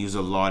and use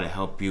the law to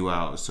help you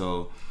out.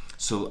 So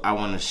I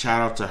want to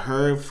shout out to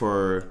her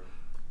for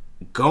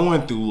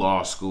going through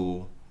law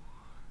school,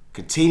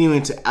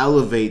 continuing to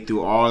elevate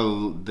through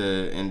all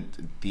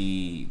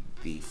the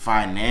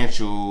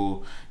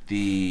financial,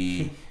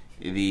 the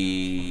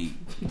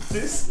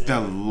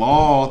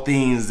law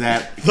things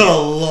that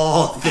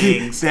hurt.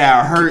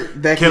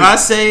 That can I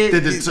say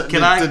it?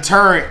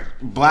 Deterrent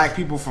black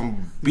people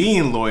from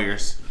being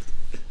lawyers.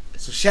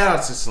 So shout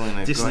out to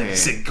Selena. This Go ahead.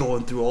 nigga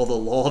going through all the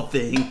law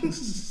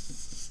things.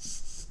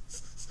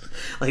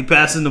 Like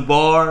passing the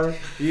bar,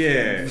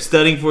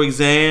 studying for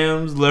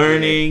exams,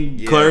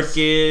 learning,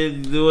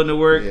 clerking, doing the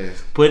work,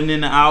 putting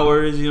in the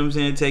hours, you know what I'm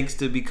saying, it takes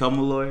to become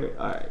a lawyer.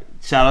 All right.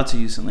 Shout out to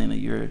you, Selena.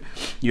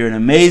 You're an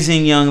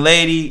amazing young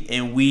lady,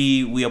 and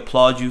we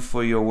applaud you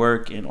for your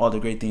work and all the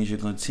great things you're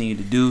going to continue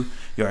to do.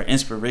 You're an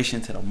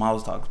inspiration to the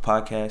Marlo Talks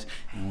podcast,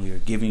 and we are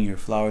giving you your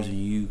flowers, and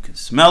you can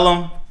smell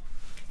them.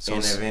 So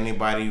and if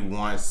anybody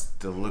wants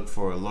to look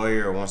for a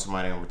lawyer or wants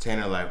somebody on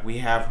retainer, like we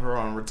have her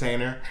on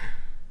retainer,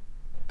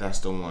 that's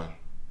the one.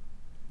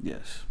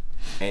 Yes.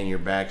 And your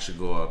bag should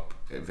go up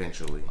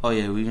eventually. Oh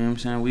yeah, you know what I'm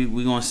saying?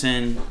 We going to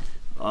send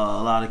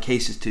a lot of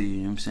cases to you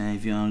know what I'm saying?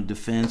 If you're on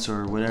defense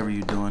or whatever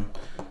you're doing.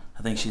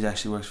 I think she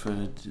actually works for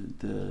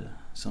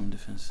some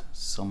defense,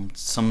 some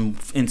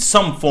in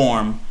some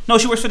form. No,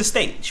 she works for the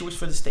state. She works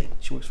for the state.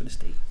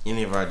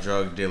 Any of our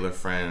drug dealer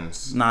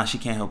friends? Nah, she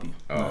can't help you.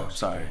 Oh, no,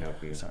 sorry. Can't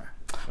help you. Sorry.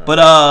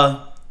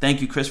 But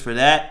thank you, Chris, for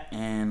that.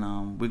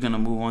 And we're gonna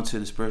move on to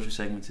the spiritual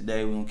segment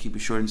today. We're gonna keep it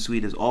short and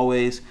sweet as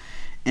always.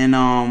 And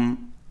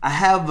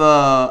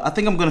I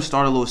think I'm gonna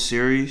start a little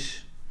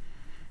series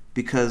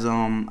because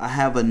I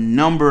have a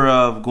number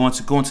of going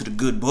to the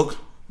good book,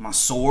 my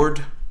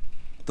sword,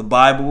 the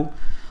Bible.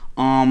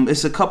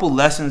 It's a couple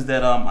lessons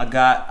that I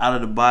got out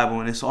of the Bible,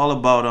 and it's all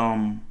about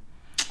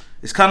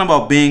it's kind of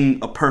about being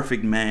a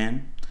perfect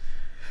man.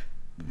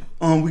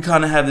 We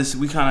kind of have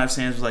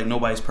sayings like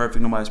nobody's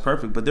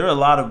perfect, but there are a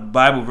lot of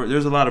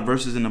there's a lot of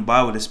verses in the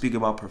Bible that speak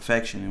about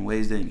perfection in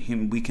ways that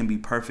we can be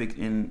perfect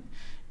in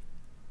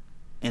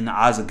the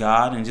eyes of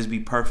God and just be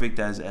perfect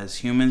as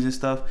humans and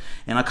stuff.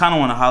 And I kind of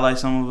want to highlight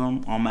some of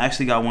them. I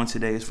actually got one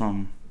today. It's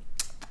from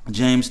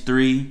James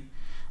 3,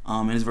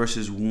 and it's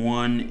verses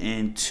 1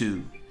 and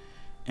 2.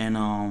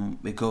 And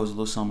it goes a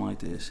little something like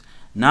this.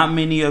 Not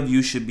many of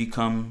you should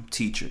become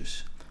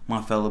teachers,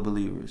 my fellow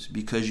believers,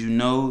 because you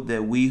know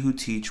that we who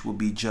teach will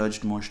be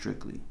judged more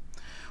strictly.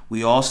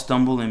 We all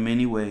stumble in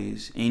many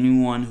ways.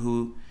 Anyone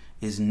who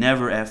is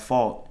never at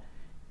fault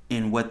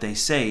in what they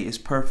say is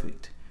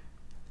perfect,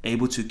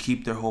 able to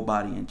keep their whole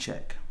body in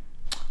check.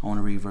 I want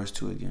to read verse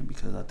 2 again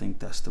because I think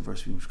that's the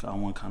verse I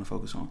want to kind of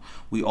focus on.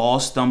 We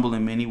all stumble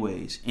in many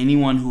ways.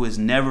 Anyone who is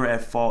never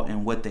at fault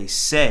in what they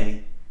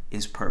say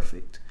is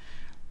perfect,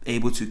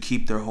 able to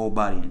keep their whole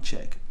body in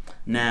check.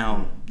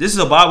 Now, this is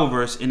a Bible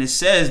verse, and it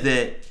says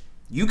that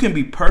you can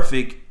be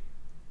perfect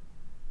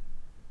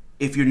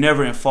if you're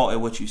never in fault at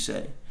what you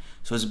say.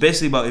 So it's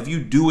basically about if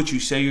you do what you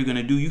say you're going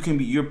to do,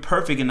 you're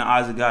perfect in the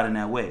eyes of God in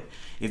that way.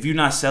 If you're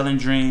not selling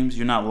dreams,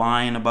 you're not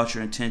lying about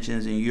your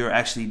intentions, and you're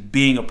actually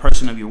being a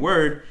person of your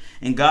word,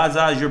 in God's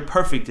eyes, you're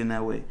perfect in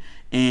that way.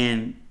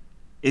 And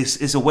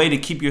it's a way to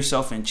keep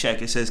yourself in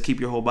check. It says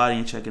keep your whole body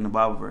in check in the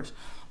Bible verse.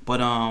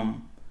 But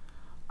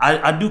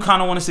I do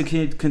kind of want us to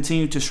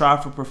continue to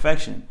strive for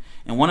perfection.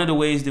 And one of the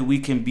ways that we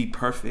can be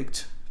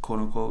perfect, quote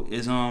unquote,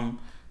 is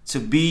to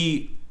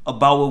be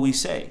about what we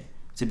say,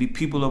 to be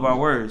people of our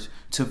words,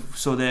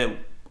 so that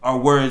our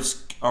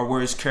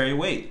words carry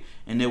weight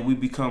and that we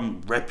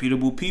become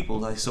reputable people.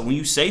 Like, so when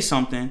you say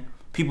something,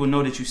 people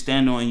know that you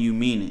stand on and you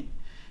mean it.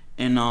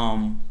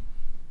 And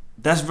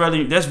that's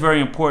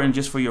very important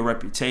just for your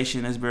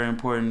reputation. That's very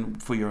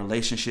important for your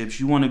relationships.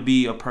 You want to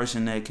be a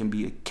person that can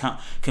be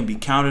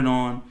counted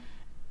on.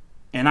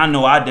 And I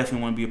know I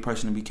definitely want to be a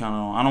person to be counted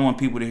on. I don't want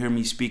people to hear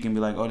me speak and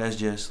be like, oh, that's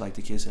just like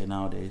the kids say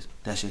nowadays.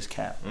 That's just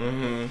cap.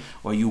 Mm-hmm.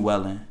 Or you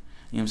welling. You know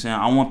what I'm saying?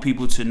 I want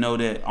people to know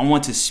that I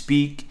want to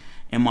speak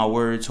and my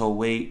words hold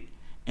weight.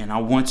 And I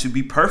want to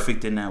be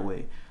perfect in that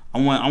way. I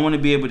want to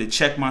be able to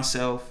check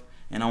myself,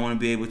 and I want to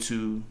be able to,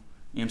 you know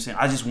what I'm saying?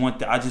 I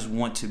just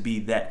want to be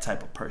that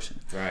type of person.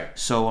 Right.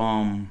 So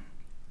like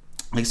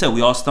I said,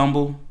 we all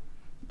stumble,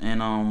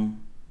 and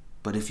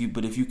but if you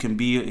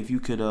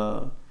could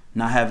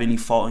not have any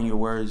fault in your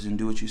words and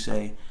do what you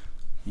say,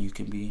 you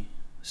can be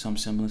some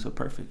semblance of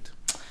perfect.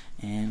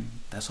 And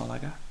that's all I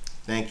got.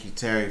 Thank you,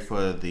 Terry,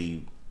 for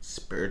the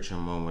spiritual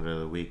moment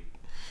of the week.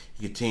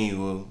 You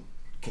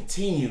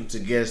continue to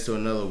get us to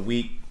another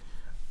week.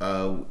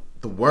 The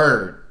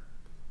word,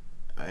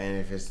 and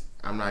if it's,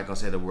 I'm not gonna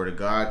say the word of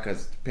God,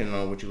 because depending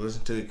on what you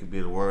listen to, it could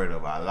be the word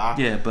of Allah.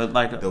 Yeah, but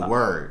like the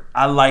word.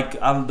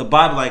 The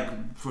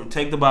Bible.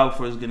 Take the Bible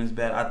for as good as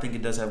bad. I think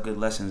it does have good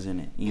lessons in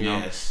it. You know.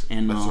 Yes.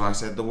 And that's why I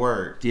said the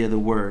word. Yeah, the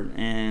word.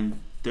 And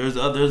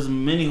there's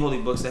many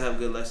holy books that have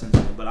good lessons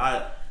in it,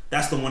 but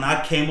that's the one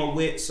I came up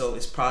with. So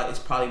it's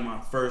probably my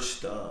first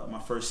step,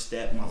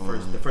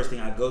 the first thing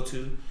I go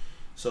to.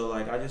 So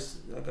like I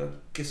gotta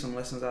get some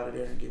lessons out of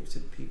there and give it to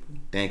the people.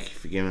 Thank you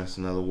for giving us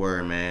another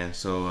word, man.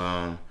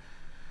 So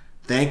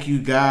thank you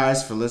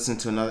guys for listening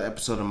to another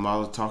episode of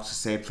Marlo Talks, a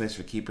safe place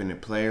for keeping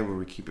it player, where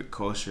we keep it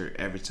kosher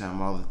every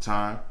time, all the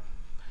time.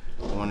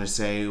 I want to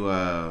say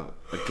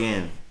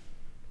again,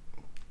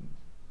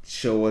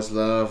 show us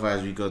love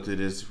as we go through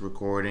this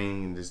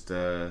recording. This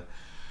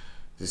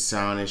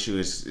sound issue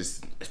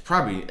is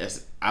probably,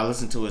 as I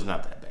listen to, it's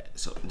not that bad.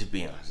 So to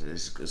be honest,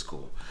 it's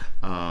cool.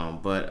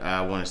 But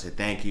I want to say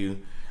thank you.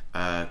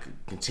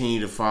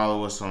 Continue to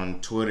follow us on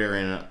Twitter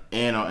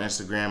and on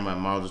Instagram at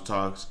Marlo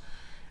Talks.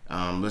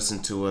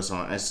 Listen to us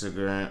on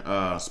Instagram,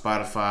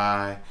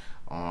 Spotify,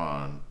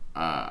 on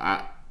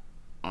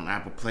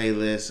Apple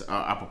Playlists,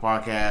 Apple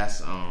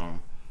Podcasts,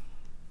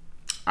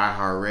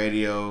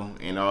 iHeartRadio,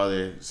 and all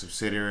the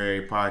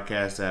subsidiary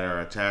podcasts that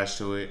are attached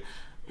to it.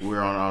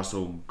 We're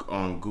also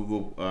on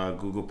Google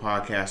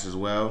Podcasts as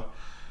well.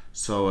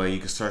 So you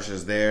can search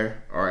us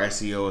there. Our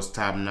SEO is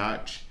top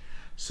notch.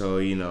 So,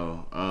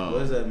 what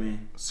does that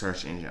mean?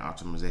 Search engine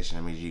optimization.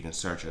 That means you can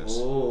search us.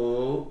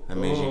 That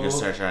means you can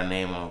search our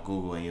name on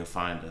Google and you'll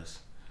find us.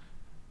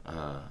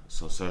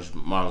 So search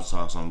Marlo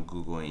Talks on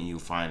Google and you'll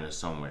find us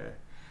somewhere.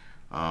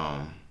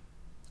 And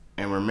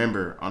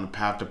remember, on the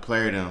path to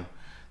playerdom,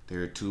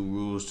 there are 2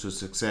 rules to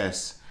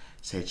success.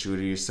 Stay true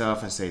to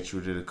yourself and stay true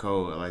to the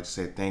code. I'd like to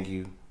say thank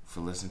you for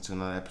listening to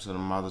another episode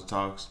of Marlo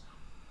Talks.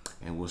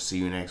 And we'll see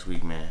you next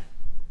week, man.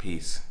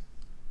 Peace.